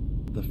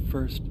 The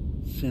first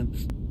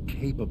synths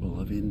capable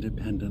of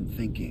independent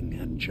thinking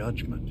and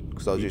judgment.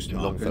 Because I was using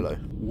Longfellow.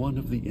 One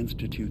of the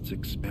Institute's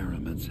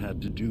experiments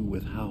had to do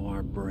with how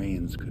our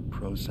brains could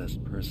process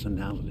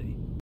personality.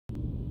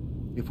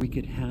 If we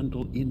could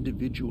handle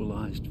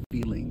individualized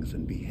feelings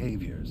and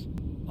behaviors,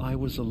 I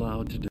was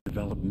allowed to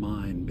develop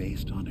mine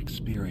based on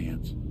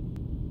experience.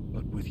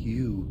 But with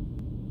you,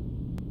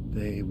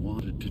 they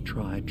wanted to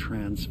try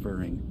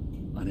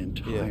transferring an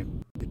entire... Yeah.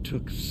 It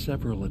took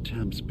several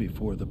attempts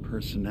before the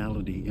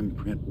personality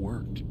imprint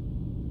worked.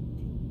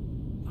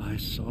 I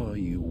saw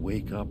you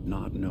wake up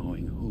not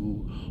knowing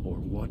who or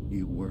what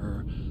you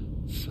were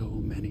so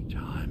many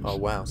times. Oh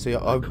wow! See,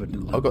 I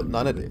got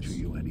none of this. To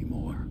you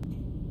anymore.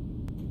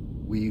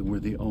 We were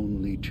the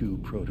only two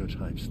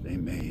prototypes they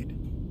made.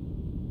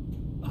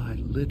 I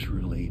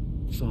literally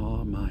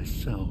saw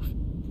myself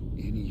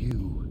in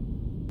you.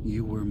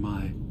 You were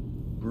my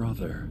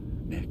brother,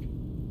 Nick.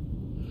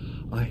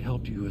 I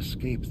helped you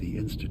escape the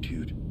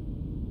Institute.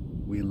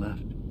 We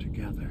left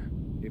together.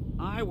 If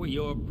I were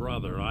your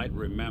brother, I'd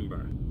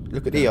remember.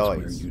 Look at the eyes.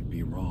 Where you'd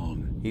be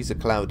wrong. He's a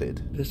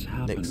clouded. This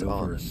happened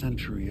over a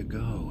century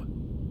ago.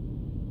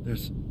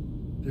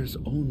 There's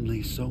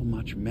only so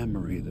much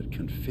memory that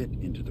can fit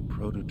into the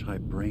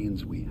prototype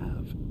brains we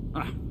have.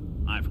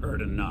 I've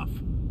heard enough.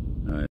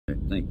 I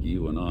think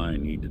you and I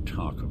need to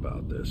talk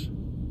about this.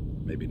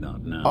 Maybe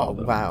not now. Oh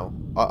wow!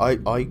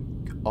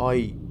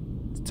 I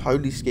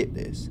totally skipped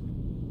this,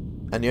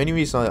 and the only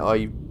reason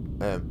I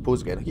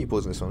pause again. I keep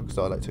pausing this one because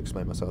I like to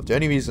explain myself. The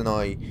only reason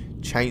I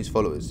changed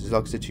followers is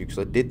like I said to you, because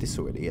I did this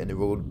already and the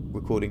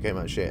recording came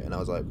out shit, and I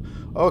was like,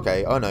 oh,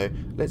 okay, I know.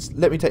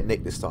 Let me take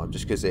Nick this time,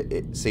 just because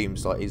it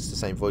seems like he's the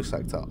same voice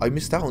actor. I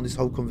missed out on this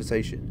whole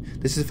conversation.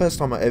 This is the first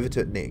time I ever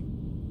took Nick,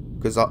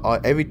 because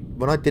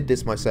when I did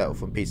this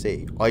myself on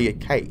PC, I had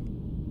Kate.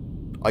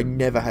 I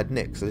never had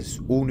Nick, so this is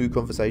all new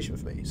conversation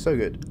for me. So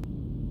good.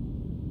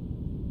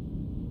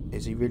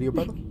 Is he really your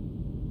brother?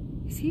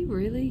 Is he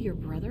really your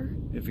brother?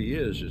 If he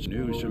is, it's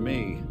news to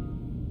me.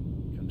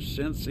 Can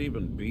synths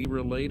even be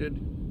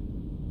related?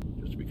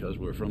 Just because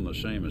we're from the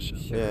same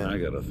assembly? Yeah. I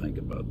gotta think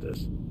about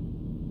this.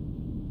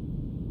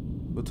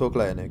 We'll talk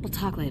later, Nick. We'll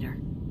talk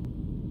later.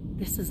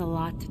 This is a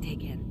lot to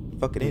take in.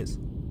 Fuck it is.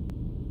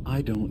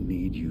 I don't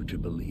need you to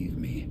believe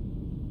me.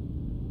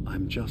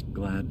 I'm just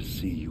glad to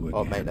see you again.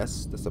 Oh mate,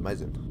 that's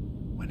amazing.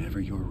 Whenever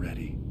you're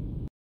ready,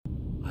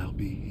 I'll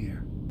be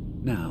here.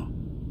 Now,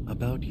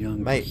 about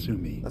young mate,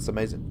 Kasumi. That's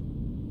amazing.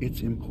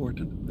 It's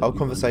important that Whole you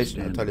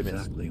conversation I understand totally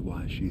exactly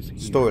why she's here.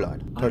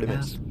 Storyline, totally I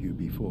missed. asked you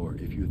before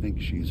if you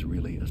think she's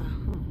really a...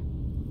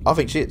 I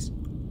think she is.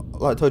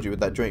 Like I told you with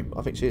that dream,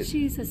 I think she is.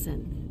 She's a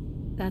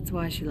synth. That's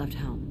why she left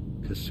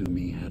home.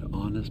 Kasumi had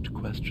honest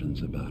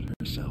questions about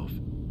herself.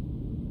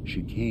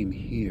 She came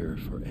here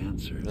for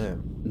answers. Yeah.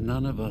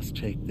 None of us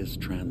take this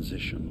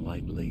transition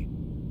lightly.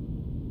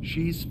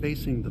 She's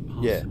facing the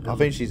possibility I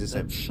think she's a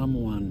that synth.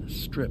 someone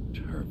stripped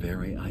her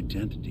very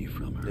identity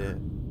from her. Yeah.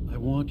 I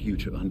want you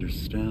to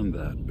understand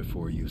that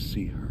before you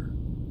see her.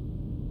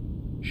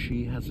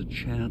 She has a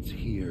chance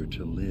here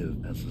to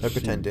live as a No synth.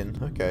 pretending.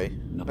 Okay.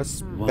 Now,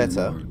 That's one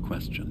better. more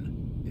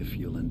question, if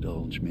you'll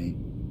indulge me.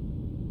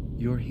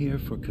 You're here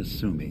for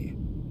Kasumi.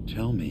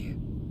 Tell me.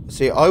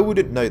 See, I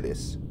wouldn't know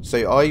this.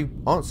 So I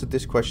answered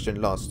this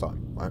question last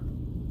time, right?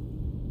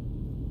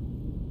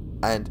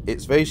 And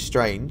it's very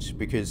strange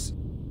because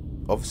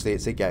obviously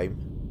it's a game.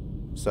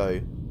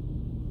 So,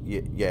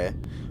 yeah.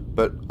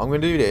 But I'm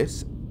going to do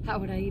this. How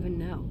would I even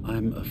know?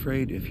 I'm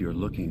afraid if you're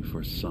looking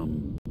for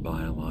some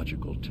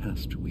biological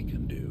test we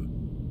can do,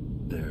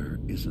 there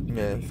isn't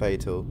any.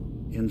 Fatal.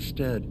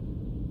 Instead,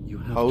 you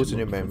have Holes to in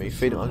your look for memory, the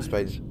feeling signs.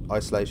 unspace,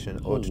 isolation,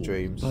 odd Holes,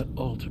 dreams. But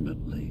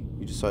ultimately,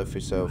 You decide for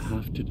yourself. you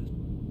have to...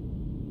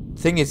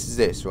 Thing is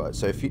this, right?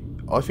 So if you,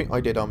 I think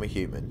I did. I'm a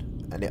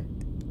human,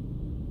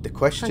 and the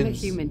questions. I'm a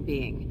human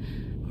being.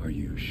 Are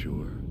you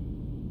sure?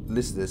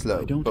 Listen to this,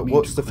 look. don't But mean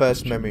what's to the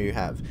first question memory you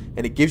have?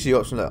 And it gives you the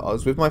option. Look, I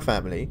was with my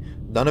family.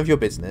 None of your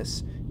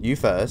business. You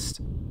first.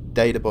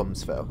 Day the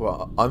bombs fell.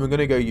 Well, I'm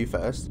gonna go you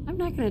first. I'm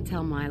not going to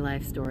tell my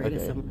life story to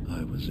Okay. someone.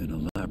 I was in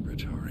a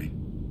laboratory.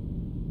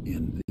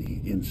 In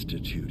the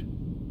institute.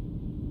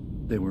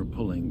 They were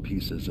pulling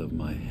pieces of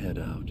my head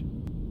out.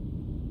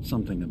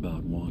 Something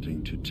about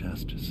wanting to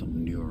test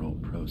some neural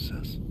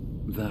process.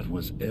 That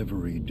was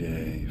every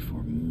day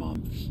for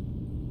months.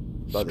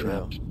 Bloody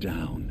hell. Strapped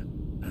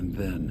down. And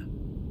then...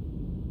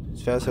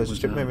 First, I has was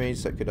strip out.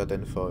 memories that could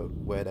identify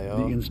where they The are,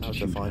 how to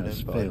institute find has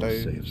them, but I don't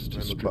fail-safes to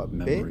remember strip quite a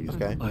bit. memories.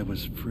 Okay. I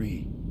was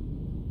free.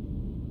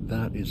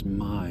 That is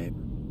my...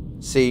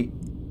 See,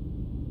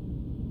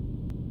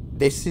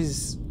 this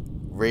is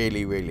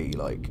really, really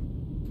like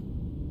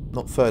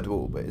not third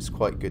wall, but it's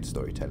quite good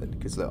storytelling.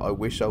 Because I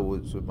wish I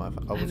was with my.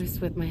 I was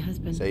with my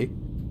husband. See.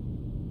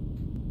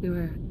 We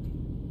were.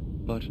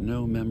 But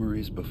no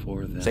memories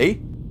before that.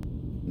 See.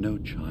 No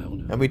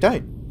childhood. And we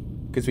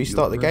don't, because we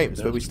start the game.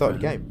 It's where we start the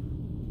game.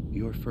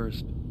 Your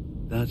first,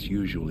 that's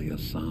usually a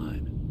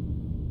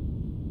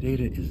sign.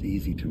 Data is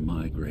easy to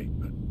migrate,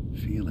 but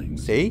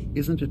feelings... See?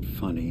 Isn't it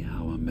funny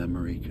how a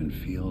memory can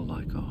feel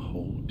like a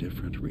whole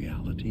different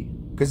reality?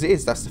 Because it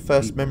is, that's the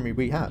first memory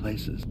we have.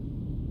 Places.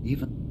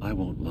 Even, I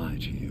won't lie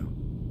to you.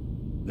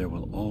 There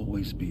will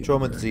always be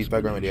Trauma, other disease,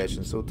 background explanations.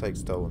 radiation still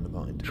takes toll on the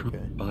mind.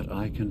 Okay. But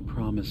I can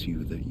promise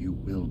you that you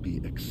will be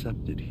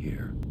accepted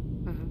here.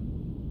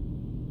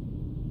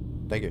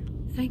 Thank you.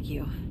 Thank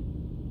you.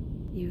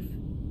 You've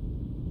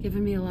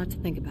given me a lot to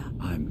think about.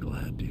 I'm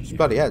glad to hear. She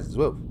bloody has as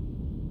well.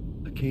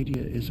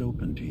 Acadia is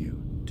open to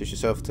you. Dish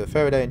yourself to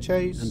Faraday and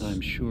Chase. And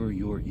I'm sure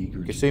you're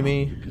eager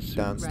Kasumi, to talk to Kasumi.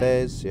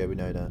 downstairs. Yeah, we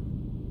know that.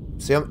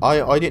 See,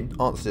 I didn't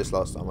answer this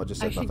last time. I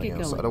just said should nothing get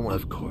else. going. I don't want.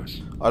 Of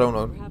course. I don't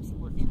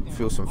want to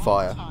feel some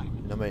fire.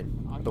 You know what I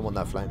mean? I don't want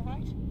that flame.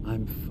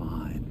 I'm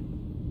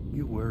fine.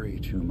 You worry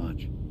too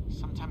much.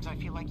 Sometimes I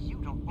feel like you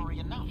don't worry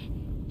enough.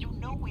 You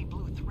know we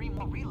blew 3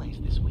 more relays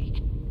this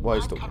week. Why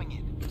is I'm still coming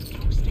in.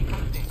 You stay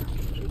right there.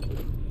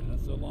 Not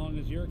so long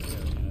as you're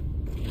carrying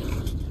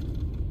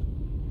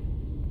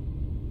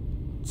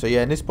it. So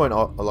yeah, at this point,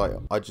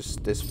 I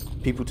just there's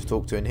people to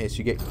talk to in here, so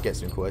you get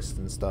some quests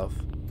and stuff.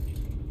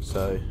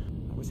 So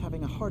I was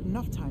having a hard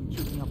enough time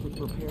keeping up with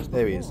repairs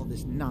there he before is, all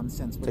this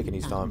nonsense with taking the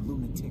his time.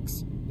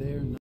 lunatics.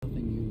 There's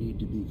nothing you need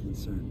to be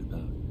concerned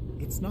about.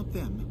 It's not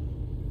them.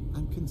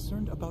 I'm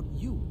concerned about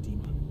you,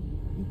 DiMa.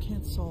 You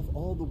can't solve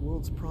all the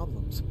world's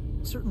problems.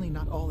 Certainly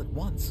not all at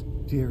once.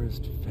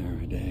 Dearest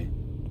Faraday,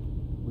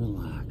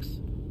 relax.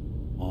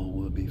 All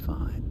will be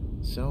fine.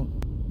 So,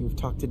 you've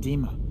talked to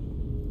DiMa.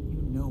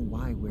 You know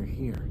why we're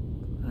here.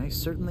 I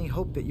certainly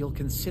hope that you'll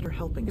consider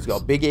helping us. He's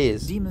got big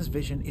ears. DiMa's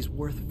vision is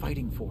worth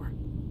fighting for.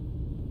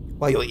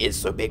 Why your ears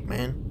so big,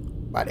 man?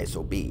 Why they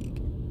so big?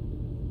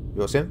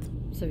 You're a synth?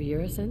 So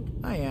you're a synth?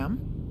 I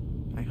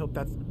am. I hope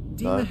that's...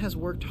 DiMa has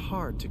worked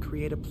hard to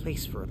create a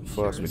place for us.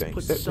 For us, we He's don't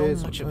put accept so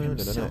this. much of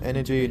himself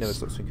Energy, into never this.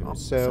 stops thinking of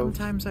himself.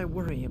 Sometimes I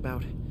worry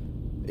about...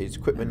 His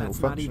equipment and all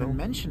that's not functional. even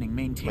mentioning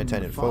maintaining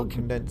the fault fog.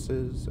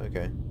 condensers.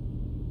 Okay.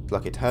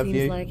 Lucky to have Seems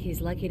you. like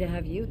he's lucky to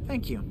have you.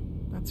 Thank you.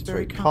 That's It's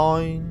very very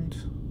kind.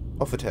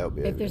 Offer to help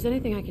you. If there's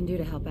anything I can do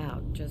to help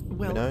out, just...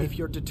 Well, if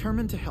you're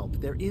determined to help,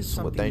 there is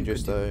Somewhat something dangerous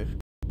you could though. do.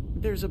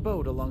 There's a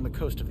boat along the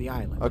coast of the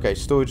island. Okay,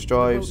 storage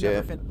drives,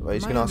 yeah. Well,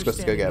 he's My going to ask us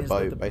to go get a understanding is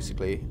boat, that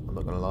basically. I'm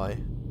not going to lie.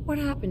 What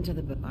happened to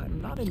the boat?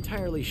 I'm not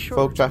entirely sure.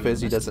 Fog to be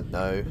trappers, he honest. doesn't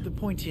know. The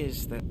point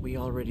is that we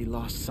already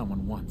lost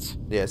someone once.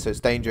 Yeah, so it's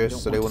I dangerous,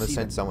 don't so they want want to to see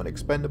send that. someone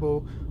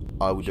expendable.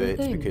 I will Sure do it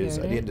thing, because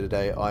at the Faraday. end of the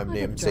day, I'm the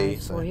I'll MC.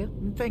 drive So for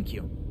you. Thank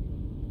you.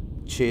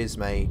 cheers,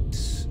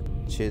 mate.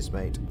 Cheers,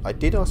 mate. I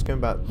did ask him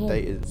about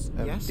Data's,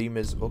 Yes?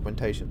 DiMa's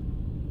augmentation.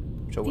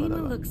 Which I want to know DiMa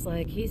about. looks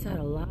like he's had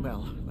a lot.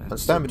 Well, I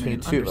that's stand certainly between an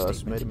the two of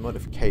us, made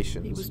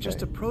modifications. He was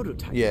just okay. a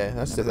prototype. Yeah,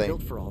 that's the never thing.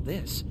 built for all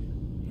this.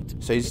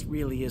 So he's... It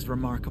really is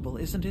remarkable,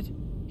 isn't it?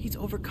 He's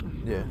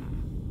overcome. Yeah.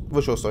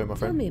 What's your story, my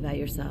friend? Tell me about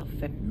yourself.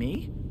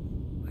 Me?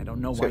 I don't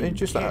know It's why got you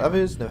interest care. like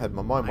others. Never had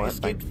my mind I wiped,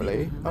 escaped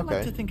thankfully. the- I like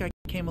Okay. to think I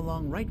came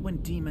along right when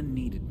DiMa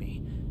needed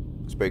me.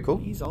 That's pretty cool.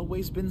 He's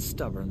always been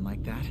stubborn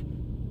like that.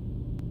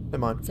 Never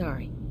mind.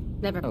 Sorry.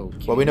 Never.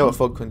 Okay. Well, we know what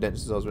fog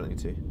condensers are, wasn't we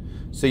to?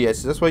 So yeah,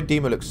 so that's why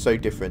DiMa looks so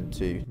different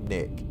to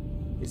Nick.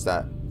 Is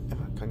that if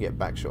I can get a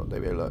back shot,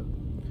 there we go. Look,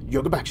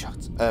 you're the back shot.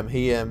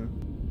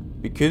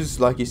 Because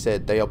like you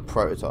said, they are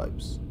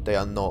prototypes. They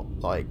are not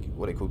like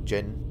what they call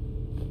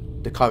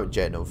the current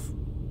gen of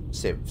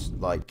synths,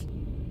 like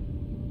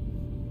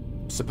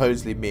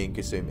supposedly me and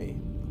Kasumi,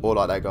 or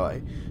like that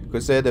guy.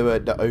 Because they were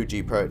the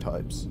OG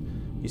prototypes.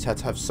 He's had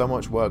to have so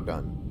much work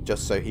done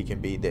just so he can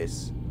be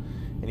this.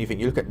 And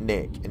you look at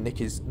Nick, and Nick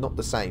is not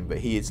the same, but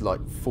he is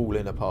like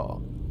falling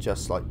apart,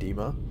 just like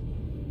DiMa.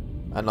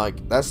 And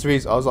like that's the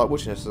reason I was like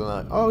watching this, and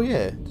I'm like, oh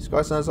yeah, this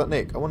guy sounds like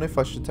Nick. I wonder if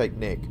I should take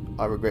Nick.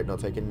 I regret not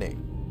taking Nick.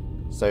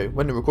 So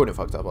when the recording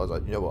fucked up, I was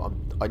like, you know what,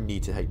 I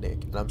need to take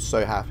Nick, and I'm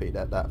so happy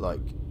that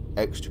like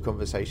extra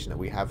conversation that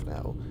we have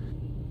now.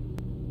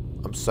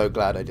 I'm so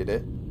glad I did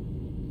it.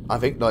 I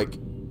think like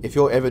if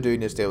you're ever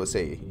doing this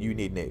DLC, you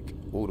need Nick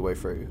all the way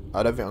through.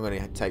 I don't think I'm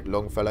going to take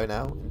Longfellow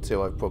now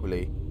until I've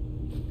probably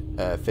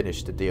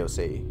finished the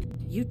DLC.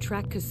 You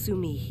track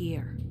Kasumi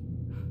here.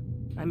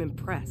 I'm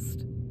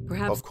impressed.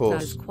 Perhaps Of course.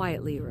 not as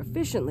quietly or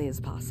efficiently as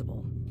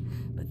possible,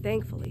 but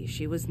thankfully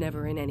she was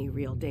never in any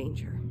real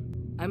danger.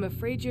 I'm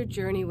afraid your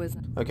journey was...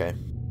 Okay.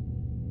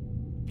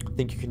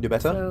 Think you can do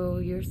better? So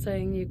you're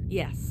saying you...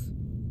 Yes,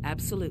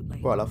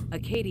 absolutely. Well, love.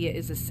 Acadia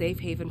is a safe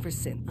haven for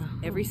synth.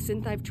 Every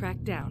synth I've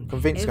tracked down...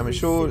 Convinced, I'm every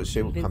sure synth that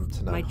she will come convinced-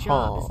 to know My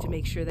job is to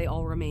make sure they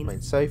all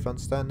remain... safe,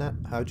 understand that?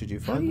 How did you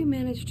How find do you them?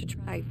 manage to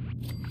try...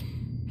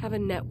 have a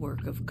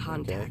network of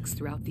contacts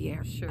throughout the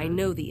area? I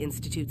know the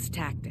Institute's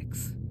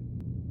tactics.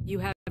 You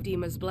have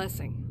DiMa's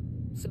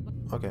blessing. So...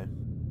 Okay.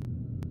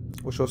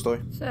 What's your story?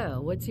 So,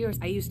 what's yours?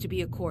 I used to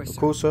be a courser. Of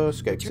course,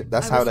 escapes it.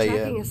 That's I how was they.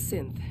 tracking a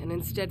synth and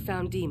instead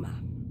found DiMa.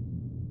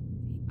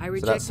 I So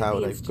rejected that's how the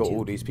they've institute, got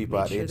all these people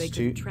made out of the sure they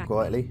couldn't institute track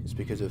quietly. me. It's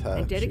because of her. I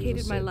She dedicated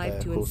was my a life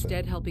to courser.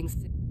 instead helping.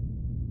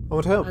 I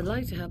want to help. I'd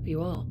like to help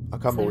you all. I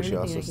can't remember what she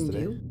asked us to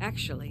do.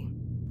 Actually.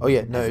 Oh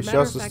yeah, no, as a she matter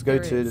asked of us to fact, go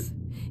there to. is.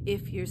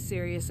 If you're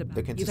serious about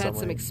look into you've had some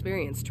some way.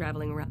 experience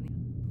traveling around.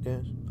 Yeah,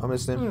 I'm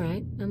listening. All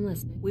right, I'm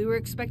listening. We were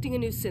expecting a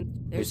new synth.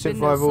 There's Synth been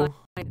no rival.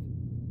 sign.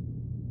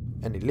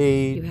 Any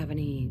lead? You have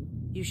any?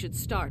 You should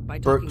start by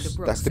talking Brooks. to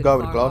Brooks. That's the in guy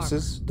with Far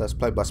glasses. Harbor. That's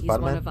played by He's one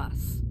Spider-Man. of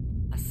us.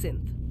 A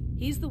synth.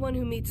 He's the one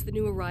who meets the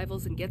new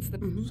arrivals and gets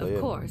them. So, of yeah.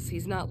 course,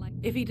 he's not like.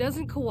 If he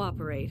doesn't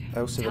cooperate,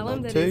 Elsa tell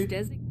him Midnight that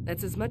his 2.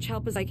 that's as much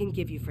help as I can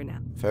give you for now.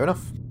 Fair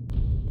enough.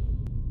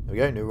 There we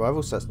go, new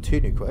rivals. So that's 2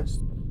 new quests.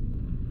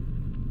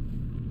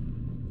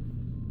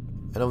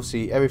 And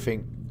obviously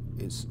everything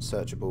is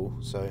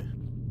searchable, so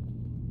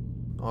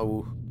I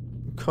will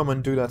come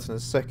and do that in a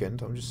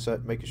second. I'm just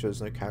making sure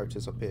there's no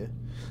characters up here.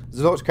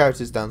 There's a lot of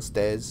characters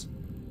downstairs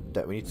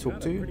that we need to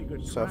talk to,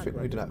 so I think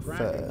we'll do that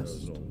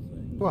first.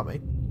 What,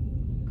 mate?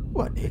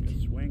 What, Nick?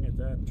 Swing at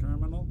that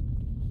terminal.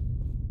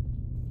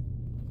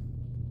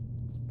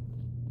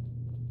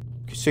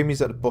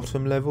 Kasumi's at the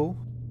bottom level,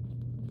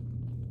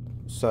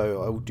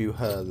 so I will do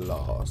her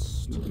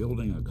last. You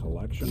building a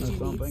collection or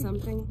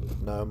something?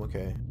 No, I'm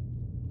okay.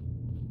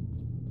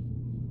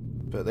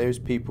 But there's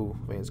people,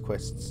 I think it's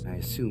quests. I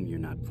assume you're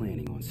not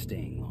planning on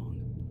staying long.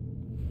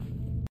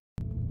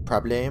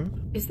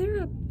 Problem? Is there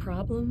a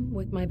problem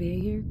with my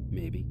being here?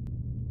 Maybe.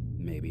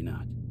 Maybe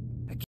not.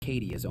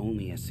 Acadia is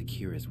only as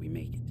secure as we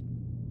make it.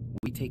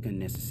 We take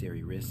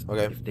unnecessary risks.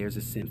 Okay. If there's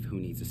a synth who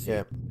needs a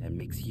synth, that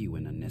makes you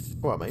an unnecessary.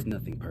 What, mate? It's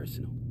nothing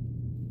personal.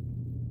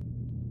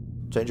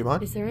 Change your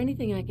mind? Is there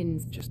anything I can...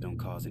 Just don't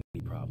cause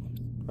any problems.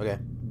 Okay,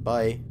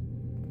 bye.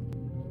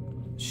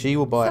 She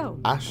will buy So,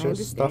 I Asher's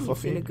understand stuff you've off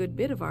seen you. a good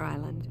bit of our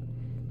island.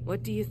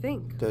 What do you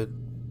think?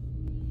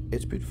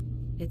 It's beautiful.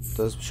 It's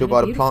She'll kinda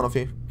buy the plant off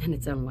you. in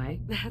its own way.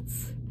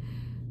 That's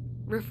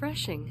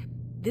refreshing.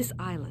 This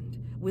island,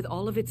 with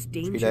all of its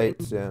danger,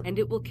 dates, yeah. and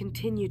it will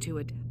continue to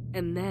adapt.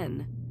 And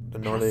then, The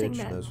passing knowledge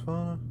that... knows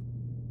far.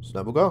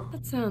 Snowball go.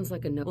 That sounds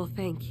like a no. Well,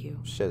 thank you.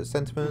 Share the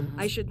sentiment.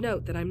 I should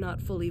note that I'm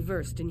not fully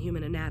versed in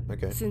human anatomy.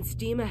 Okay. Since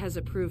DiMa has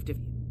approved of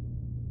you.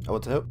 I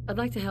want to help. I'd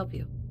like to help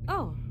you.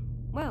 Oh,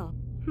 well,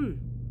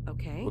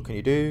 okay. What can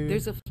you do?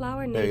 There's a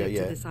flower There you native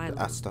go, to this island.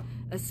 the Aster.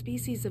 A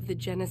species of the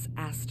genus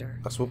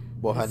Aster. That's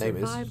what her Has name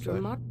is. survived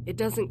So. It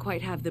doesn't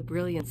quite have the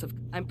brilliance of...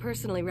 I'm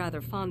personally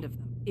rather fond of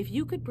them. If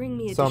you could bring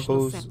me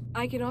additional Samples.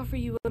 I can offer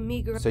you a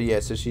meager... So yeah,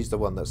 so she's the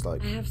one that's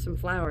like, I have some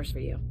flowers for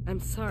you. I'm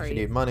sorry. if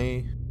you need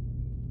money,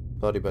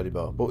 blah blah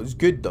blah. But what's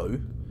good though,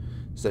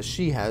 is that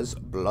she has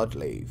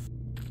Bloodleaf.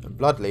 And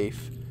Bloodleaf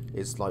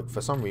is like, for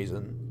some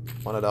reason,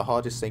 one of the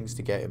hardest things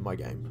to get in my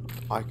game.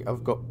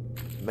 I've got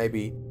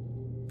maybe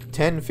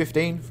 10,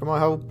 15 for my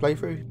whole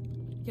playthrough.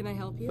 Can I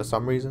help you? For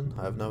some reason,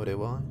 I have no idea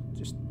why.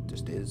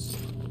 Just is.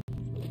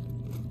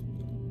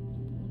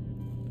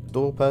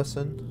 Door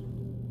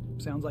person.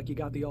 Sounds like you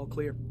got the all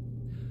clear.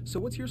 So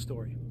what's your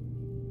story?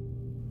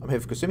 I'm here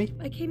for Kasumi.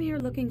 I came here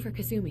looking for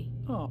Kasumi.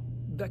 Oh,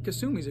 that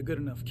Kasumi's a good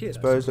enough kid.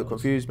 Suppose look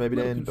confused maybe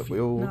then, but we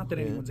all... Not that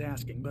anyone's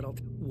asking, but I'll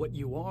tell what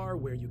you are,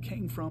 where you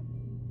came from.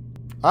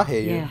 I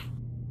hear you. Yeah,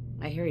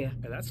 I hear you.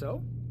 Is that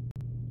so?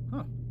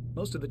 Huh.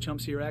 Most of the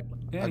chumps here act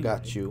like... Anyway, I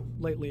got you.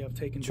 Lately I've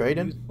taken...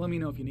 Trading? Let me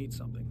know if you need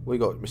something. We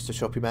got Mr.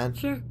 Shoppy Man.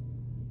 Sure.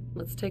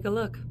 Let's take a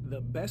look.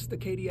 The best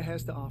Acadia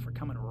has to offer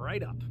coming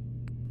right up.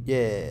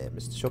 Yeah,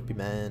 Mr. Shoppy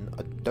Man.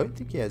 I don't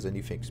think he has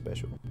anything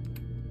special.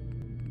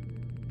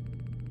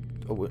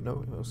 Oh, wait, no,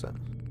 what's that?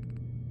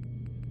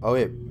 Oh,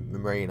 yeah,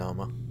 marine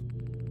armour.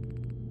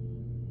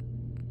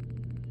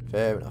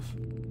 Fair enough.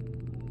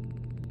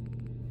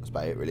 That's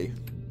about it, really.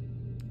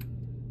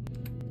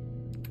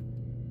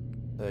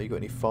 You got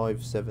any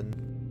 5.7?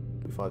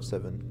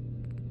 5.7.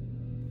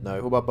 No,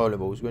 what about bowling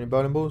balls? You got any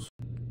bowling balls?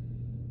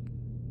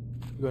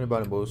 You got any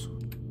bowling balls?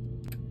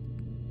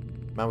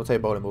 Man, we'll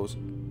take bowling balls.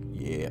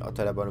 Yeah, I'll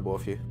take that bowling ball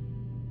off you.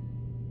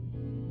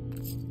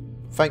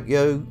 Thank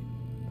you.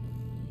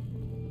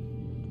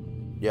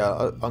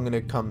 Yeah, I'm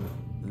gonna come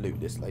loot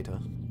this later.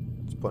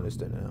 It's pointless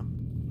doing it now.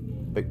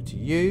 Spoke to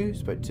you,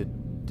 spoke to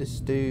this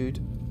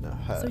dude. No,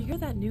 her. So you're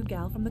that new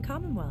gal from the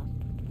Commonwealth.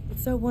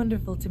 It's so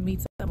wonderful to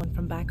meet someone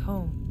from back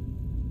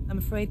home. I'm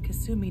afraid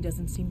Kasumi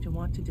doesn't seem to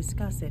want to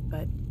discuss it,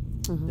 but...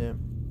 Yeah.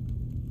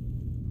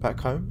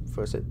 Back home,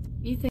 for a sec.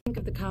 You think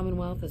of the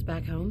Commonwealth as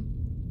back home?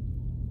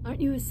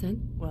 Aren't you a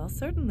Synth? Well,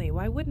 certainly.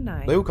 Why wouldn't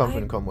I? They all come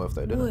from the Commonwealth,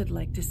 though, don't they? I would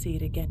like to see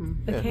it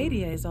again.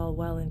 Acadia is all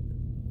well and...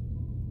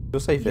 You're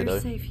safe here, though.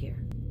 You're safe here.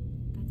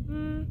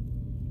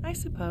 I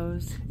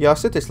suppose. Yeah, I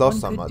said this last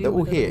time. Like, they're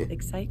all here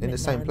in the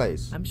same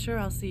place. I'm sure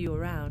I'll see you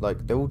around.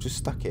 Like, they're all just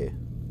stuck here,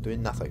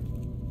 doing nothing.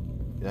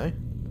 You know?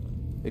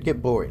 It'd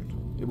get boring.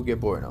 It would get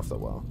boring after a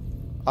while.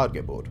 I'd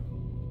get bored.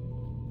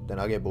 Then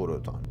I get bored all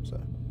the time, so...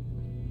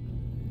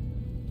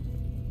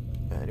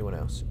 anyone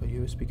else? Are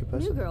you a speaker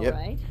person? New girl, yep.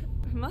 right?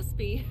 Must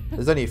be.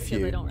 There's only a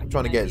few. I'm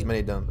trying to get as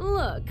many done.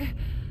 Look,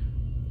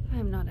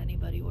 I'm not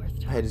anybody worth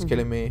talking. Head is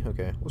killing me.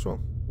 Okay, what's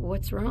wrong?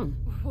 What's wrong?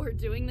 We're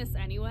doing this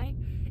anyway,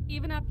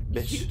 even after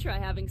you try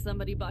having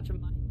somebody botch a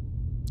money.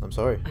 I'm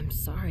sorry. I'm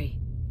sorry.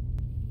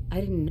 I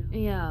didn't know.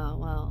 Yeah,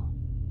 well.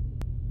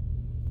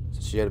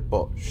 So she had a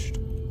botched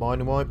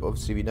mine wipe.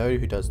 Obviously, we know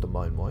who does the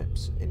mine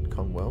wipes in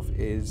Commonwealth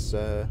is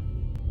the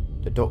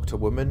doctor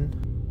woman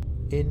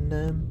in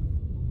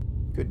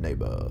Good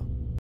Neighbor.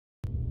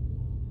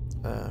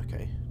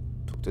 Okay.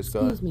 Talk to this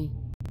guy. Excuse me.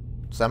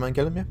 Sandman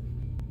kill him, yeah?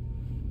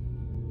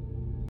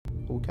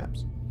 All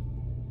caps.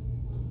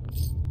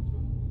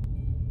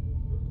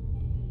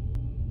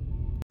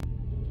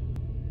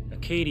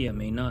 Acadia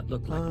may not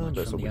look like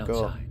much from the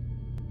outside,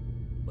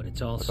 but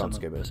it's all some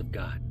of us have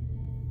got.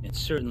 It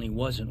certainly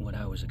wasn't what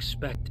I was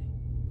expecting.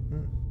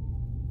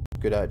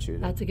 Good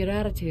attitude. That's a good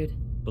attitude.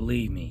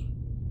 Believe me,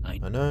 I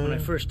know. When I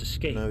first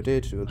escaped, no,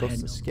 did you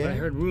lost the scare? I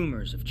heard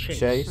rumors of Chase.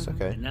 Chase,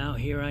 okay. And now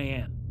here I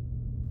am.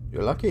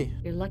 You're lucky.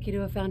 You're lucky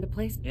to have found a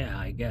place. Yeah,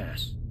 I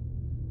guess.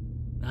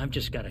 I've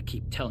just got to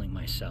keep telling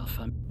myself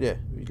Yeah,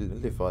 we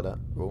live by that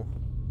rule.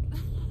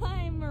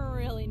 I'm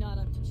really not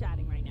up to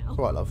chatting right now.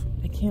 Quite love.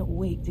 I can't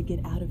wait to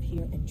get out of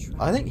here and try.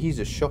 I think he's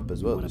a shop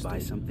as well. Want to buy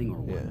something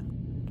or what? Yeah.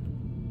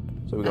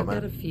 So we got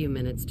I've got a few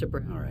minutes to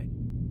break. All right.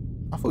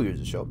 I thought he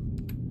was a shop.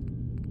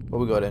 What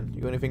we got in?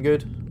 You got anything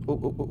good?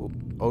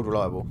 Old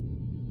reliable.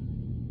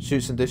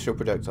 Shoots and dish your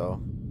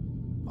projectile.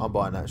 I'm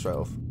buying that straight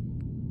off.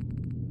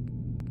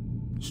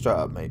 Straight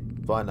up,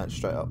 mate. Buying that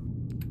straight up.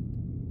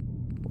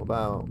 What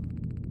about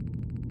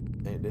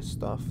any of this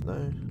stuff?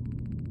 No.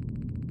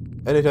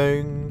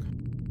 Anything?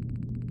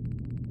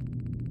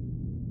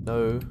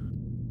 No.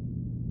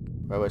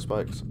 Railway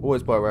spikes.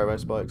 Always buy railway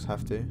spikes.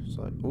 Have to. It's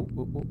like,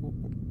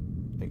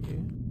 thank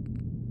you.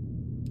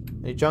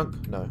 Any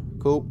junk? No.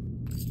 Cool.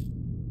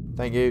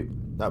 Thank you.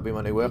 That'll be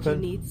my new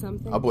weapon. Did you need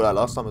something? I bought that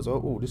last time as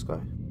well. Oh, this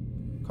guy.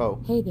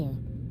 Cole. Hey there.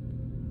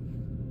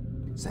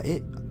 Is that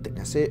it? I think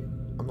that's it.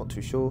 I'm not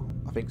too sure.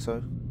 I think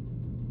so.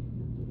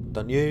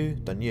 Done you.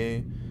 Done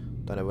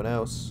everyone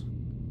else.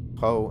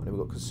 Cole, and then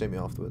we got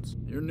Kasumi afterwards.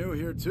 You're new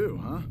here too,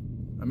 huh?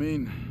 I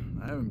mean,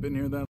 I haven't been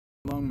here that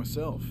long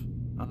myself.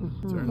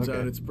 Turns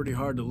out it's pretty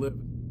hard to live.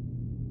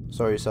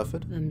 Sorry you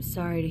suffered. I'm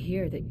sorry to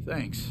hear that.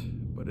 Thanks,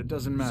 but it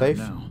doesn't matter Safe.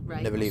 now.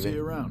 Right. Never leaving. See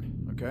you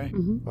around, okay?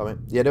 I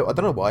mean, yeah, I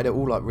don't know why they're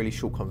all like really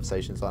short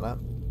conversations like that.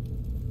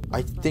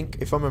 I think,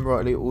 if I remember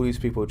rightly, all these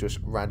people are just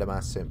random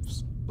ass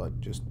simps, like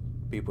just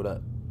people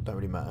that don't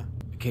really matter.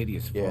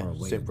 Acadia's far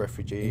away. Simp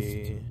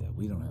refugee. That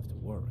we don't have to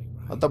worry,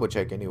 right? I'll double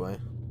check anyway.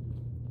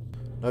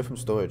 No from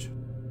storage.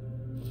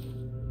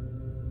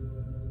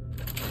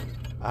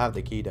 I have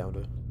the key down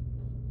there.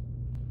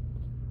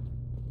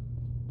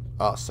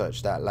 I'll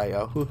search that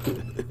later.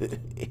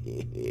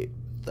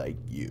 Thank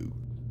you.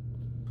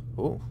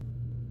 Oh.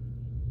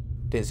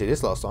 Didn't see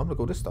this last time. Look at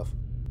all this stuff.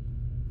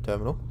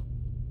 Terminal.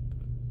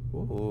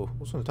 Oh,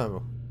 what's on the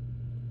terminal?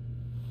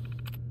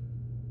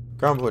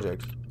 Ground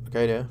project.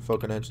 Arcadia,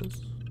 Falcon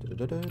engines.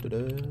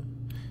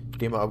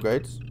 DiMa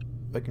upgrades.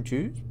 They can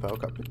choose. Power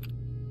coupling.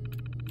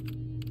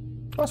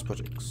 Class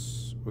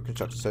projects.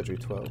 Reconstructed surgery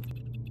 12.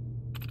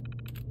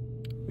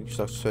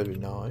 Reconstructed surgery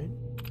 9.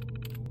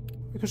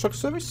 Reconstructed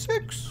surgery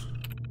 6.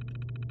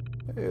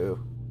 Ew.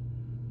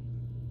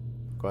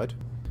 Good.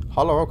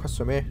 Hello, request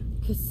from me.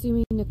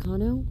 Kasumi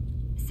Nakano?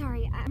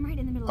 Sorry, I'm right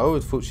in the middle I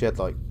always thought she had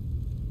like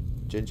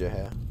ginger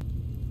hair.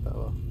 Oh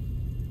well.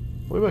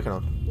 What are we working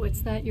on?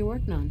 What's that you're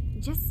working on?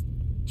 Just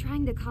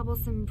trying to cobble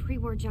some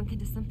pre-war junk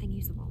into something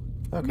usable.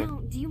 Okay.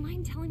 Now, do you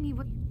mind telling me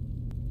what...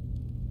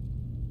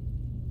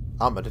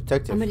 I'm a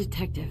detective. I'm a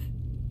detective.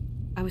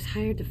 I was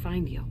hired to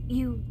find you.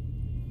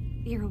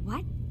 You're a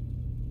what?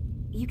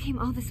 You came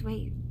all this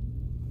way...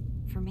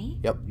 for me?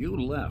 Yep. You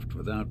left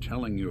without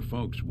telling your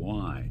folks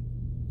why.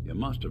 You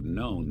must have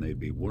known they'd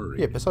be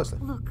worried. Yeah, precisely.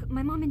 Look,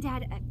 my mom and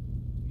dad...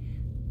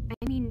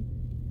 I mean,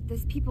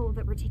 those people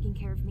that were taking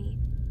care of me,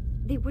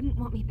 they wouldn't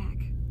want me back.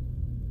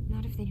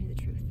 Not if they knew the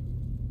truth.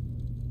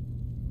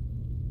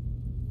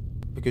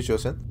 Because you're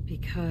Synth?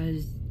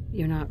 Because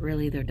you're not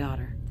really their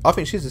daughter. I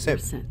think she's the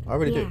same. I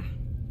really do.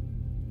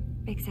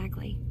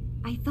 Exactly.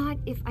 I thought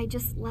if I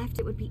just left,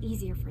 it would be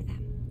easier for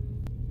them.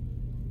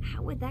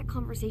 How would that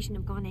conversation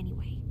have gone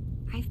anyway?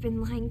 I've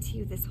been lying to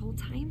you this whole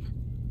time?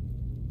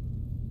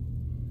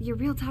 Your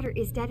real daughter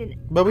is dead and...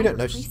 Well, we don't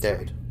know she's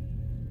dead.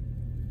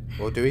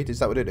 Or do we? Is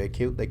that what they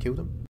killed? They killed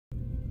him?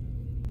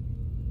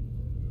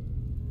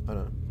 I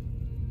don't know.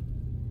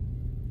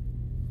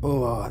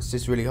 Oh, it's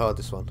just really hard,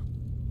 this one.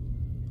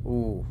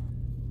 Ooh.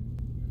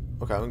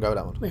 Okay, I'm gonna go with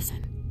that one.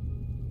 Listen.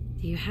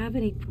 Do you have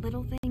any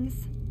little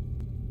things?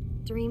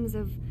 Dreams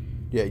of...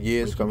 Yeah,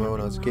 years from when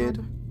I was a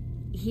kid.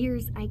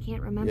 Years I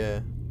can't remember. Yeah.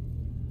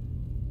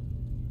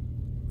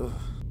 Ugh.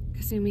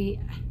 Kasumi,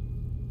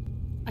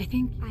 I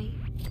think...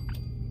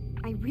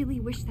 I really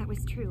wish that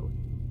was true.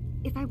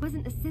 If I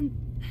wasn't a synth...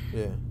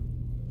 Yeah.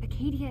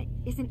 Acadia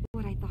isn't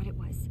what I thought it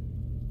was.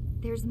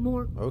 There's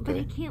more, but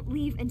I can't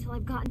leave until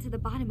I've gotten to the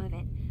bottom of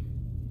it.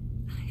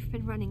 I've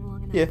been running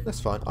long enough. Yeah, that's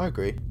fine. I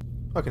agree.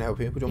 I can help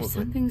you. If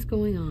something's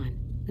going on,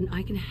 then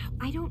I can help.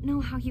 I don't know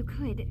how you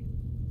could.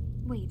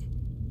 Wait,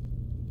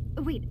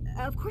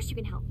 of course you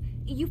can help.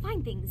 You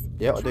find things.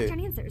 Yeah, I track do. down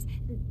answers.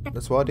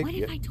 That's what I do. What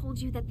if I told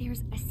you that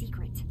there's a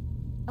secret?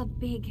 A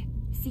big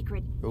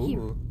secret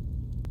here.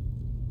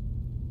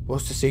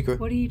 What's the secret?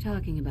 What are you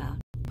talking about?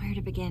 Where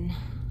to begin?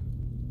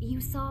 You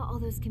saw all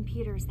those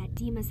computers that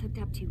DiMa's hooked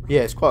up to, right?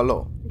 Yeah, it's quite a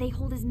lot. They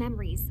hold his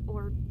memories,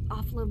 or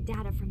offload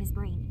data from his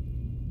brain.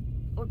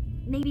 Or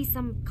maybe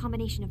some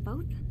combination of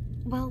both?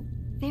 Well,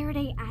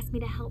 Faraday asked me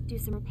to help do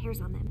some repairs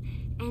on them.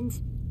 And,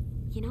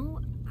 you know,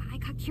 I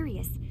got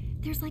curious.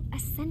 There's like a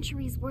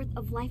century's worth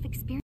of life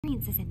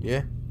experiences in there.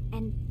 Yeah.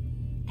 And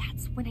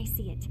that's when I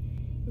see it.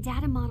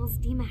 Data models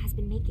DiMa has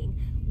been making.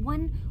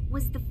 One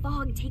was the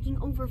fog taking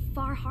over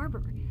Far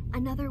Harbor.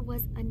 Another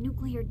was a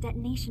nuclear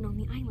detonation on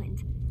the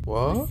island.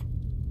 What? Plus,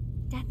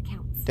 death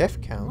counts.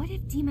 Death count? What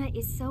if DiMa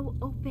is so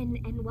open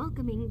and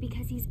welcoming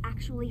because he's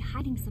actually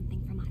hiding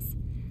something from us?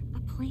 A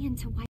plan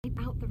to wipe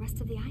out the rest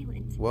of the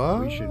island.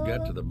 What? We should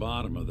get to the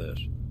bottom of this.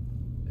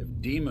 If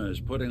DiMa is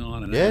putting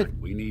on an act,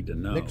 we need to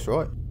know. Nick's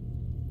right.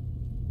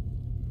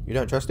 You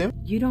don't trust him?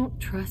 You don't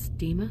trust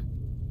DiMa?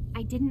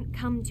 I didn't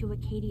come to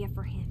Acadia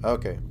for him.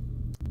 Okay.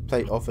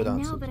 Plate offered and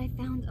answer. Now that I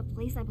found a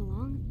place I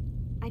belong,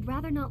 I'd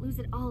rather not lose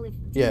it all if...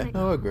 Yeah,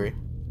 no, I agree.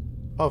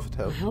 Offer to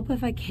help. I'll help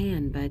if I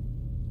can, but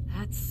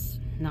that's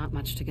not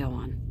much to go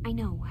on. I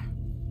know.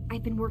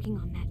 I've been working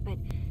on that, but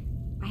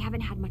I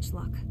haven't had much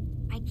luck.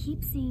 I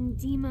keep seeing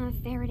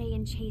DiMa, Faraday,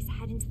 and Chase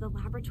head into the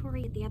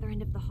laboratory at the other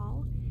end of the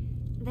hall.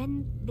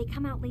 Then they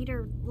come out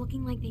later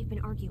looking like they've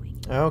been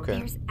arguing. Oh, okay.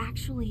 There's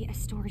actually a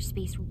storage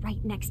space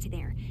right next to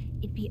there.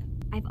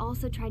 I've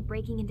also tried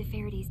breaking into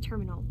Faraday's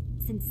terminal,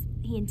 since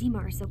he and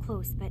DiMa are so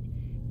close, but...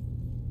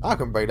 I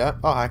can break that.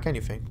 I'll hack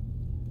anything.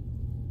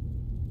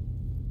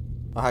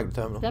 I'll hack the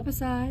terminal. Step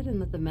aside and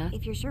let the meth...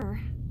 If you're sure.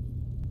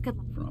 Good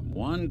luck. From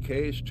one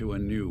case to a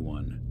new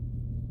one.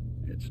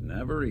 It's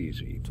never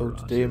easy. Talk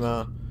to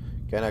DiMa.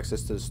 Gain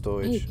access to the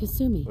storage. Hey,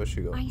 Kasumi. Where's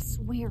she got? I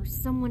swear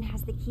someone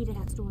has the key to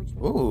that storage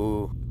room.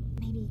 Ooh.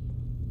 Maybe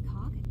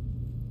Cog?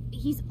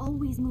 He's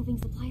always moving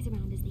supplies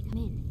around as they come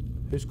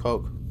in. Who's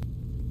Cog?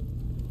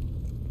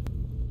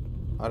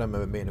 I don't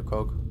remember meeting a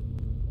Cog.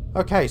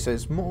 Okay, so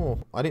it's more...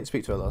 I didn't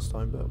speak to her last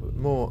time, but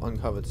more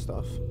uncovered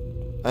stuff.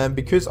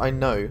 Because I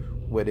know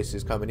where this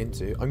is coming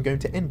into, I'm going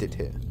to end it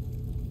here.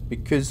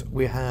 Because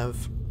we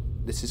have...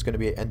 This is going to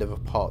be an end of a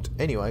part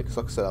anyway, because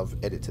like I said, I've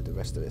edited the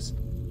rest of this.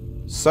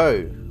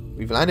 So,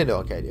 we've landed in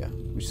Arcadia.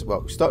 We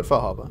started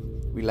Far Harbor.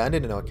 We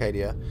landed in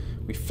Arcadia.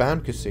 We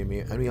found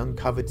Kasumi, and we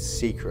uncovered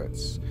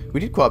secrets. We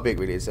did quite a bit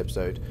really this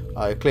episode.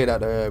 I cleared out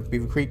the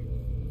Beaver Creek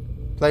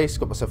place,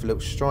 got myself a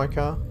little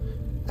striker.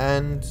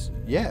 And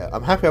yeah,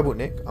 I'm happy I bought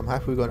Nick. I'm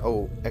happy we got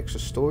an extra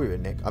story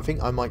with Nick. I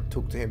think I might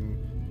talk to him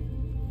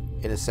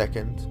in a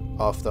second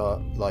after,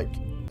 like,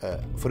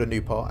 for the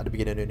new part, at the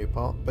beginning of the new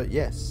part. But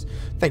yes,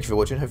 thank you for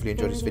watching. Hopefully you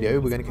enjoyed this video.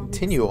 We're going to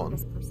continue on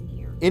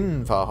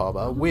in Far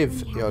Harbor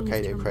with the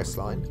Arcadia quest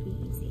line.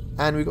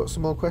 And we got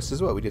some more quests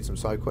as well. We did some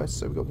side quests,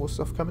 so we got more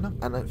stuff coming up.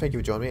 And thank you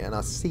for joining me, and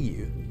I'll see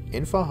you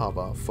in Far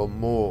Harbor for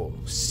more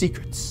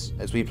secrets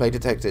as we play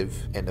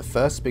detective in the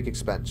first big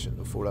expansion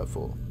of Fallout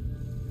 4.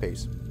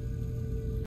 Peace.